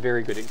 Here's a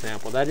very good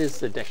example. That is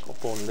the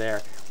dekopon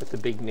there with the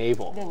big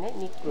navel. でね、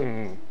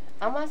肉。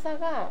甘さ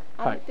が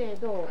ある程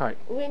度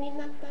上に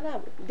なった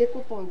らデコ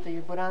ポンとい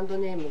うブランド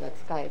ネームが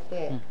使え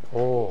て、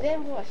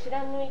全部は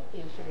白縫いって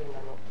いう種類な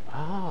の。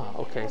Ah,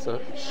 okay. So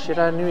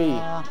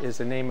Shiranui is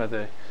the name of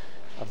the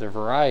of their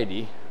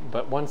variety,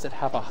 but ones that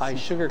have a high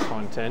sugar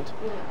content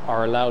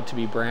are allowed to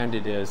be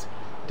branded as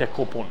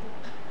dekopon.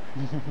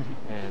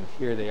 And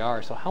here they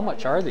are. So how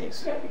much are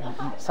these?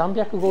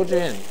 350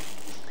 yen.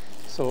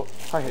 So,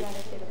 はいはい。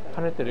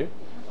跳ねてる？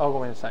あ、ご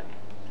めんなさい。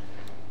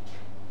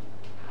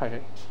はいは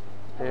い。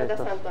浜田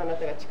さんとあな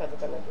たが近づ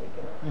かなきゃい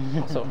け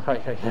ない。そう、はい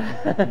はい。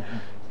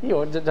いい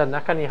よ、じゃあ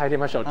中に入り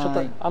ましょう。ちょっ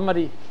とあんま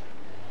り、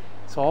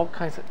そ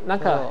う、なん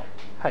か、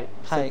はい。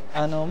はい、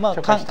まあ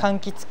柑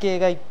橘系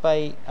がいっぱ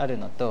いある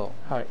のと、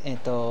はい、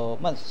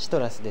まあシト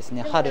ラスです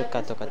ね、はる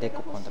かとかデ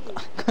コポンと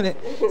か、これ、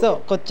そ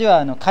う、こっち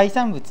は海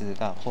産物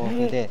が豊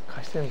富で、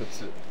海産物、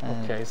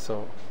OK、そう。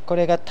こ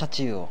れがタ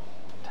チウオ。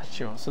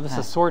So this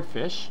is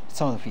swordfish.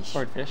 Swordfish.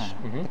 Swordfish.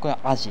 これは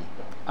アジ。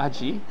ア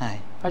ジ？は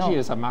い。アジ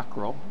is a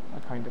mackerel, a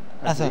kind of.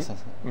 あ、そうそう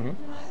そう。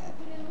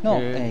の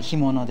干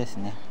物です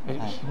ね。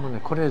干物。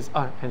これ is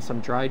and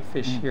some dried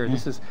fish here.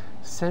 This is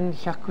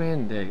 1100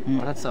 円で。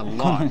That's a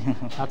lot.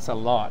 That's a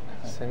lot.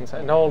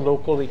 And all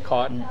locally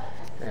caught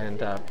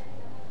and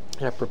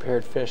yeah,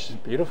 prepared fish is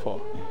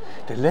beautiful.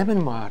 でレモン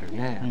もある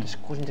ね。私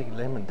個人的に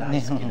レモン大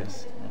好きで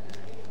す。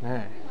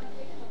ね。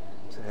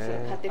買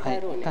って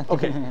帰ろうね。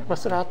OK、まあ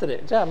それ後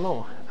で。じゃあ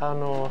もう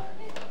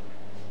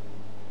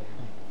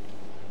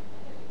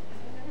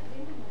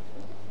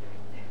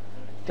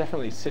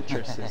definitely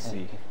citrus is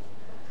the。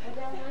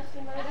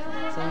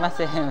すみま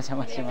せん、お邪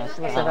魔しまし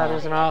た。お邪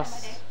魔しま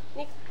す。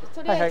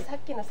それさっ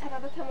きのサラ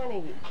ダ玉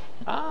ねぎ。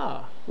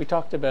Ah, we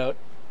talked about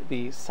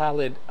the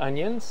salad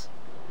onions.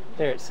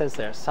 There it says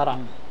there, sara.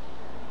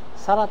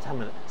 Sara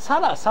tamane.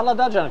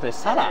 Salada じゃなくて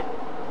サラ。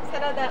サ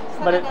ラダ。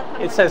But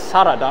it says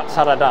sarada,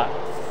 sarada.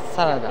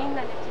 サラダ。みん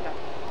なで違う。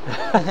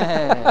サ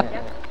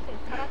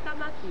ラ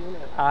玉っていうの。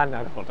あ、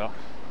なるほど。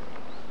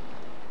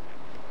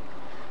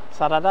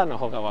サラダの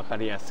方がわか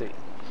りやすい。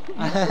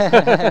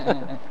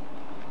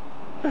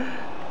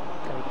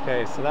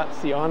Okay, so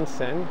that's the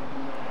onsen.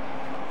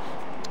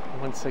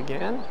 Once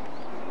again,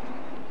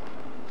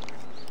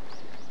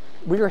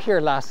 we were here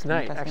last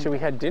night. Actually, we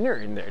had dinner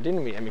in there,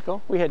 didn't we,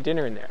 Emiko? We had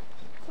dinner in there.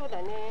 そう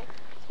だね。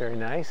Very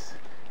nice.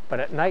 But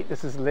at night,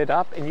 this is lit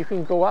up, and you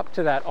can go up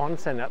to that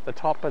onsen at the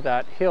top of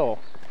that hill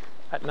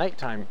at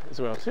nighttime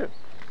as well, too.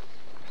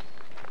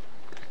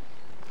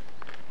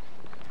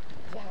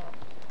 じゃ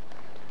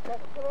あ、なん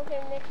かこの辺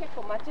ね、結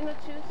構街の中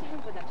心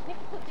部だ。ね、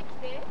こっち来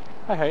て。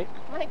はいはい。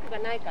マイクが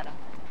ないから。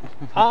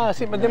ああ、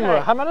で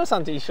も浜田さ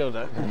んと一緒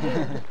だ。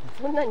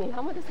そんなに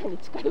浜田さんに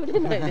近寄れ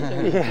ない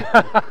でしょ。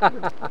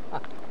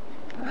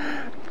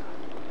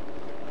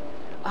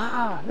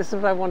Ah, this is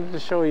what I wanted to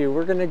show you.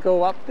 We're going to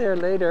go up there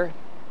later.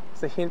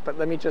 It's a hint, but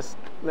let me just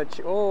let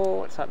you. Oh,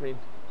 what's happening?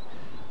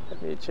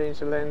 Let me change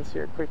the lens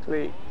here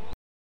quickly.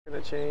 I'm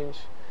going to change.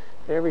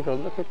 There we go.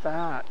 Look at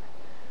that.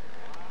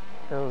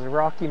 Those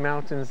rocky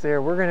mountains there.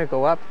 We're going to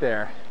go up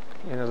there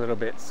in a little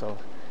bit, so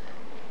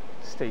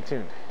stay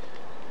tuned.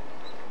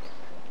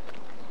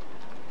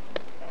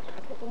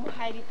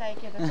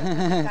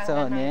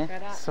 そうね。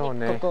そう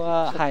ね。ここ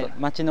ははい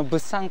町の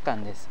物産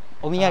館です。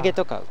お土産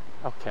とか。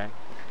Okay.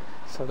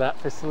 So that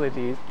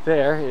facility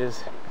there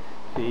is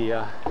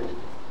the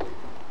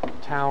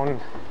town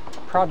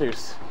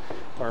produce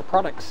or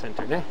product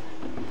center, ne?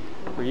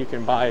 Where you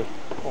can buy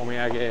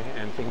omiyage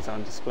and things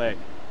on display.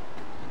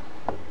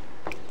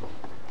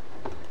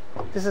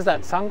 This is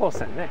that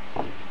Sango-sen, ne?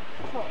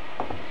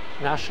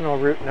 National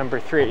Route number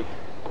 3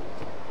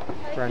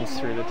 runs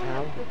through the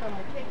town.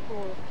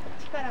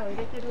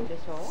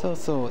 そう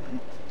そう、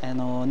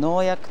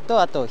農薬と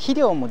あと肥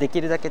料もで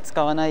きるだけ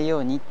使わないよ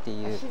うにって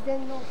いう。自然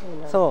農法な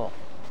んだ。そう。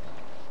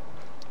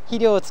肥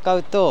料を使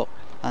うと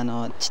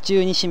地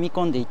中に染み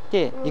込んでいっ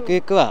て、ゆく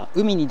ゆくは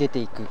海に出て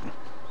いく。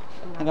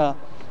だから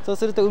そう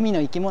すると海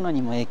の生き物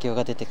にも影響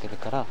が出てくる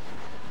から。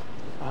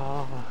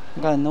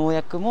だから農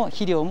薬も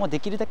肥料もで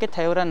きるだけ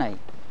頼らない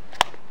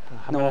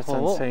農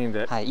法を、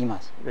はい、今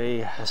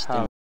推してい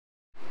ます。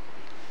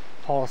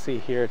Policy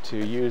here to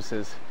use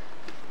as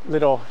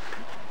little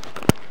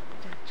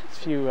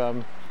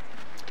few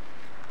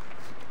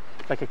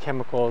like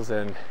chemicals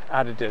and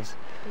additives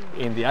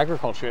in the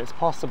agriculture as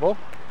possible.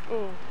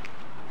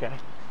 Okay,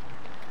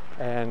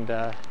 and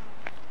the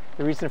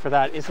reason for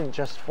that isn't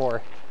just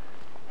for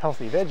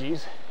healthy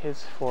veggies;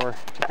 it's to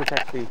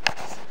protect the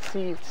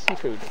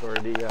seafood or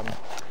the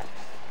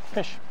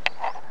fish.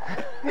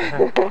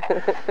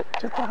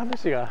 ちょっと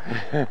話が。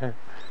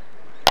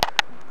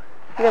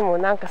でも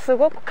なんかす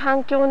ごく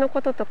環境の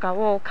こととか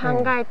を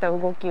考えた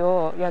動き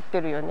をやっ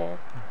てるよね。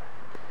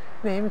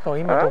ねえ、エミコ、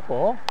今ど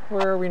こ？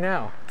 Where are we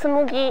now? つ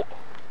むぎ、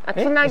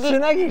つなぎ。つ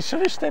なぎ一緒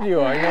にしてる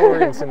よ。I know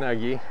we're in つな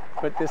ぎ。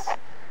But this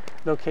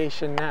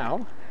location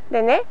now.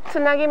 でね、つ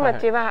なぎ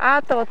町は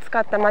アートを使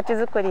った町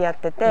づくりやっ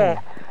てて、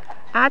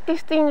アーティ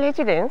スト・イン・レ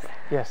ジデンス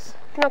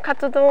の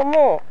活動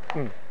も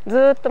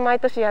ずっと毎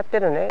年やって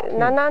るね。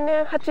7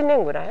年、8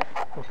年ぐらい。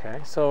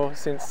Okay, so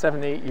since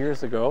 7-8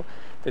 years ago,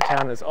 the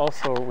town has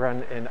also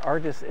run an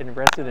artist in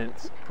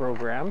residence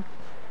program,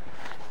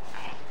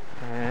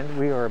 and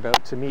we are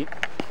about to meet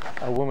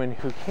a woman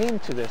who came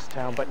to this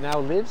town but now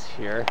lives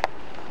here.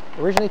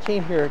 Originally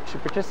came here to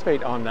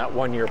participate on that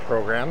one-year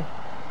program,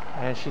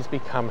 and she's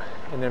become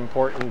an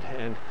important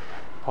and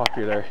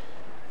popular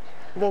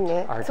で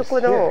ね、そ artist こ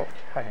の here.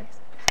 はい。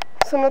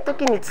その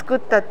時に作っ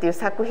たっていう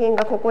作品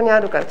がここにあ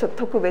るからちょっと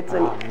特別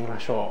に。見ま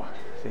しょ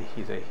う。ぜ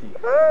ひぜひ。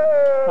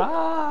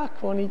ああ、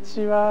こんに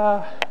ち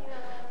は。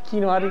昨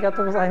日ありが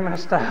とうございま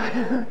した。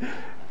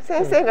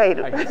先生がい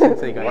る。はい、先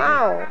生がいる。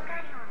わ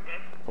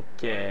オッ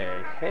ケー。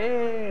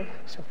へ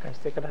ー、紹介し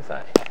てくださ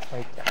い。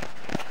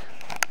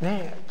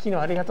ね、昨日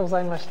ありがとうご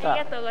ざいました。あ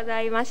りがとうご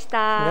ざいまし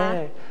た。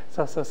ね、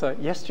so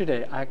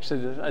yesterday,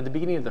 actually, at the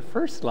beginning of the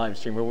first live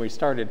stream when we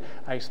started,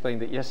 I explained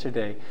that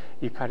yesterday,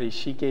 Yukari,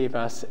 she gave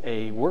us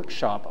a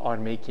workshop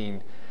on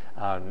making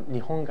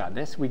Nihonga.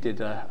 This we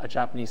did a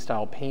Japanese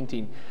style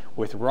painting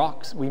with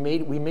rocks. We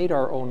made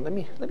our own. Let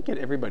me get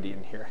everybody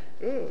in here.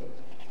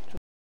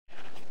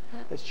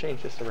 Let's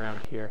change this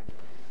around here.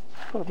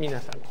 皆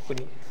さんここ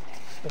に。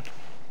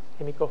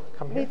Himiko,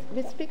 come here.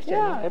 This picture.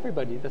 Yeah,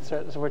 everybody. That's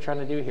what we're trying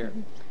to do here.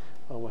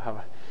 Oh, we'll have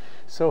a.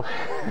 So,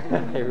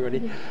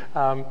 everybody.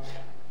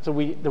 So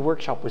the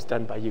workshop was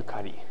done by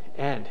Yukari,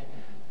 and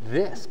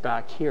this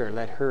back here,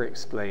 let her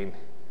explain,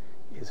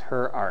 is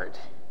her art.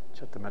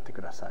 ちょっと待って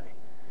ください。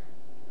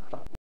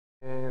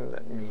And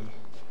let me.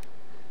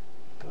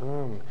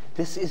 Boom.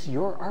 This is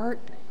your art.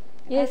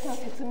 Yes.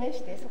 説明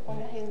してそこ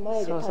の辺前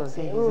でそうそう、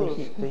ぜ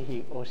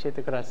ひ教え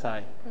てくださ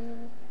い。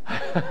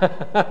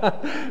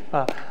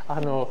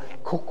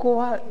ここ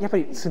はやっぱ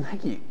りつな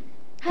ぎで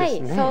すね。はい、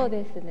そう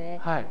ですね。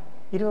はい。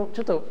ちょっ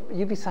と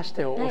指さし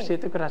て教え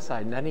てくだ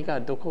さい。何が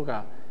どこ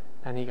が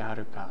何があ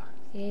るか。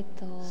こ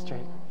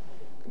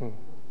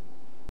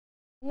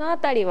の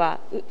辺りは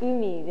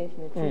海です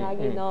ね。つな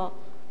ぎの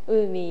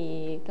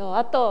海と、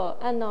あと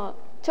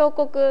彫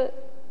刻。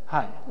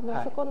はい。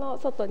そこの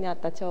外にあっ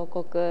た彫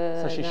刻。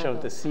So she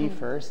showed the sea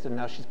first,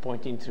 and now she's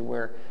pointing to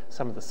where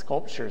some of the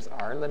sculptures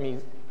are. Let me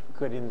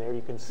get in there.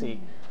 You can see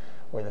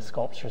where the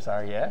sculptures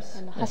are.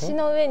 Yes. 橋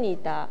の上にい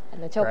た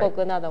彫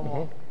刻など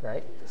も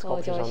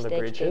登場し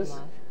てきていま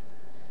す。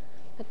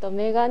あと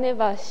メガネ橋。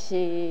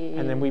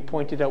And then we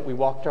pointed out. We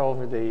walked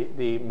over the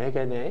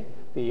megane,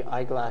 the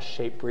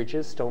eyeglass-shaped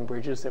bridges, stone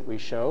bridges that we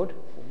showed.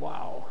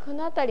 Wow. こ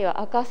の辺り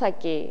は赤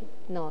崎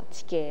の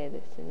地形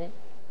ですね。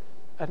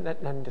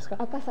何ですか？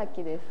赤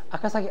崎です。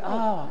Akasaki.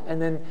 Ah,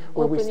 and then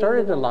where we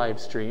started the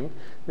live stream,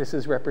 this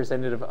is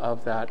representative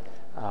of that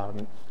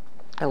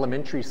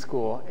elementary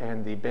school,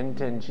 and the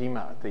Benten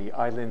Jima, the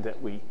island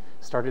that we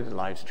started the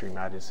live stream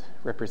at, is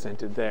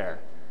represented there.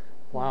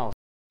 Wow,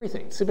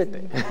 everything, すべ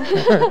て。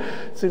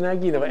つな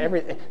ぎの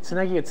つ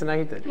なぎがつな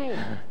げてる。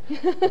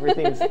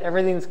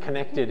Everything's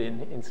connected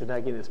in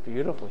Tsunagi. This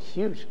beautiful,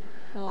 huge.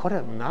 これ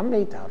は何メ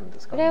ートルあるんで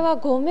すか？これは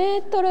5メ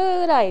ートル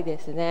ぐらいで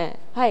すね。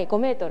はい、5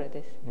メートル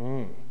です。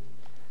5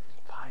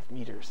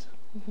 meters。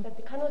だっ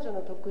て彼女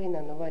の得意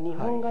なのは日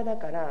本画だ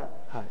から、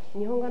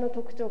日本画の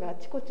特徴があ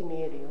ちこち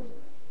見えるよ。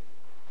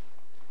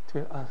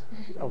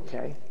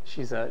Okay,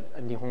 she's a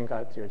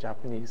Nihonga, you're a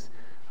Japanese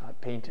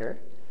painter,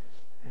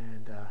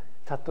 and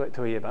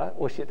例えば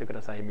教えてく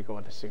ださい、みこ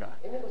私が。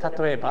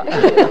例えば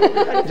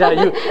じゃあ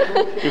ゆ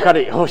か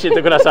り教え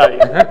てください。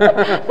わ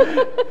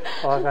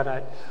からな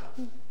い。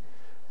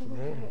そうで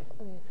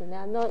すね。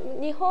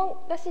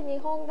私日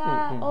本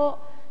画を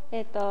ち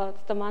ょっ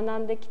と学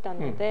んできた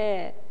の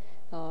で、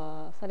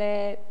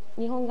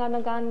日本画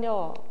の顔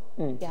料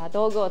や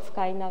道具を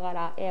使いなが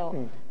ら絵を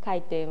描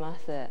いていま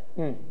す。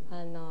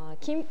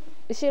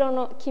後ろ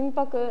の金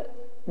箔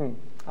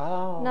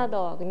な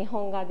ど日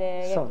本画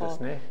で結構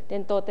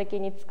伝統的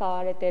に使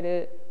われてい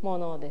るも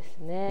のです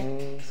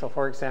ね。So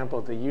for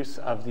example, the use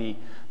of the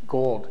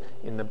gold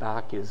in the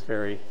back is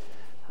very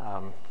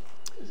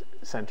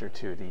center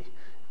to the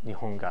日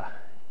本画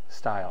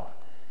style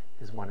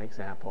is one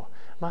example.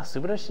 まあ素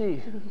晴らし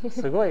い、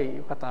すごい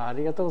よかった、あ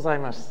りがとうござい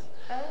ます。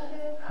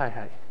はい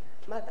はい。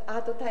またア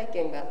ート体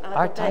験が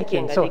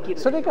できる。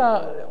それ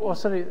が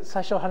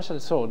最初話した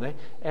そうね。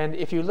And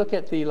if you look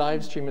at the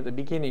live stream at the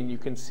beginning, you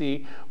can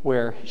see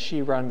where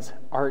she runs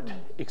art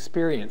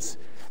experience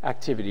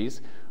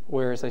activities.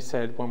 Where, as I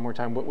said one more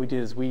time, what we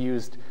did is we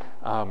used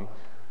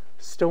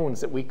stones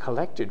that we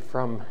collected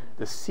from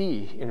the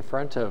sea in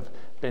front of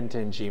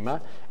Benten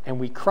Jima, and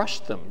we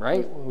crushed them,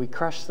 right? We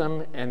crushed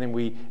them, and then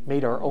we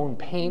made our own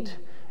paint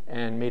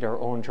and made our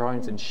own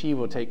drawings, and she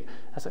will take,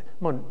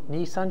 mo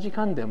 2-3 時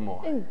間で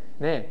も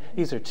ね,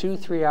 these are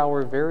 2-3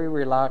 hour, very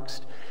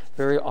relaxed,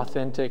 very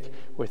authentic,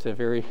 with a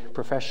very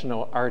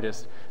professional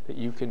artist, that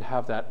you can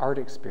have that art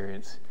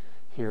experience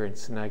here in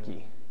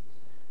Tsunagi.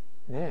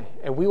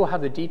 And we will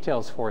have the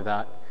details for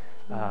that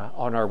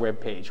on our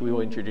webpage. We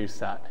will introduce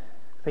that.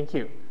 Thank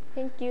you.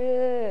 Thank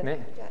you.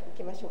 じゃあ行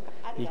きましょうか。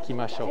行き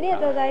ましょうか。ありが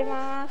とうござい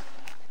ます。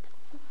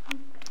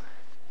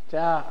じ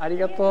ゃああり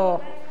が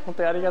とう。本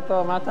当にありが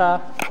とう。また。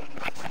あ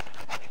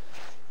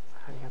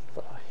りが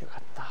とう。よか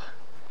った。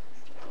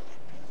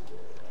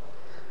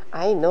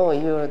I know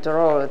you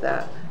draw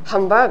the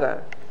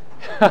hamburger.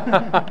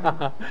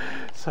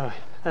 So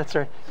that's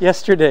right.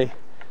 Yesterday,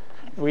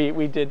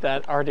 we did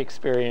that art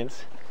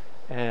experience,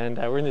 and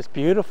we're in this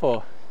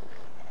beautiful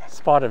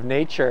spot of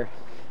nature,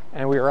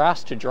 and we were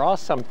asked to draw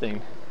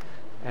something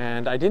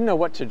And I didn't know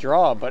what to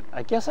draw, but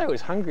I guess I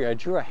was hungry. I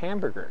drew a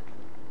hamburger.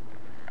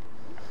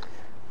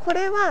 こ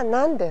れは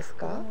何です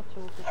か？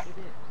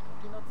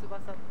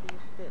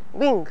ウ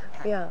ィング、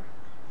いや。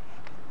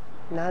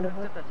なる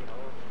ほど。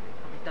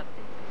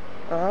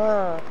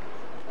ああ。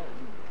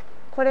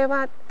これ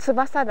は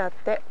翼だっ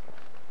て。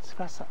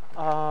翼。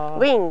ああ。ウ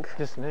ィング。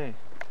ですね。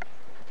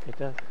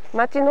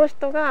町の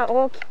人が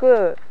大き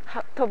く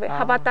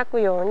羽ばたく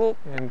ように。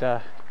And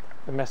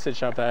the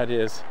message of that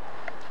is,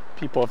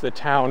 people of the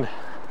town,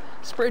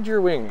 spread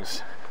your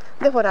wings.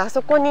 でほらあ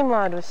そこにも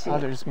あるし。Oh,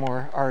 there's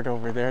more art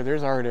over there.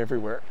 There's art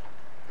everywhere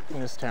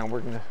in this town.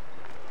 We're gonna.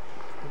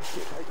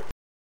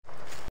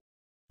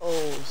 Oh,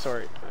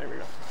 sorry. There we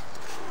go.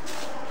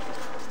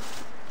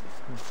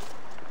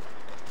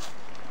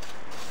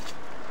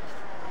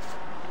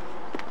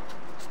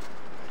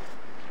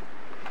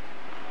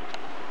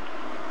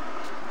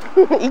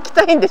 行き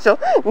たいんでしょ？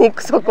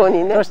肉そこ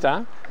にね。どうし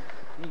た？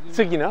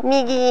次の？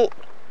右。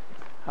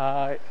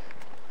は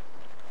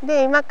い。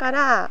で今か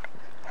ら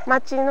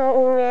町の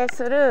運営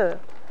する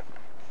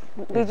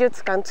美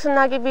術館、つ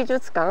なぎ美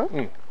術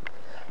館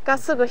が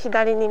すぐ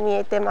左に見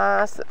えて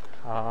ます。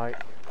はい。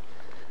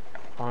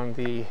On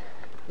the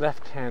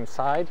left-hand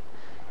side,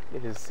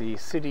 it is the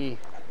city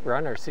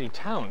run or city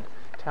town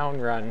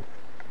run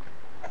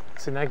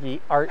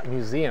Tsunagi Art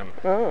Museum.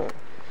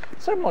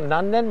 それも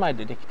何年前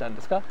でできたん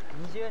ですか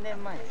？20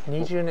年前。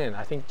20年。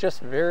I think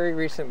just very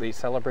recently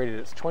celebrated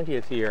its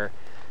 20th year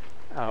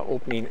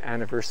opening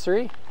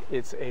anniversary.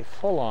 It's a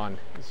full-on,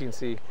 as you can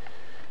see,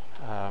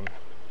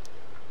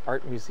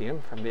 art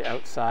museum from the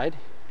outside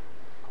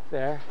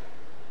there.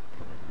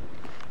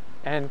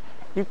 And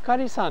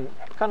Yukariさん、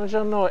彼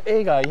女の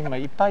絵が今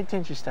いっぱい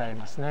展示してあり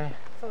ますね。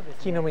そうで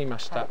すね。昨日見ま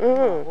した。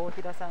大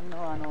平さん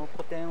の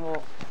個展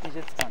を美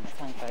術館の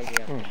3階で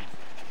やってます。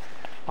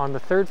On the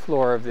third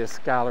floor of this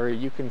gallery,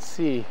 you can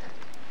see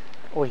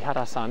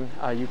Ohira-san,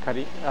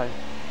 Yukari,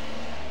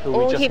 who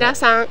we just met.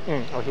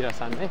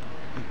 Ohira-san,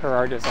 her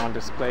art is on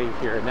display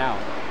here now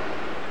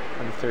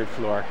on the third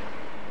floor.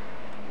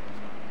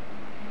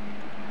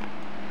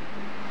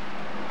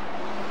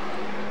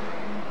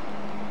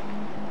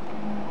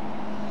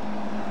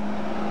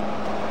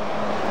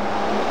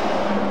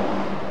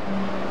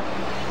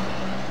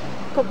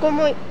 This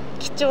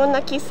is a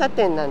rare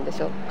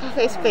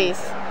cafeスペー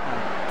ス。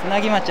津奈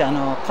木町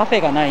カフ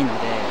ェがないの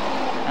で、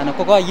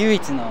ここは唯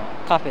一の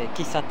カフェ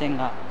喫茶店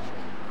が。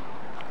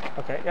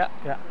Okay, yeah,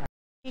 yeah.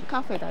 いい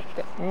カフェだっ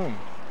て。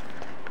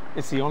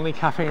It's the only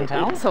cafe in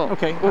town? そう。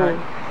 Okay, all right.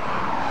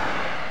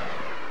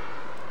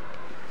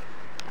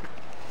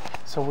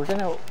 So we're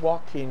gonna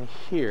walk in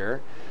here,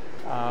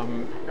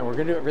 and we're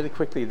gonna do it really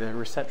quickly. The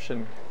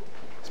reception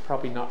is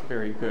probably not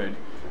very good,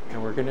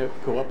 and we're gonna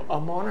go up a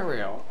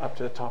monorail up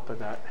to the top of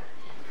that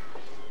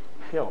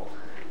hill,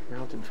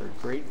 mountain for a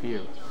great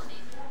view.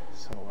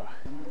 So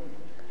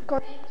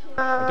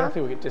I don't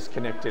think we get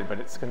disconnected, but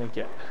it's gonna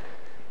get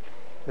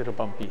a little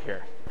bumpy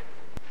here.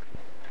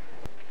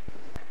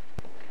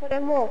 これ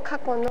も過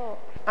去の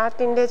アー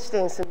ティンレジ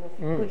デンスの、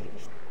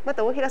ま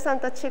た大平さん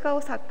とは違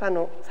う作家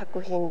の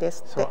作品で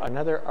すって。So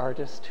another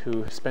artist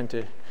who spent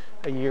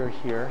a year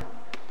here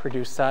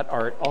produced that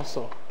art,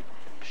 also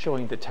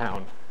showing the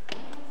town.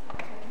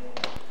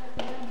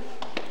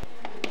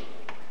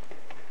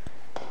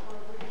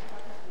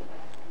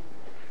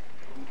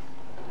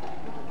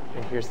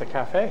 And here's the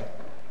cafe.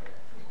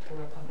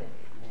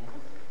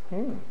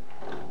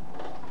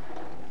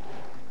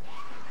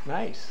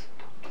 Nice.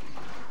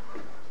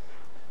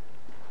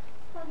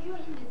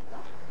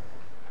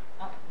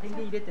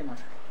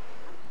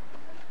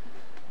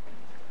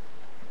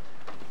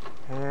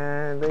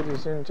 And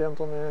ladies and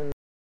gentlemen,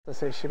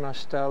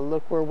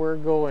 look where we're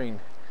going.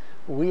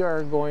 We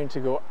are going to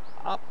go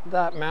up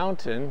that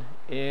mountain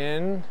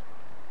in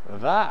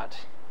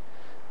that.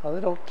 A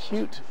little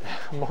cute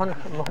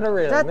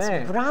monorail.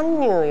 That's brand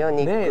new, yo,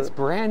 Nick. It's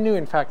brand new.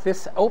 In fact,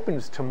 this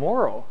opens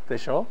tomorrow, the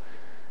show,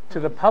 to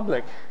the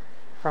public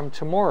from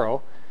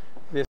tomorrow.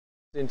 This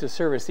into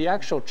service. The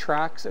actual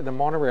tracks and the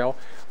monorail.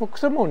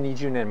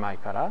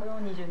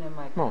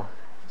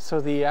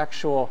 So the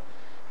actual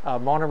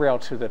monorail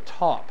to the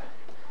top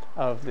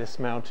of this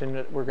mountain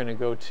that we're going to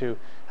go to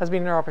has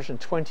been in operation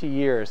 20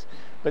 years,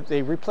 but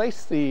they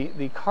replaced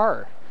the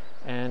car.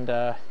 And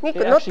Nick,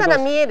 乗ったら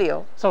見える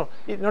よ。そ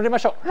う、乗りま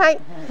しょう。はい。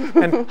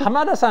And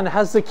Hamada-san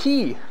has the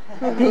key.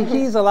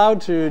 He's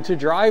allowed to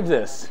drive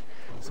this.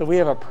 So we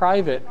have a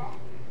private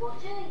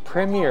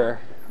premiere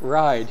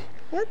ride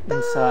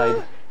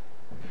inside.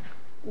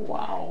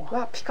 Wow.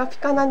 わ、ピカピ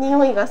カな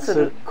匂いがす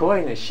る。すご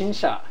いね、新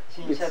車。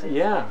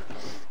Yeah.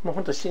 もう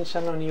本当新車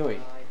の匂い。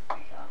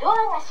ドア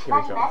が閉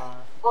まります。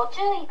ご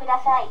注意くだ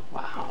さい。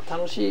Wow,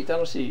 楽しい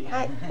楽しい。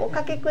はい、お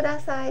かけくだ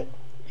さい。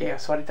いや、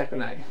座りたく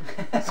ない。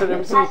それ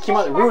決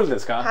まるルールで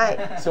すか？はい。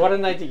座ら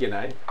ないといけ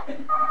ない。いや、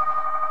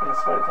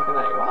座りたく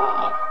ない。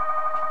わあ、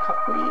かっ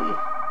こいい。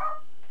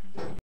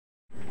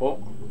お、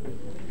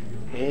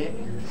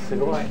す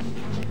ごい。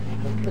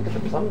Look at the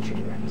plum tree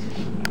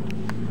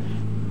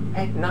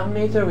there. 何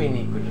メートル上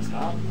に行くんです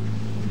か？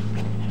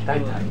大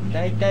体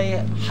だいた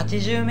い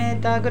80メ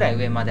ーターぐらい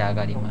上まで上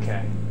がります。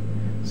Okay.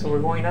 So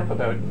we're going up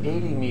about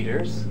 80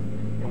 meters,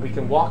 and we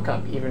can walk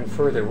up even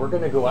further. We're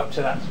going to go up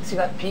to that. See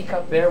that peak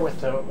up there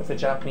with the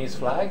Japanese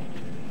flag?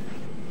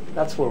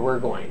 That's where we're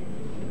going.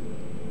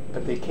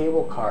 But the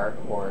cable car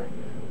or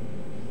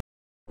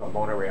a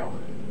monorail,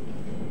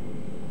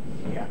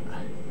 yeah,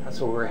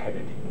 that's where we're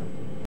headed.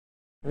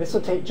 This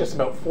will take just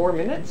about 4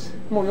 minutes.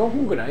 もう4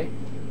分ぐらい？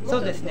そ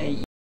うです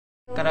ね。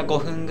から5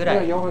分ぐ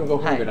らい。4分5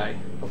分ぐらい。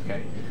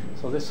Okay.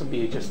 So this will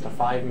be just a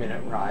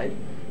 5-minute ride.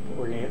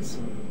 We're gonna get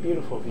some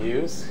beautiful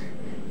views,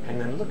 and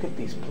then look at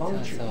these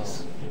plum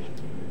trees.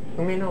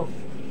 梅も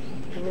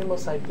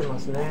咲いてま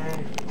す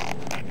ね。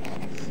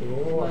す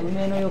ごい。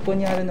梅の横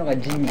にあるのが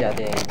神社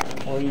で、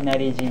お稲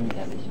荷神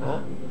社でし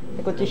ょ。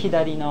でこっち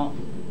左の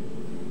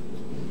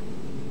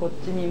こっ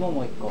ちにも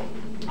もう一個。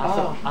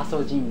阿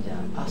蘇神社。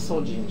阿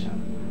蘇神社。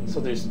So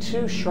there's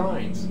 2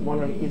 shrines, one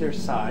on either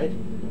side.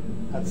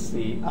 That's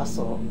the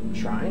Aso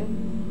shrine,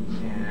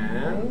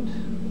 and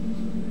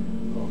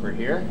over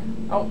here.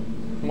 Oh,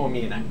 もう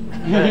見えない。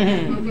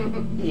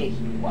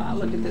Wow,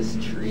 look at this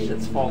tree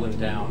that's fallen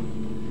down.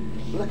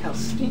 Look how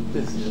steep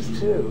this is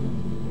too.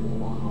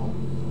 Wow.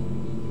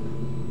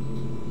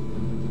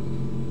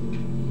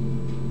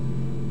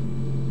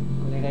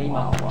 これが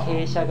今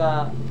傾斜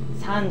が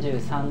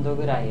33度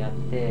ぐらいあっ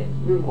て、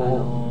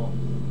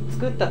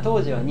作った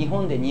当時は日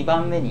本で2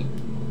番目に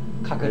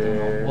角度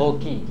の大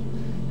きい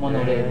モ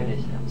ノレールで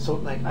した。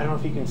So, like, I don't know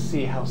if you can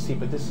see how steep,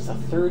 but this is a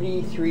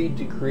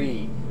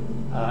 33-degree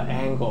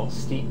angle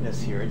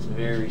steepness here. It's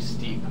very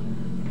steep.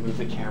 Move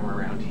the camera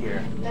around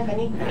here. なんか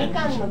み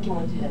かんの気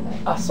持ちじゃない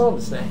？Ah, そう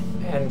ですね。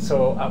And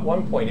so at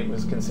one point it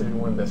was considered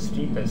one of the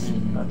steepest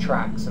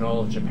tracks in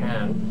all of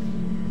Japan.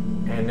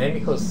 And then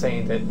it was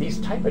saying that these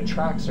type of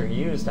tracks are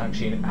used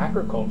actually in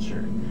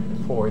agriculture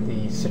for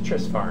the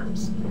citrus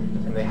farms.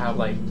 And they have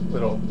like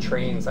little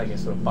trains, I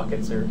guess, little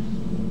buckets or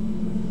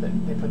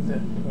they put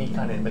the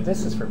mikan in. But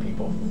this is for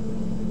people.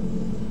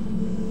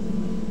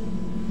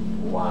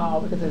 Wow,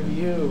 look at the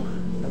view,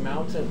 the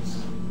mountains.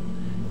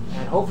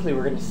 And hopefully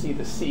we're going to see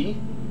the sea.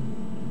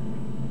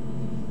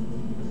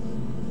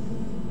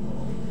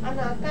 あ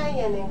の赤い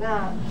屋根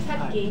が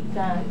さっき言っ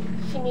た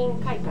市民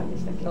会館で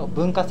したっけ？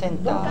文化セン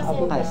ター。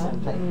文化セ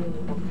ンター。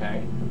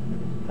Okay.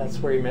 That's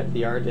where you met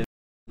the artist.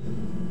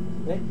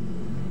 ね？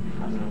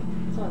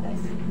そうで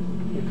す。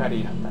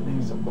Yukari だった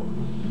ね、そこ。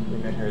We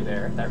met her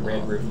there, that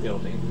red roof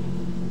building.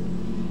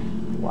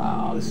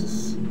 Wow, this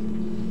is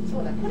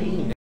そうだ、これいい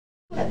ね。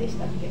いくらでし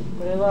たっけ？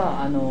これ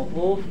は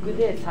往復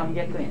で300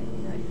円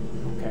になりま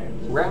す。Okay.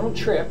 Round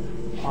trip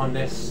on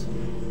this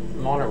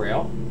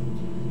monorail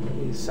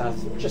is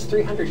just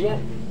 300 yen.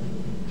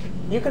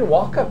 You can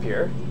walk up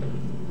here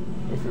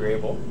if you're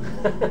able.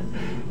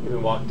 You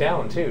can walk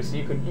down too. So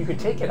you could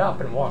take it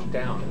up and walk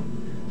down.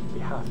 It'd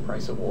be half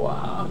price of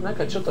wow. なん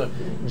かちょっと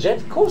ジェ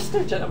ットコースタ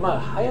ーじゃまあ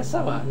速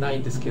さはない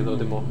んですけど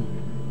でも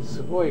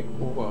すごい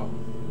ここは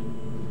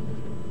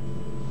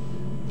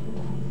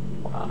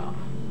wow.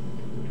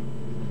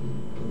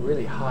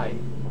 Really high.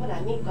 ほら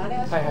ニックあれ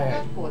は小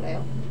学校だ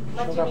よ。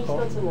町に一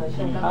つの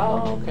小学校。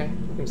Oh, okay. You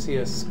can see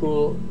a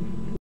school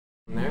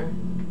there.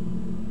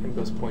 Him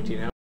goes pointing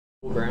out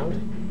ground.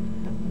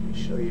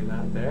 Show you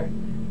that there.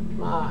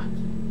 まあ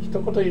一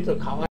言で言う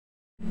と可愛い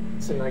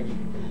つなぎ。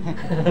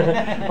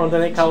本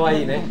当に可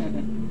愛いね。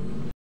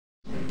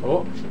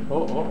Oh,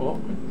 oh, oh, oh.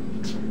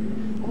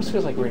 Almost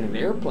feels like we're in an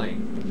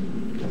airplane.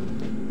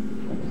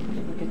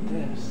 Look at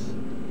this.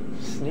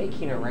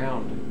 Snaking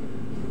around.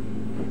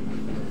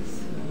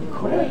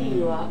 これ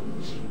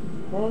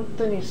本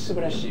当に素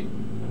晴らしい。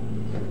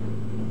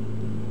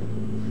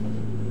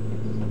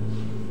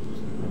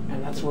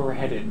And that's where we're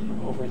headed.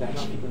 Over that,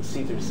 you can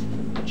see there's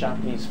a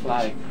Japanese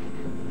flag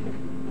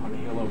on the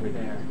hill over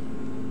there.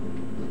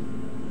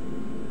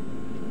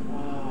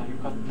 ああ、よ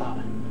かった。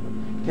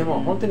で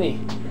も本当に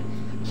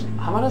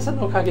浜田さん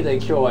のおかげで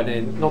今日は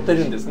ね乗って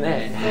るんです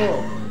ね。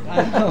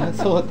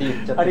そうって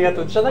言っちゃった。ありが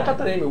とう。じゃなかっ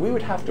たら we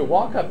would have to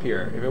walk up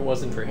here if it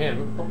wasn't for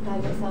him. おか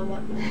げさま。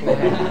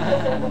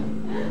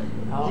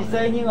実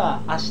際に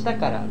は明日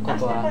からこ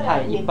こは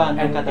はい一般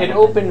の方 And it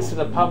opens to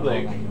the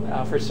public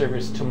for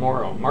service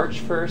tomorrow, March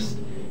 1st.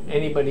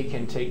 Anybody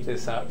can take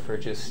this out for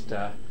just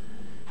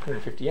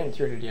 150 yen,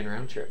 300 yen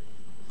round trip.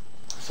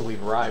 So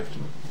we've arrived.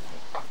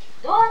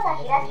 ドアが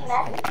開き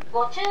ます。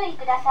ご注意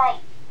ください。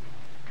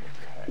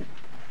Okay.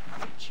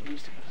 注意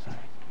してください。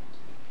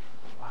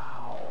Wow.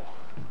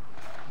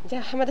 じゃ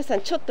あ浜田さ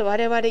んちょっと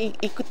我々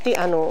行くってい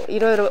ろい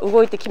ろ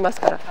動いてきま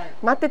すから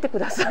待っててく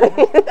ださい。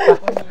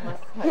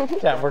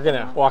Yeah, we're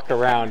gonna walk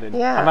around and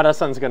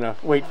Hamada-san's gonna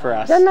wait for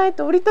us. じゃない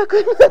と降りた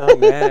くない。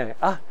ね。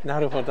あ、な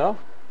るほど。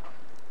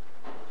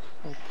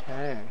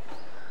Okay.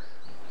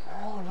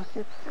 Oh, look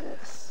at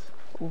this.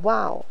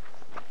 Wow.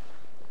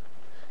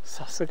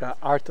 さすが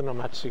アートの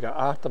街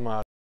がアートも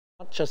ある。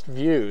Not just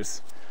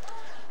views,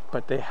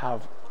 but they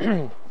have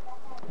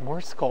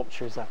more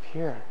sculptures up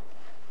here.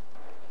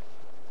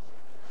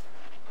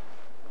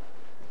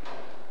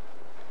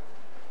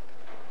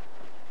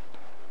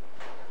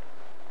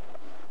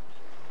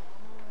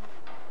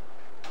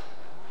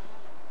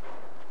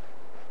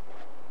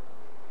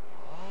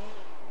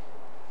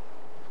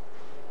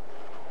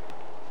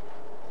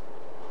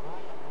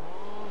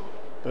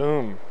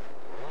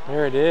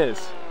 There it is.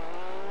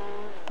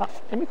 Ah,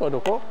 Emiko,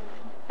 doko?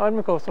 Ah,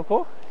 Emiko,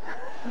 soko?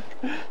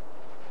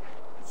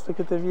 Let's look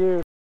at the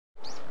view.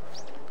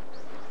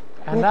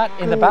 And that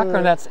in the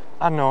background, that's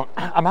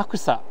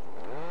Amakusa.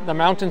 The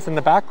mountains in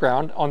the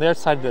background on the other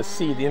side of the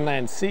sea, the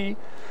inland sea.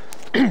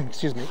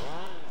 Excuse me.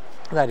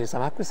 That is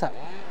Amakusa.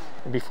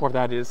 And before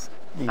that is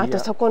the. あと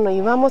そこの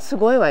岩もす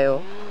ごいわ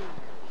よ。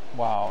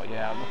 Wow,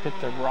 yeah, look at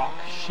the rock,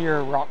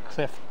 sheer rock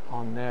cliff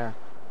on there.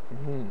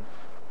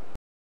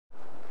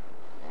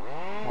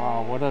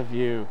 Wow, what a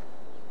view.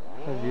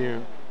 What a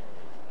view.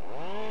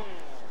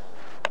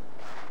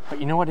 But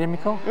you know what,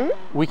 Emiko?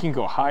 We can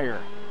go higher.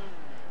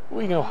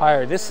 We can go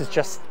higher. This is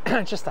just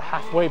just the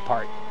halfway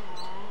part.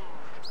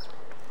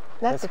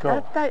 だってた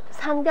った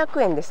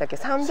300円でしたっけ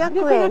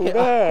？300円で。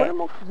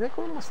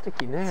これも素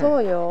敵ね。そ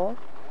うよ。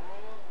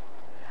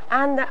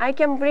And I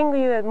can bring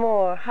you a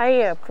more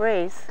higher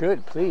place.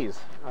 Good, please.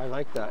 I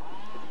like that.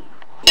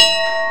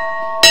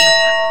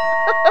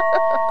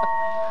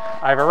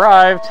 I've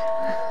arrived.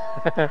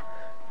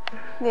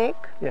 Nick?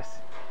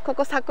 Yes. こ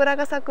こ桜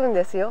が咲くん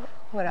ですよ。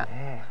ほら。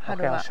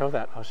 Okay, I'll show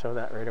that. I'll show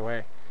that right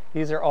away.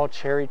 These are all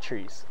cherry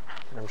trees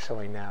that I'm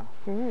showing now.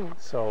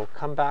 So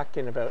come back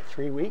in about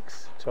 3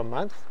 weeks to a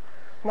month.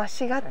 まあ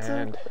4月、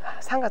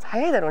3月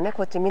早いだろうね。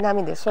こっち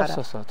南ですから。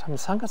そう。多分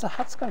3月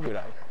20日ぐ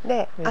らい。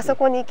で、あそ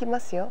こに行き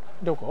ますよ。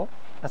どこ?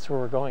 That's where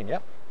we're going.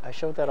 Yep. I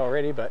showed that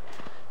already, but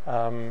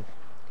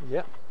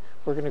yeah,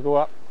 we're going to go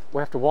up.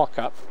 We have to walk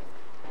up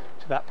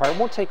to that part. It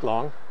won't take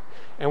long.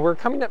 And we're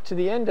coming up to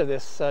the end of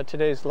this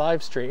today's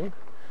live stream.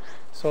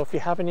 So if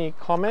you have any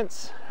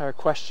comments or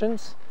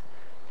questions,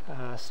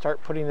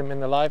 start putting them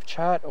in the live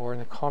chat or in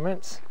the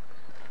comments.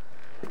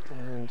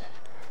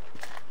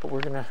 But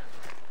we're going to.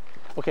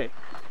 Okay.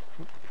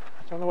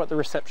 I don't know what the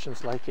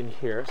reception's like in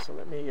here, so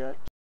let me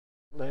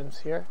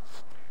lens here.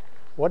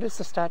 What does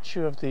the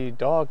statue of the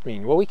dog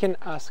mean? Well, we can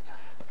ask.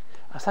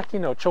 さっき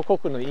の彫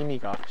刻の意味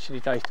が知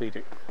りたい人い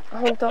る。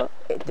本当。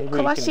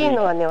詳しい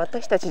のはね、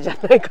私たちじゃ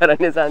ないから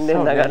ね、残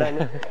念ながら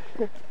ね。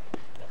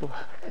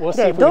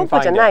で、ドンコ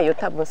じゃないよ。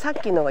多分さっ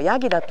きのはヤ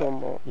ギだと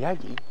思う。ヤ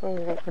ギ?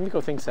 Emiko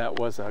thinks that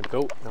was a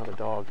goat, not a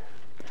dog.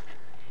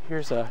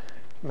 Here's a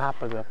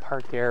map of the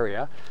park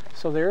area.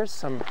 So there's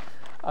some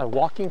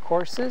walking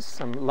courses,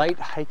 some light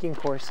hiking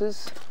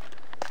courses.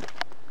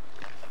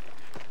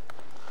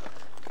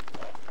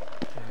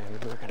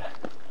 And we're going to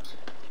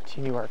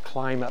continue our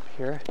climb up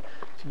here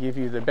to give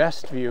you the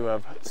best view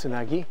of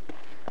Tsunagi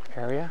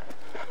area.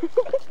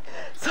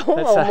 そ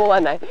うは思わ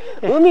ない。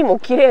海も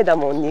綺麗だ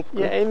もん、ニック。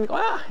Yeah,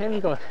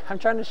 Emiko, I'm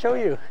trying to show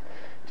you.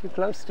 Too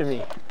close to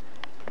me.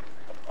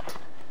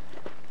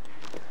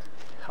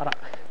 あら、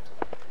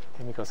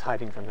Emiko's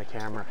hiding from the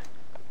camera.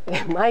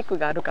 マイク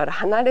があるから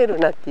離れる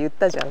なって言っ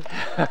たじゃん。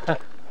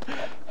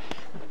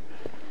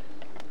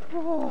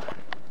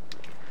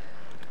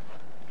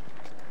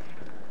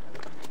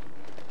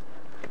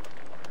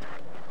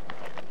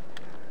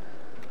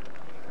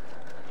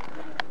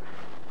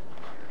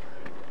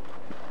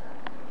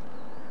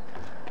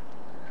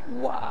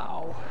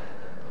Wow.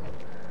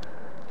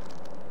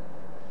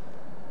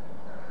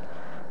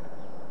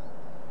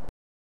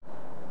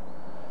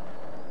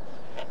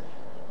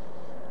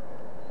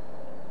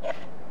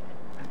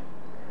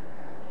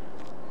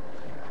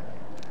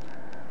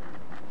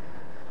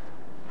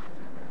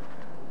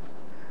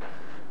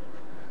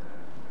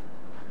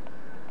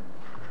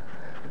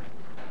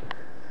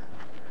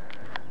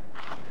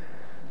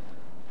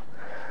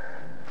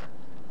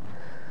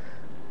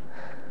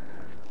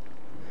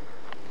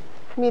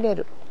見れ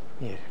る。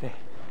見えるね。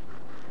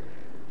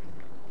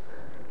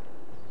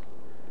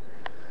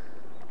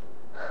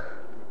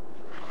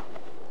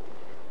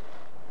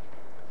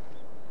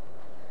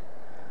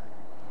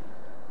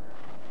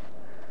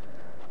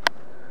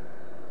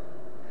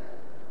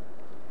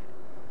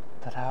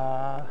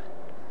Ta-da!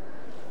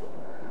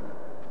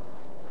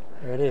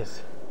 There it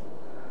is.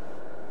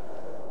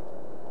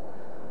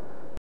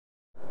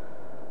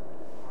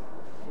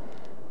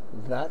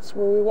 That's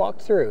where we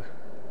walked through.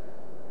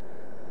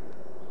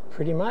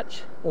 Pretty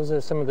much. Those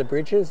are some of the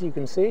bridges you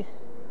can see.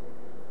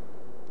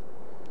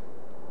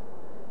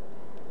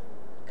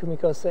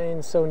 Kumiko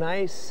saying so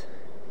nice.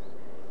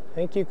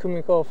 Thank you,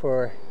 Kumiko,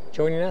 for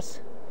joining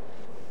us.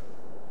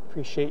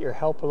 Appreciate your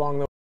help along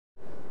the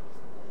way.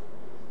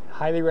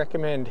 Highly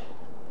recommend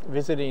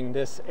visiting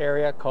this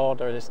area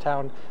this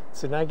town,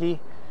 Tsunagi.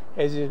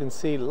 As you can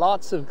see,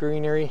 lots of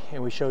greenery,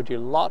 and we showed you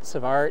lots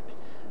of art,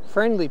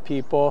 friendly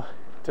people,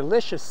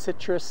 delicious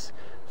citrus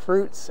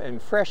fruits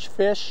and fresh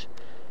fish.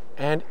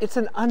 And it's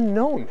an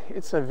unknown.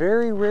 It's a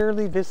very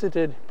rarely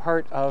visited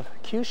part of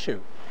Kyushu.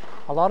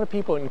 A lot of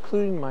people,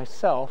 including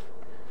myself,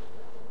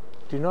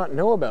 do not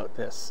know about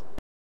this.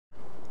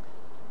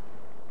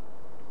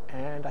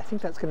 And I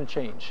think that's going to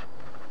change.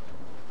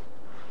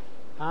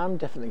 I'm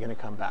definitely going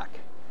to come back.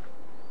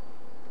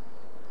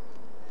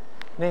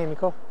 ねえ、ミ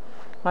コ、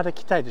まだ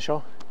来たいでし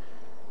ょ?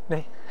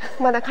 ね。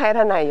まだ帰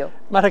らないよ。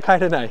まだ帰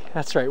らない.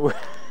 That's right.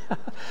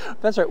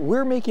 That's right.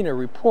 We're making a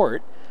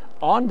report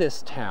on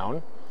this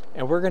town.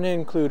 And we're going to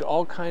include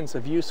all kinds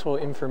of useful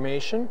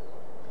information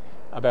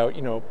about,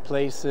 you know,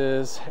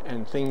 places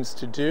and things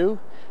to do.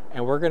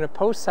 And we're going to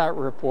post that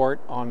report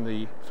on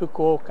the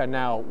Fukuoka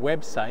Now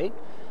website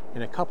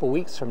in a couple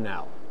weeks from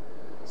now.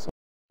 So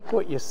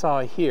what you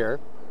saw here,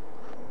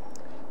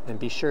 and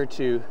be sure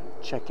to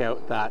check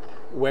out that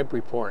web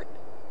report.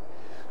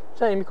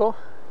 じゃあ、Emiko,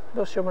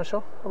 どうしまし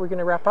ょう? Are we going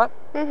to wrap up?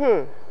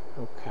 Mm-hmm.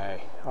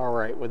 Okay. All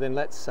right. Well, then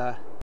let's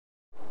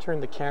turn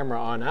the camera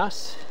on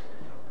us.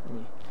 Let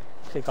me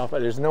take off.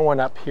 There's no one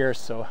up here,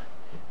 so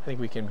I think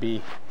we can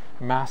be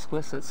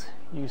maskless. Let's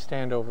you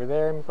stand over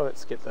there.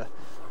 Let's get the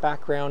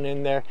background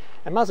in there.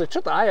 And mazu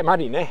chotto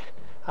ayamari ne.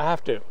 I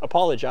have to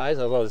apologize,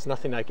 although there's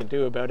nothing I can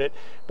do about it.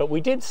 But we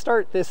did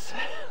start this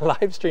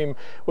live stream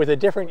with a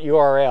different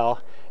URL,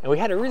 and we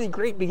had a really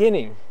great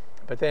beginning.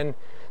 But then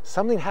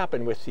something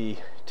happened with the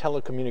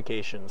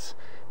telecommunications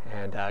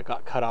and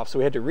got cut off, so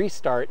we had to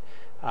restart.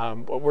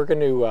 But we're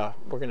gonna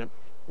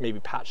maybe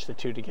patch the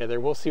two together.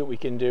 We'll see what we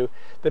can do.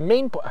 The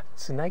main point,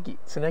 Tsunagi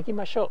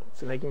masho.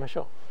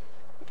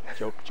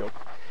 Joke.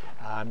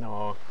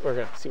 No, we're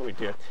gonna see what we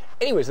do.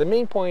 Anyways, the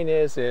main point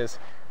is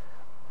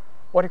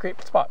what a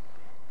great spot.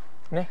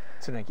 Ne,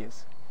 Tsunagi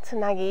is.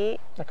 Tsunagi.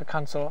 なんか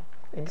感想?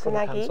 つ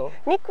なぎ。ニ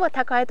ックは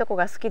高いとこ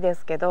が好きで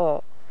すけ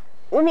ど、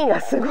海が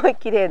すごい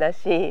綺麗だ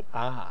し。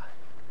ああ、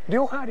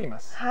両方ありま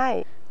す。は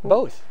い。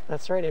Both.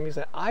 That's right,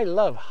 Emiko. I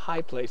love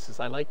high places.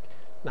 I like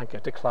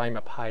to climb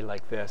up high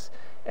like this.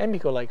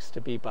 Emiko likes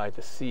to be by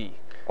the sea.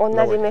 同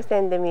じ目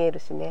線で見える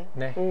しね。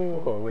ね、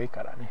僕は上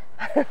からね。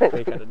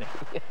上からね。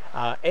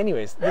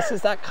Anyways, this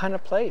is that kind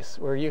of place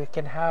where you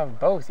can have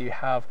both. You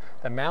have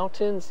the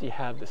mountains, you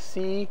have the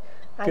sea,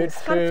 good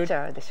food,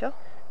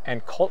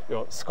 and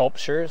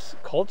sculptures,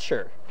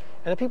 culture.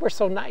 And the people are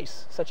so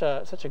nice. Such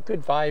a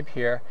good vibe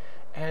here.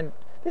 And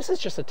this is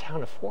just a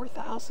town of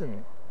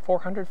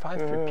 4,400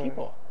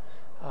 people.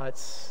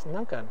 It's な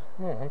んか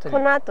もう本当に。こ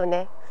の後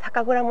ね、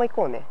酒蔵も行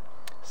こうね。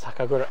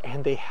酒蔵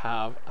and they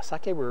have a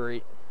sake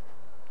brewery,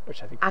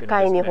 which I think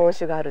赤い日本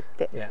酒があるっ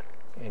て。Yeah.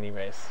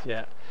 Anyways,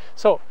 yeah.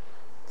 So,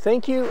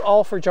 thank you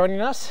all for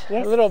joining us.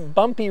 Yes. A little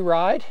bumpy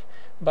ride,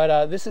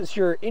 but this is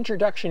your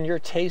introduction, your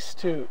taste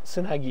to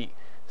Tsunagi.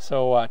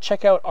 So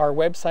check out our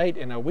website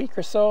in a week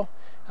or so.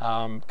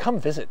 Come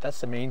visit.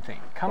 That's the main thing.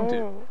 Come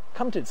to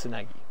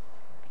Tsunagi.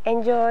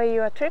 Enjoy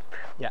your trip.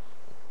 Yeah.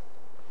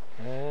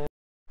 And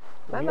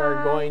Bye-bye. we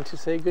are going to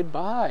say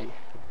goodbye.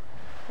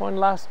 One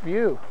last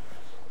view.